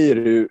 För mig är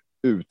det ju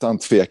utan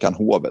tvekan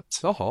Hovet.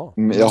 Jaha.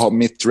 Jag har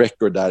mitt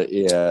record där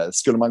är,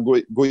 skulle man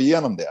gå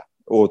igenom det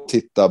och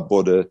titta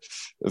både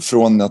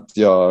från att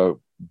jag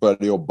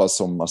började jobba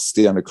som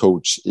assisterande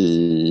coach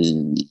i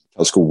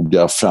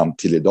Karlskoga fram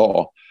till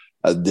idag.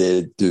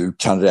 Du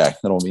kan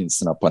räkna de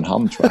vinsterna på en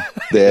hand, tror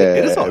jag. Det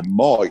är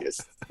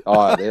magiskt.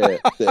 Ja, det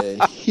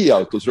är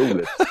helt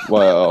otroligt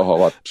vad jag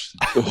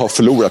har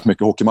förlorat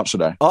mycket hockeymatcher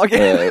där.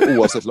 Okay.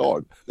 Oavsett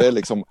lag. Det är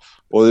liksom,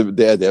 och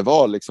det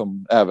var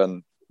liksom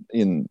även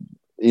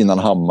innan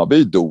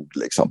Hammarby dog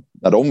liksom,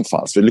 när de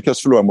fanns. Vi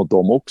lyckades förlora mot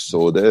dem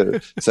också.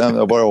 Sen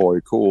var det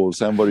AIK och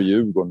sen var det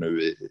Djurgården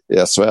nu i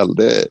SHL.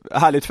 Det är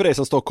härligt för dig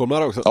som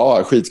stockholmare också.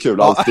 Ja,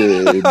 skitkul.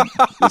 Alltid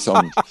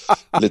liksom,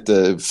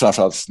 lite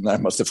framförallt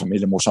närmaste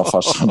familjen, morsan,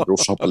 farsan,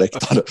 brorsan på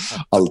läktaren.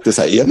 Alltid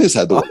så här, är ni så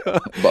här då?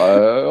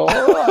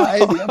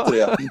 Nej, det är inte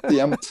det. Inte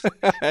jämt.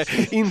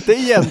 Inte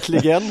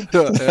egentligen.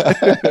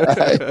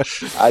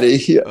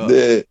 Nej,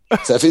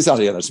 sen finns det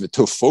arenor som är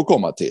tuffa att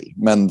komma till.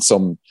 Men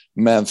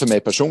för mig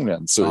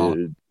personligen så är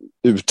det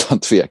utan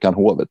tvekan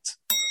Hovet.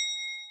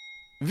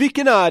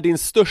 Vilken är din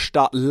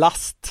största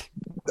last?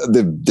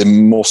 Det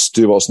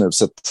måste ju vara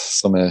snuset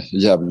som är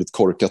jävligt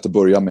korkat att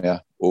börja med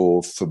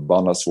och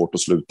förbannat svårt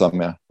att sluta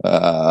med.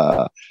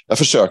 Jag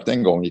försökte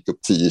en gång, gick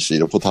upp 10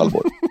 kilo på ett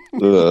halvår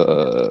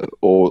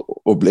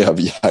och blev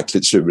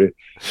jäkligt tjurig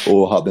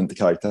och hade inte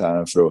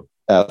karaktären för att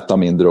äta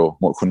mindre och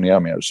motionera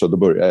mer, så då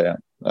började jag igen.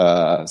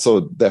 Så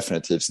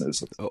definitivt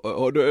snuset.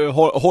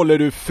 Håller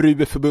du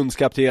fru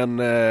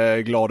förbundskapten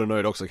glad och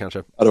nöjd också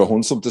kanske? Ja, det var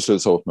hon som till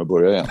slut sa åt mig att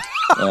börja igen.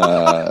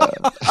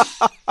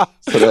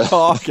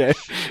 Okay.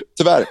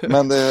 Tyvärr,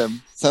 men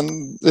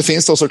det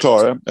finns de som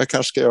klarar det. Jag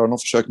kanske ska göra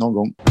något försök någon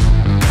gång.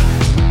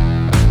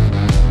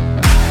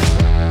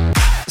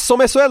 Som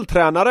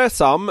SHL-tränare,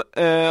 Sam,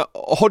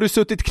 har du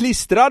suttit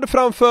klistrad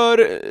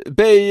framför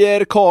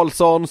Beijer,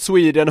 Karlsson,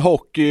 Sweden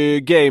Hockey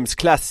Games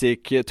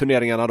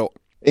Classic-turneringarna då?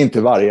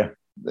 Inte varje.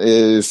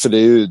 För det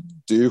är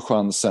ju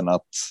chansen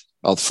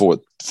att få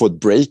ett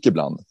break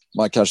ibland.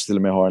 Man kanske till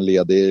och med har en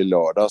ledig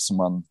lördag som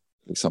man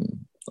liksom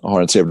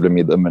har en trevlig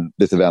middag med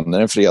lite vänner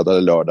en fredag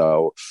eller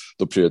lördag, och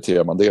då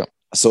prioriterar man det.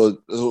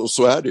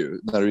 Så är det ju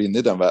när du är inne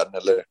i den världen.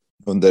 Eller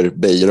under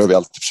Beijer har vi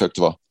alltid försökt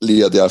vara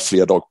lediga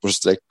fler dagar på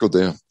sträck, och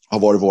det har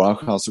varit vår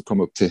chans att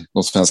komma upp till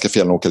de svenska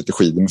fjällen och åka lite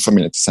skidor med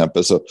familjen till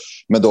exempel.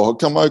 Men då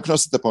kan man ju kunna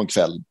sitta på en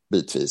kväll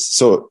bitvis.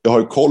 Så jag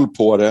har koll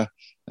på det.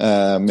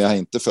 Men jag har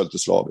inte följt det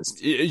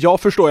slaviskt. Jag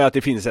förstår ju att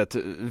det finns ett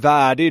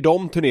värde i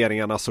de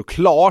turneringarna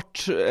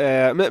såklart.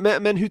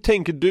 Men hur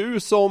tänker du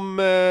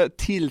som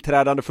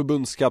tillträdande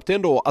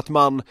förbundskapten då att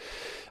man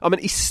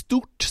i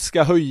stort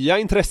ska höja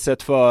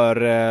intresset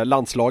för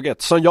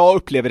landslaget som jag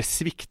upplever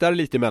sviktar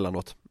lite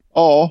emellanåt?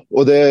 Ja,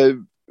 och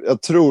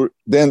jag tror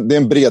det är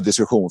en bred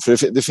diskussion,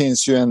 för det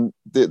finns ju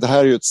det här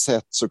är ju ett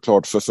sätt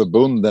såklart för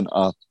förbunden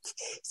att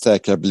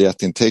säkra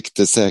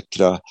biljettintäkter,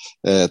 säkra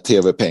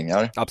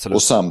tv-pengar. Absolut.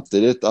 Och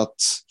samtidigt att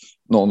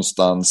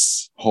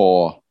någonstans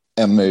ha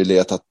en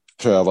möjlighet att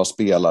pröva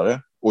spelare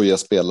och ge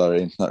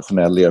spelare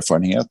internationell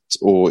erfarenhet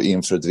och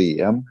inför ett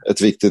VM.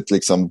 Ett viktigt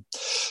liksom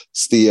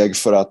steg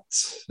för att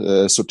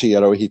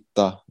sortera och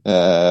hitta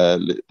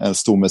en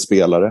stomme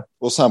spelare.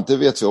 Och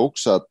samtidigt vet vi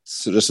också att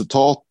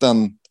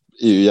resultaten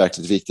är ju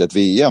jäkligt viktigt, ett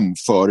VM,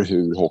 för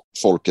hur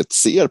folket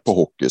ser på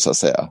hockey så att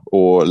säga,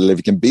 och eller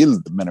vilken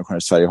bild människorna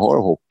i Sverige har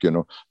av hockeyn.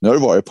 Och nu har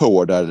det varit på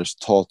år där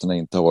resultaten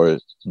inte har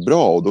varit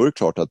bra, och då är det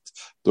klart att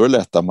då är det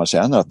lätt att man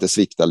känner att det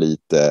sviktar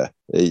lite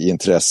i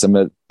intresse.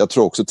 Men jag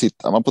tror också,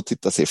 tittar man på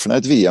tittarsiffrorna i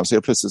ett VM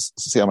så plötsligt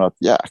så ser man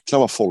att jäklar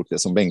vad folk är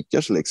som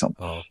bänkar sig liksom,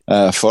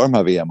 för de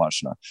här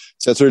VM-matcherna.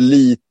 Så jag tror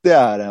lite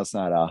är en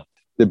sån här,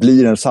 det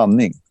blir en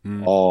sanning.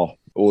 Ja,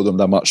 och de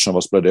där matcherna,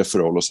 vad spelar det för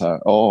roll? Och så här,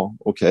 ja,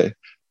 okej.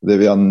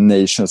 Vi har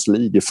Nations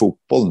League i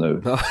fotboll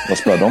nu. Vad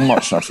spelar de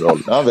matcherna för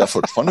roll? Ja, vi har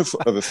fortfarande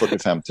över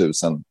 45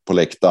 000 på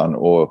läktaren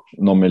och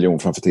någon miljon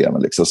framför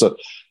tvn. Liksom. Så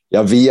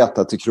jag vet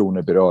att det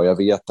kronor berör. Jag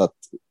vet att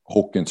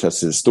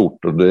hockeyintresset är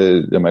stort. Och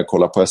jag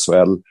kollar på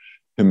SHL,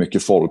 hur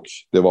mycket folk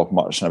det var på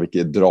matcherna,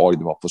 vilket drag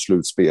det var på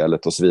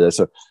slutspelet och så vidare.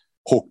 Så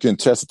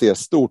hockeyintresset är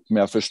stort, men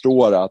jag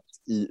förstår att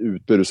i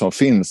utbudet som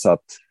finns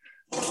att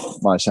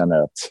man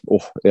känner att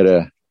är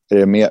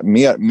det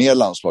mer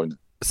landslag nu?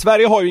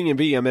 Sverige har ju ingen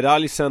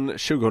VM-medalj sedan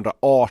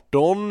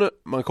 2018.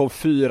 Man kom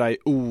 4 i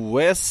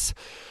OS.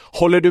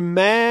 Håller du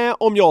med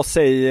om jag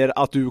säger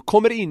att du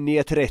kommer in i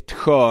ett rätt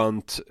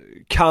skönt,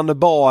 kan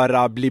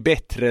bara bli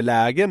bättre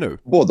läge nu?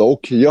 Både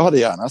och. Jag hade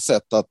gärna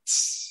sett att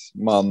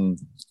man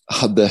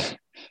hade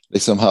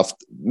liksom haft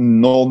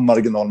någon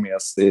marginal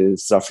med sig i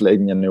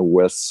straffläggningen i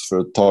OS för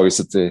att ta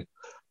sig till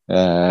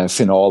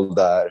final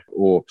där.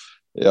 Och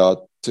jag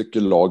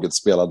tycker laget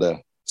spelade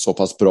så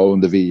pass bra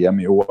under VM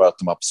i år att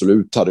de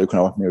absolut hade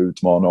kunnat vara med och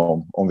utmana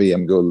om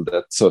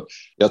VM-guldet. Så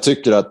jag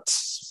tycker att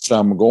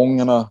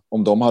framgångarna,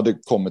 om de hade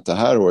kommit det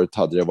här året,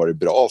 hade det varit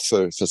bra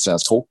för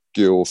svensk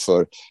hockey och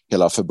för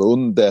hela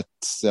förbundet.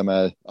 Jag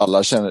menar,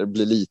 alla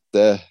blir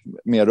lite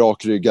mer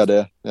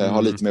rakryggade,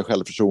 har lite mer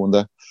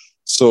självförtroende.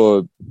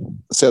 Så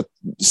jag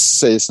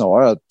säger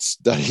snarare att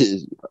det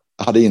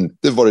hade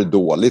inte varit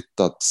dåligt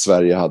att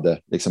Sverige hade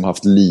liksom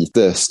haft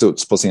lite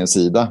studs på sin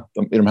sida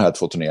i de här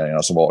 2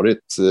 turneringarna som varit.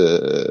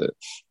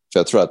 För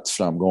jag tror att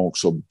framgång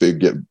också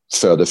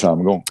föder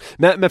framgång.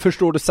 Men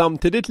förstår du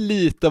samtidigt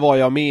lite vad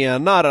jag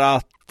menar?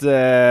 Att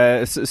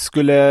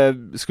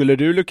skulle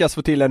du lyckas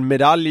få till en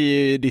medalj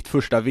i ditt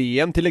första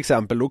VM till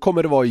exempel, då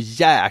kommer det vara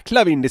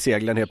jäkla vind i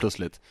seglen helt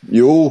plötsligt.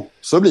 Jo,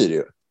 så blir det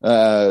ju.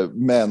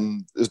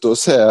 Men då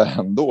säger jag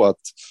ändå att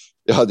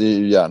det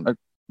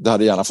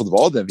hade gärna fått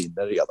vara den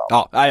vinden redan.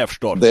 Ja, jag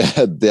förstår.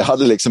 Det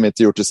hade liksom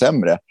inte gjort det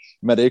sämre.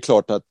 Men det är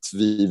klart att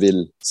vi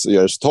vill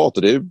göra resultat,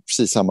 och det är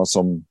precis samma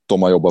som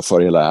de har jobbat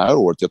för hela det här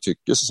året. Jag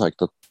tycker som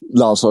sagt att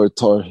landslaget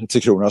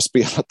Tre Kronor har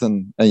spelat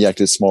en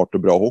jäkligt smart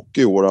och bra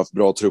hockey i år, haft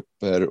bra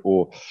trupper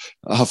och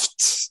haft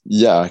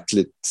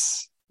jäkligt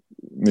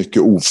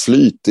mycket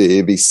oflyt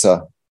i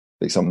vissa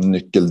liksom,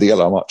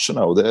 nyckeldelar av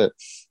matcherna. Och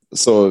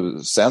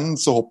sen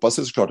så hoppas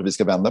jag såklart att vi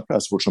ska vända på det här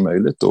så fort som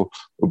möjligt.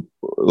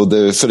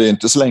 För det är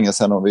inte så länge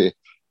sedan, om vi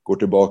går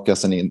tillbaka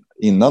sen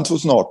innan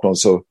 2018,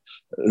 så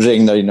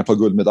regnar in ett par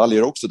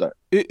guldmedaljer också där.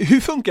 Hur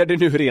funkar det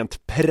nu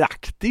rent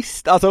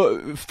praktiskt? Alltså,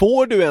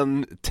 får du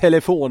en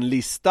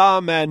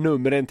telefonlista med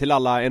numren till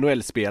alla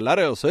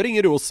NHL-spelare och så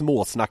ringer du och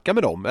småsnackar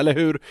med dem?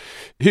 Eller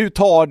hur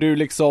tar du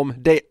liksom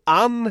dig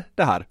an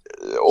det här?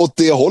 Åt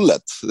det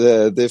hållet.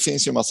 Det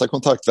finns ju massa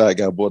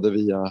kontaktvägar, både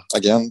via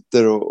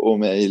agenter och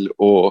mejl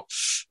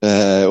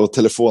och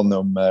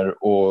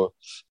telefonnummer, och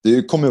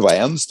det kommer vara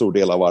en stor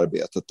del av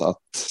arbetet att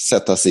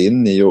sätta sig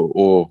in i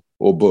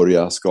och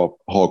börja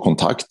ha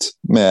kontakt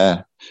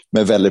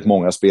med väldigt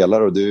många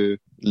spelare, och det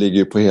ligger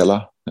ju på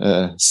hela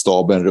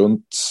staben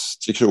runt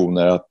Tre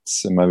Kronor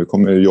men vi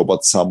kommer ju jobba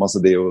tillsammans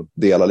och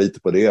dela lite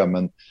på det,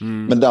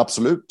 men det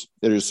absolut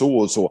är det ju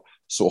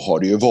så har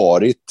det ju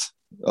varit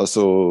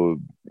alltså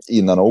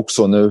innan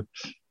också. Nu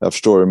jag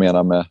förstår vad du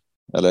menar med,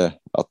 eller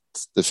att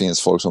det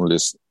finns folk som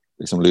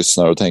liksom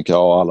lyssnar och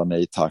tänker alla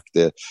nej tack,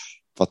 det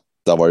för att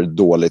det har varit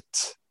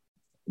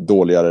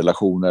dåliga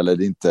relationer eller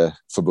det inte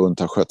förbundet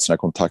har skött sina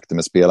kontakter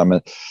med spelare,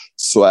 men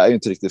så är ju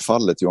inte riktigt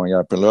fallet. Johan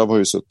Garpenlöv har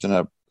ju suttit i den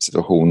här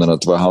situationen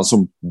att det var han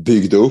som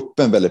byggde upp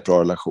en väldigt bra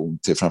relation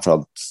till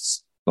framförallt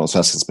de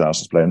svenska spelarna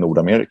som spelar i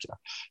Nordamerika.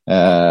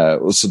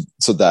 Och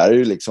så där är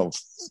ju liksom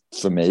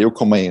för mig att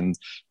komma in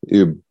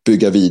och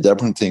bygga vidare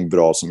på någonting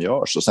bra som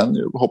görs, och sen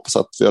hoppas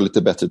att vi har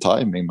lite bättre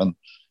timing, men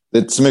det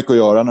är inte så mycket att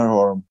göra när du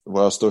har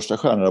våra största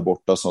stjärnor där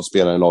borta som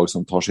spelar i lag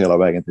som tar sig hela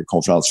vägen till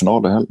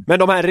konferensfinaler heller. Men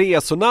de här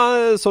resorna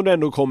som du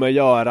ändå kommer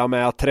göra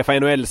med att träffa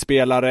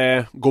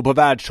NHL-spelare, gå på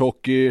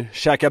världshockey,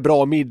 käka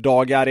bra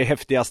middagar i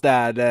häftiga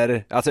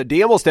städer, alltså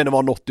det måste ändå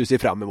vara något du ser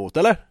fram emot,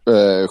 eller?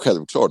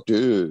 Självklart, det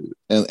är ju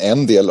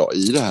en del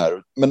i det här.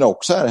 Men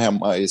också här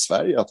hemma i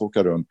Sverige att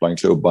åka runt bland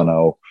klubbarna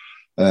och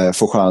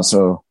få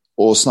chansen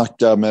att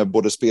snacka med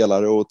både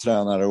spelare och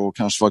tränare och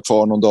kanske vara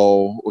kvar någon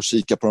dag och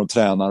kika på de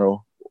tränare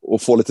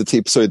och få lite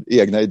tips och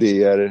egna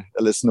idéer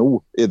eller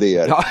sno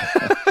idéer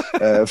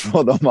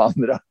från de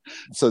andra.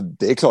 Så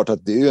det är klart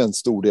att det är en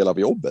stor del av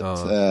jobbet.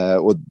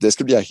 Och det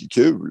ska bli jäkligt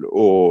kul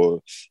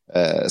att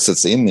sätta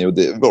sig in i. Och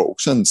det var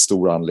också en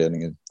stor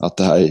anledning att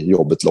det här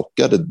jobbet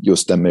lockade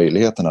just den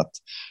möjligheten att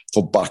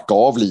få backa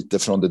av lite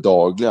från det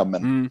dagliga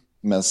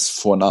men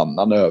få en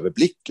annan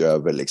överblick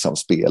över liksom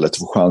spelet,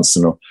 få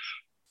chansen att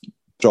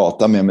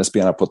prata med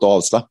spelarna på ett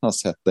avslappnat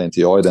sätt där inte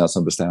jag är den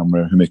som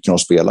bestämmer hur mycket de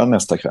spelar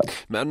nästa kväll.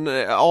 Men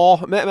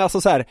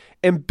alltså så här,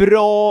 en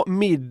bra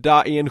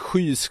middag i en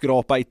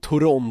skyskrapa i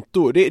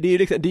Toronto, det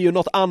är ju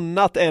något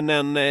annat än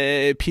en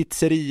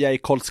pizzeria i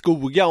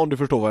Karlskoga, om du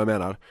förstår vad jag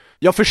menar.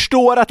 Jag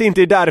förstår att det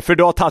inte är därför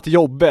du har tagit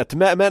jobbet,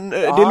 men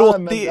det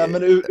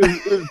låter...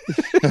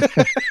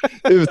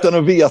 Utan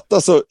att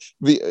veta så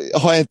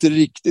har jag inte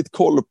riktigt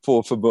koll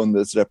på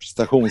förbundets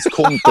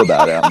representationskonto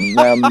där än.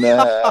 Men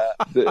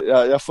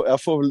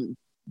jag får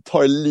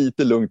ta det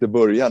lite lugnt i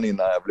början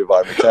innan jag blir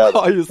varm i kläder.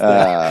 Ja, just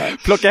det.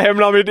 Plocka hem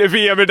några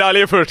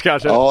VM-medaljer först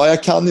kanske. Ja,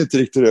 jag kan inte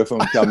riktigt det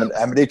funka.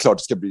 Men det är klart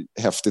det ska bli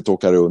häftigt att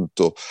åka runt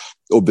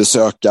och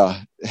besöka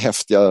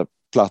häftiga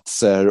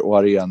platser och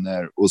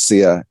arenor och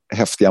se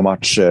häftiga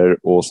matcher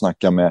och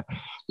snacka med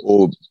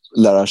och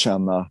lära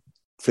känna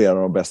flera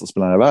av de bästa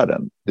spelarna i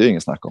världen. Det är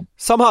ingen snack om.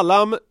 Sam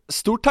Hallam,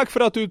 stort tack för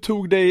att du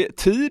tog dig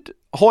tid.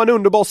 Ha en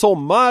underbar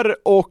sommar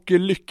och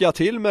lycka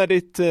till med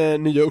ditt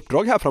nya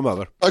uppdrag här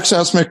framöver. Tack så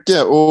hemskt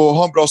mycket och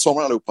ha en bra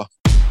sommar allihopa.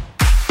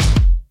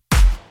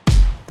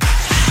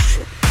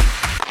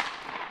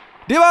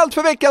 Det var allt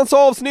för veckans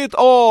avsnitt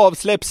av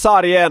Släpp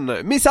sargen.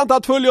 Missa inte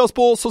att följa oss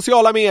på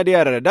sociala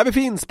medier där vi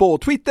finns på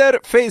Twitter,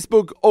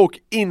 Facebook och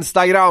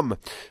Instagram.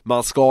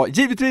 Man ska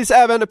givetvis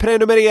även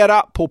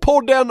prenumerera på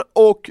podden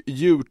och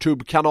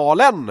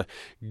YouTube-kanalen.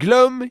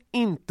 Glöm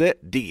inte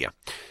det.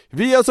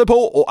 Vi ger oss på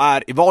och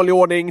är i vanlig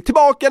ordning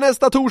tillbaka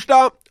nästa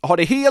torsdag. Ha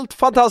det helt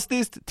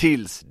fantastiskt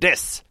tills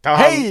dess.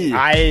 Hej!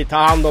 Nej, ta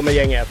hand om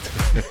gänget.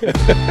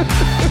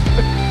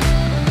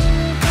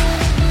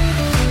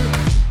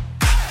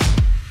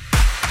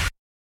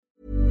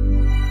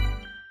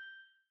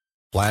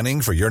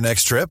 Planning for your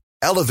next trip?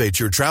 Elevate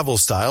your travel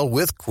style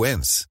with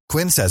Quince.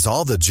 Quince has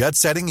all the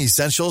jet-setting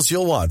essentials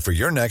you'll want for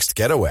your next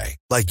getaway,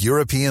 like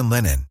European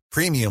linen,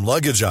 premium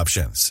luggage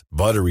options,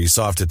 buttery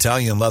soft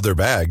Italian leather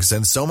bags,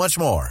 and so much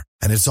more.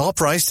 And it's all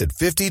priced at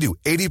 50 to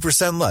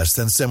 80% less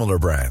than similar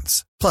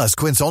brands. Plus,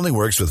 Quince only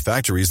works with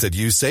factories that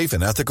use safe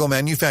and ethical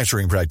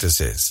manufacturing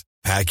practices.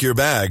 Pack your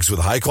bags with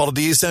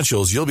high-quality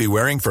essentials you'll be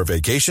wearing for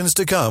vacations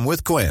to come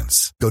with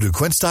Quince. Go to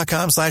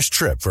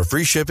quince.com/trip for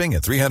free shipping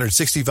and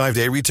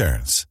 365-day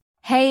returns.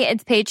 Hey,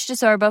 it's Paige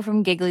DeSorbo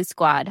from Giggly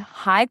Squad.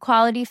 High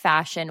quality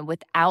fashion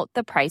without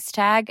the price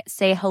tag.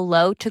 Say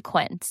hello to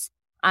Quince.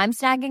 I'm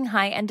snagging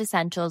high-end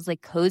essentials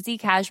like cozy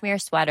cashmere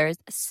sweaters,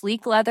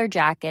 sleek leather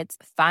jackets,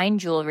 fine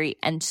jewelry,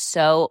 and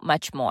so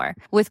much more.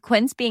 With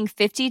Quince being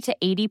 50 to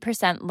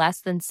 80%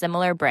 less than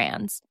similar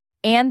brands.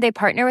 And they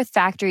partner with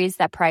factories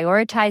that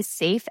prioritize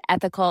safe,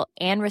 ethical,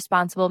 and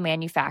responsible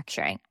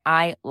manufacturing.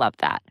 I love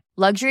that.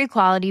 Luxury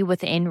quality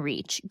within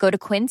reach. Go to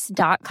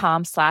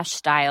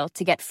quince.com/style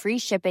to get free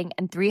shipping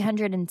and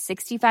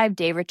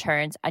 365-day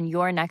returns on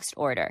your next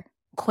order.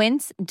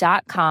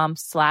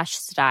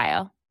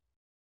 Quince.com/style.